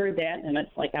like I heard that, and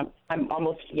it's like I'm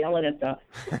almost yelling at the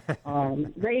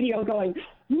radio, going,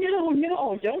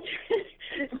 no, don't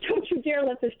you dare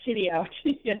let this kitty out.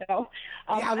 You know.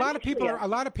 Yeah, a lot of people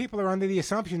are under the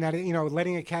assumption that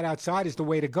letting a cat outside is the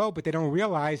way to go, but they don't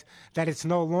realize that it's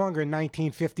no longer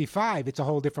 1955. It's a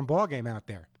whole different ballgame out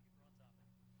there.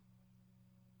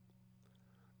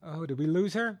 Oh, did we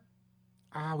lose her?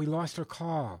 We lost her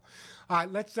call. All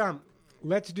right, let's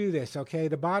do this, okay?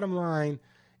 The bottom line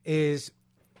is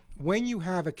when you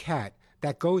have a cat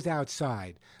that goes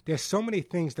outside, there's so many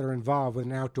things that are involved with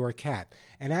an outdoor cat.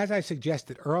 And as I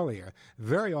suggested earlier,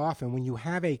 very often when you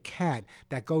have a cat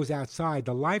that goes outside,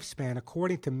 the lifespan,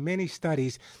 according to many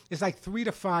studies, is like 3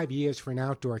 to 5 years for an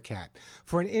outdoor cat.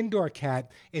 For an indoor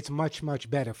cat, it's much, much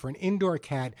better. For an indoor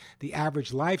cat, the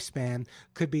average lifespan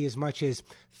could be as much as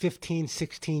 15,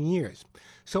 16 years.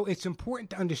 So it's important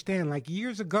to understand, like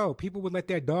years ago, people would let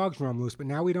their dogs roam loose, but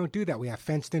now we don't do that. We have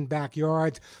fenced-in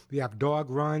backyards, we have dog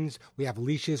runs, we have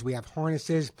leashes, we have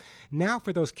harnesses. Now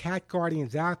for those cat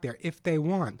guardians out there, if they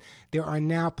want, there are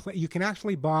now, you can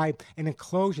actually buy an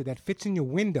enclosure that fits in your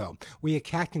window where your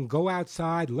cat can go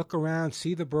outside, look around,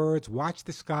 see the birds, watch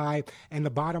the sky, and the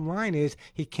bottom line is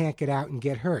he can't get out and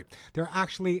get hurt. There are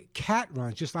actually cat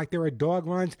runs, just like there are dog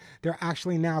runs, there are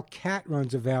actually now cat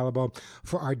runs available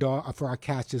for our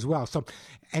cats cats as well. So,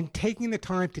 and taking the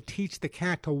time to teach the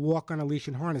cat to walk on a leash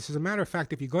and harness. As a matter of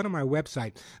fact, if you go to my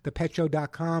website,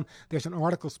 thepetshow.com, there's an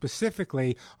article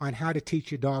specifically on how to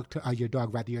teach your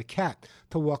cat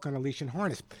to walk on a leash and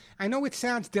harness. I know it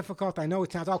sounds difficult. I know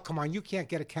it sounds, oh, come on, you can't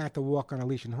get a cat to walk on a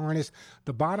leash and harness.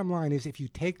 The bottom line is if you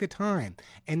take the time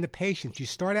and the patience, you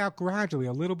start out gradually,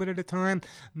 a little bit at a time.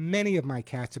 Many of my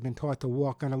cats have been taught to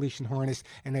walk on a leash and harness,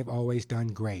 and they've always done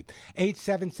great.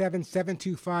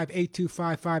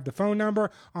 877-725-8255, the phone number.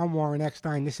 I'm Warren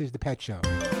Eckstein. This is The Pet Show.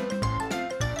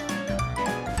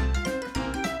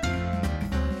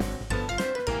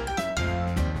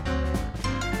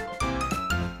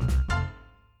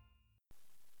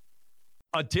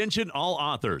 Attention all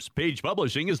authors. Page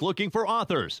Publishing is looking for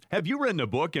authors. Have you written a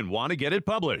book and want to get it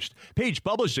published? Page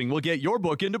Publishing will get your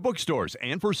book into bookstores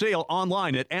and for sale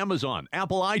online at Amazon,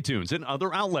 Apple iTunes, and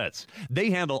other outlets. They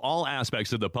handle all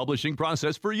aspects of the publishing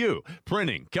process for you.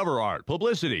 Printing, cover art,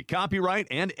 publicity, copyright,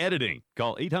 and editing.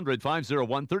 Call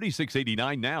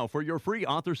 800-501-3689 now for your free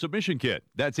author submission kit.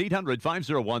 That's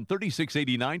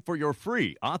 800-501-3689 for your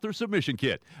free author submission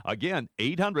kit. Again,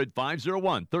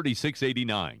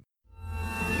 800-501-3689.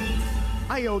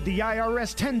 I owed the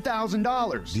IRS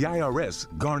 $10,000. The IRS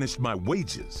garnished my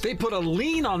wages. They put a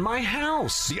lien on my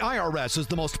house. The IRS is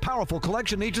the most powerful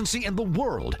collection agency in the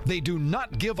world. They do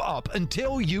not give up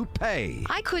until you pay.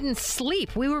 I couldn't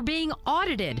sleep. We were being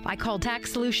audited. I called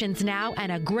Tax Solutions Now,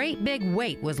 and a great big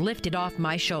weight was lifted off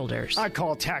my shoulders. I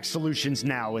called Tax Solutions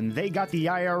Now, and they got the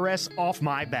IRS off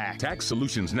my back. Tax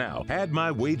Solutions Now had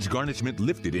my wage garnishment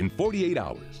lifted in 48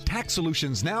 hours. Tax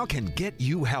Solutions Now can get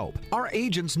you help. Our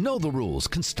agents know the rules,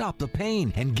 can stop the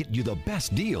pain, and get you the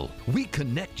best deal. We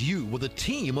connect you with a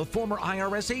team of former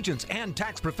IRS agents and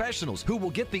tax professionals who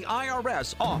will get the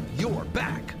IRS off your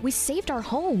back. We saved our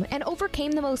home and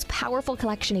overcame the most powerful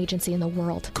collection agency in the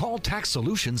world. Call Tax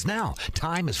Solutions now.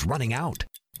 Time is running out.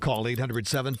 Call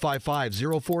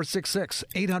 800-755-0466,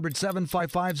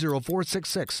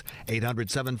 800-755-0466,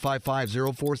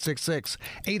 800-755-0466,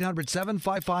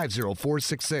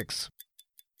 800-755-0466.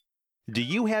 Do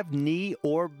you have knee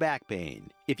or back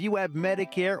pain? If you have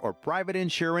Medicare or private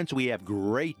insurance, we have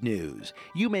great news.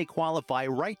 You may qualify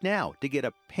right now to get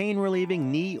a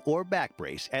pain-relieving knee or back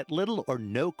brace at little or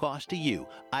no cost to you.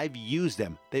 I've used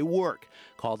them. They work.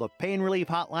 Call the Pain Relief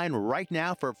Hotline right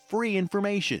now for free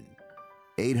information.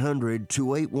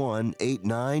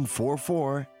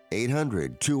 800-281-8944.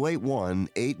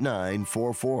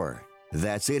 800-281-8944.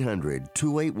 That's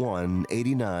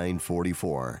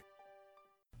 800-281-8944.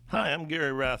 Hi, I'm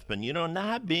Gary Rathbun. You know,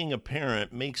 not being a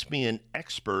parent makes me an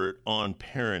expert on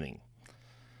parenting.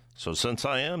 So since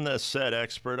I am this said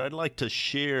expert, I'd like to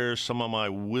share some of my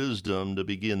wisdom to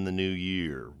begin the new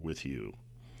year with you.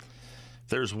 If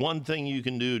there's one thing you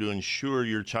can do to ensure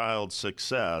your child's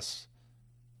success,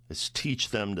 is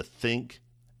teach them to think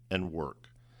and work.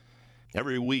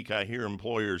 Every week I hear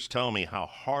employers tell me how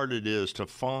hard it is to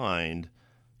find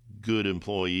good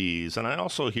employees, and I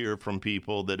also hear from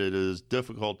people that it is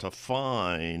difficult to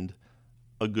find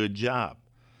a good job.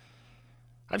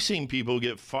 I've seen people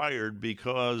get fired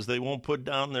because they won't put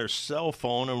down their cell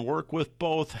phone and work with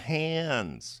both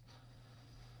hands.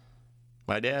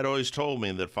 My dad always told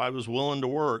me that if I was willing to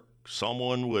work,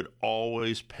 someone would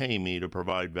always pay me to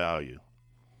provide value.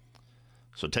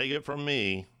 So take it from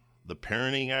me, the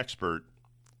parenting expert,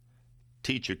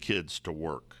 teach your kids to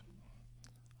work.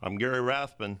 I'm Gary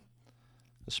Rathbun.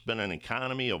 It's been an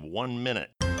economy of 1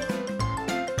 minute.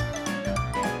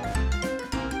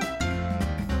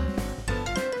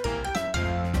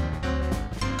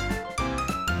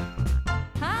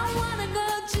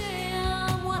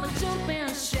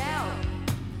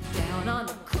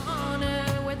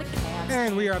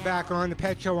 And we are back on the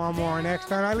Pet Show. I'm Warren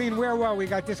Eckstein. Eileen, where were we?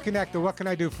 Got disconnected. What can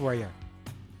I do for you?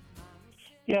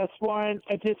 Yes, Warren,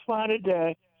 I just wanted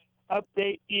to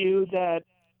update you that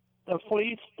the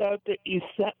flea stuff that you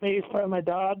sent me for my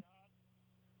dog,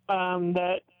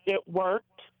 that it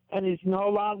worked, and he's no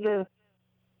longer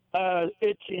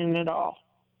itching at all.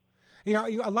 You know,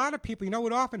 a lot of people,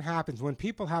 what often happens when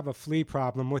people have a flea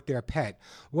problem with their pet,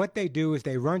 what they do is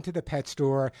they run to the pet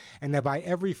store and they buy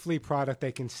every flea product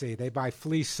they can see. They buy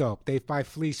flea soap, they buy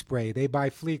flea spray, they buy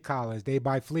flea collars, they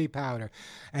buy flea powder,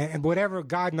 and whatever,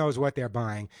 God knows what they're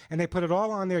buying. And they put it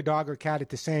all on their dog or cat at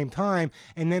the same time,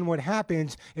 and then what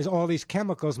happens is all these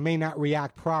chemicals may not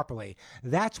react properly.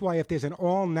 That's why if there's an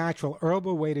all-natural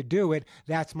herbal way to do it,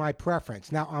 that's my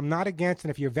preference. Now, I'm not against, and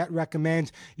if your vet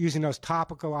recommends using those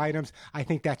topical items, problems, I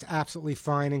think that's absolutely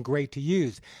fine and great to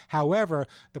use. However,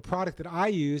 the product that I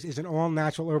use is an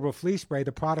all-natural herbal flea spray,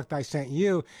 the product I sent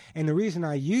you. And the reason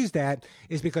I use that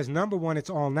is because, number one, it's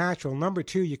all natural. Number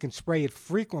two, you can spray it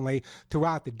frequently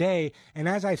throughout the day. And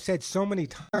as I've said so many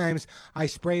times, I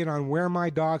spray it on where my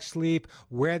dogs sleep,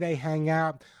 where they hang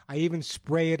out. I even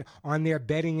spray it on their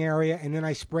bedding area, and then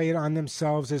I spray it on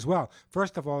themselves as well.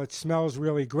 First of all, it smells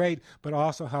really great, but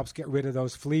also helps get rid of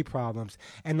those flea problems.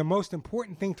 And the most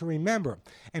important thing to remember,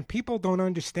 and people don't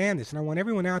understand this, and I want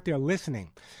everyone out there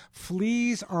listening,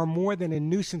 fleas are more than a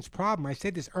nuisance problem. I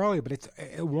said this earlier, but it's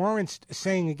warrants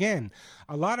saying again.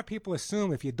 A lot of people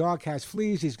assume if your dog has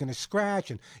fleas, he's going to scratch,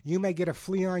 and you may get a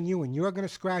flea on you, and you're going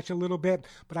to scratch a little bit.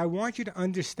 But I want you to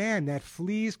understand that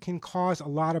fleas can cause a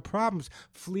lot of problems.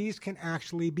 Fleas can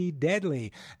actually be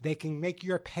deadly. They can make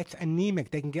your pets anemic.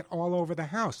 They can get all over the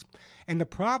house. And the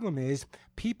problem is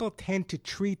people tend to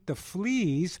treat the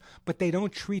fleas, but they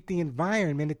don't treat the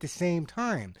environment at the same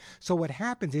time. So what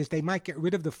happens is they might get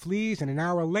rid of the fleas, and an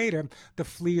hour later, the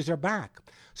fleas are back.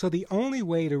 So the only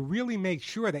way to really make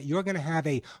sure that you're going to have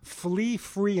a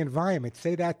flea-free environment,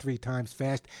 say that 3 times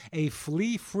fast, a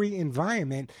flea-free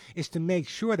environment is to make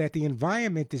sure that the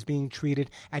environment is being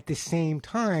treated at the same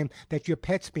time that your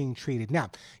pet's being treated. Now,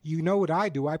 you know what I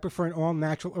do. I prefer an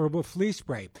all-natural herbal flea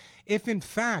spray. If, in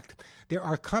fact, there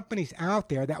are companies out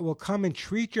there that will come and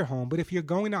treat your home, but if you're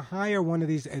going to hire one of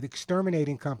these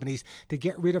exterminating companies to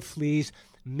get rid of fleas,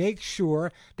 make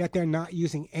sure that they're not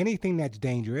using anything that's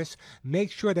dangerous.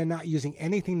 Make sure they're not using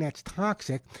anything that's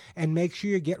toxic. And make sure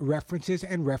you get references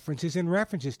and references and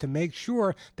references to make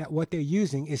sure that what they're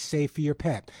using is safe for your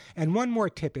pet. And one more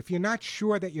tip. If you're not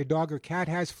sure that your dog or cat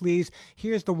has fleas,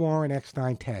 here's the Warren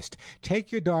Eckstein test.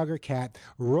 Take your dog or cat,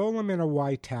 roll them in a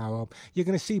white towel. You're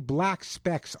going to see black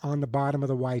specks on the bottom of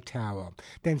the white towel.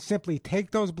 Then simply take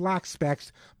those black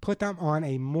specks, put them on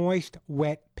a moist,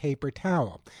 wet paper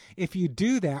towel. If you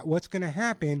do that, what's going to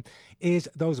happen is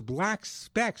those black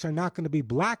specks are not going to be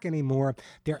black anymore.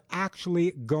 They're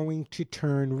actually going to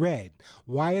turn red.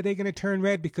 Why are they going to turn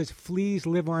red? Because fleas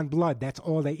live on blood. That's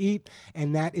all they eat,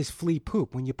 and that is flea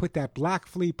poop. When you put that black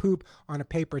flea poop on a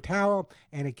paper towel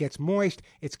and it gets moist,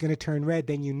 it's going to turn red.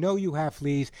 Then you know you have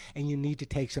fleas and you need to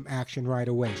take some action right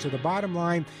away. So the bottom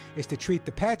line is to treat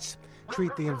the pets,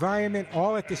 treat the environment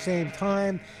all at the same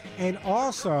time. And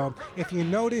also, if you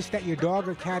notice that your dog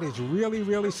or cat is really,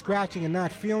 really scratching and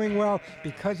not feeling well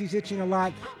because he's itching a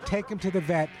lot, take him to the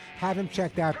vet, have him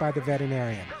checked out by the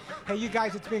veterinarian. Hey, you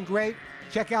guys, it's been great.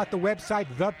 Check out the website,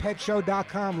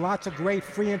 thepetshow.com. Lots of great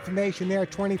free information there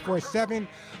 24/7.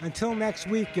 Until next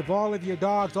week, give all of your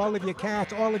dogs, all of your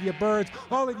cats, all of your birds,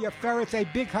 all of your ferrets a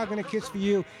big hug and a kiss for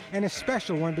you, and a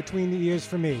special one between the ears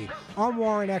for me. I'm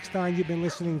Warren Eckstein. You've been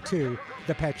listening to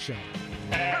The Pet Show.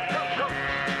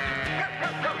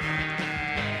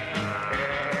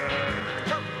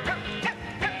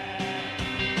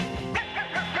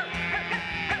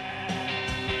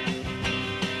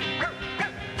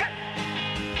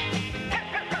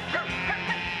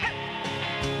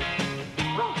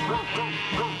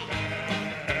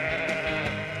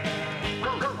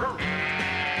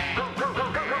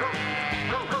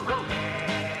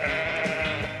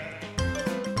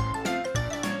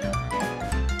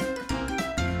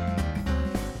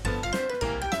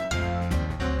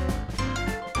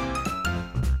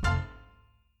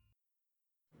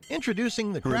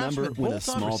 Introducing the Remember Craftsman when a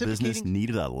bolt-on small business reciprocating...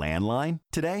 needed a landline?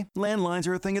 Today, landlines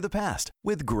are a thing of the past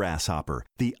with Grasshopper,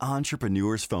 the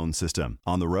entrepreneur's phone system.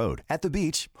 On the road, at the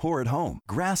beach, or at home,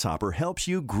 Grasshopper helps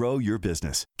you grow your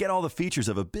business. Get all the features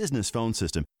of a business phone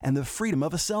system and the freedom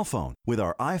of a cell phone with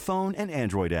our iPhone and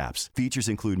Android apps. Features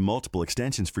include multiple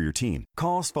extensions for your team,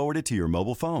 calls forwarded to your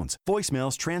mobile phones,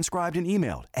 voicemails transcribed and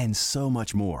emailed, and so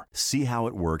much more. See how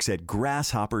it works at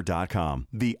grasshopper.com,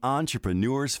 the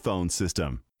entrepreneur's phone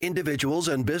system. Individuals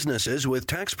and businesses with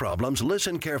tax problems,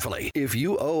 listen carefully. If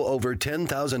you owe over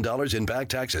 $10,000 in back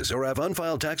taxes or have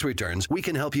unfiled tax returns, we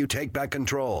can help you take back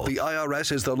control. The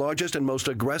IRS is the largest and most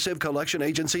aggressive collection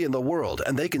agency in the world,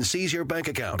 and they can seize your bank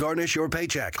account, garnish your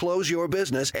paycheck, close your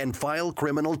business, and file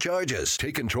criminal charges.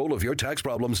 Take control of your tax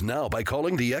problems now by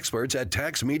calling the experts at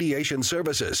Tax Mediation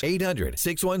Services.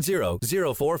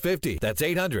 800-610-0450. That's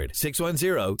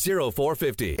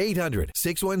 800-610-0450.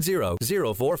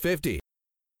 800-610-0450.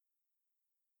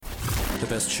 The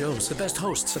best shows, the best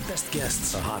hosts, the best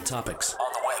guests, the hot topics.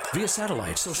 On the web, via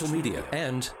satellite, social media,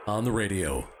 and on the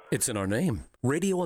radio. It's in our name. Radio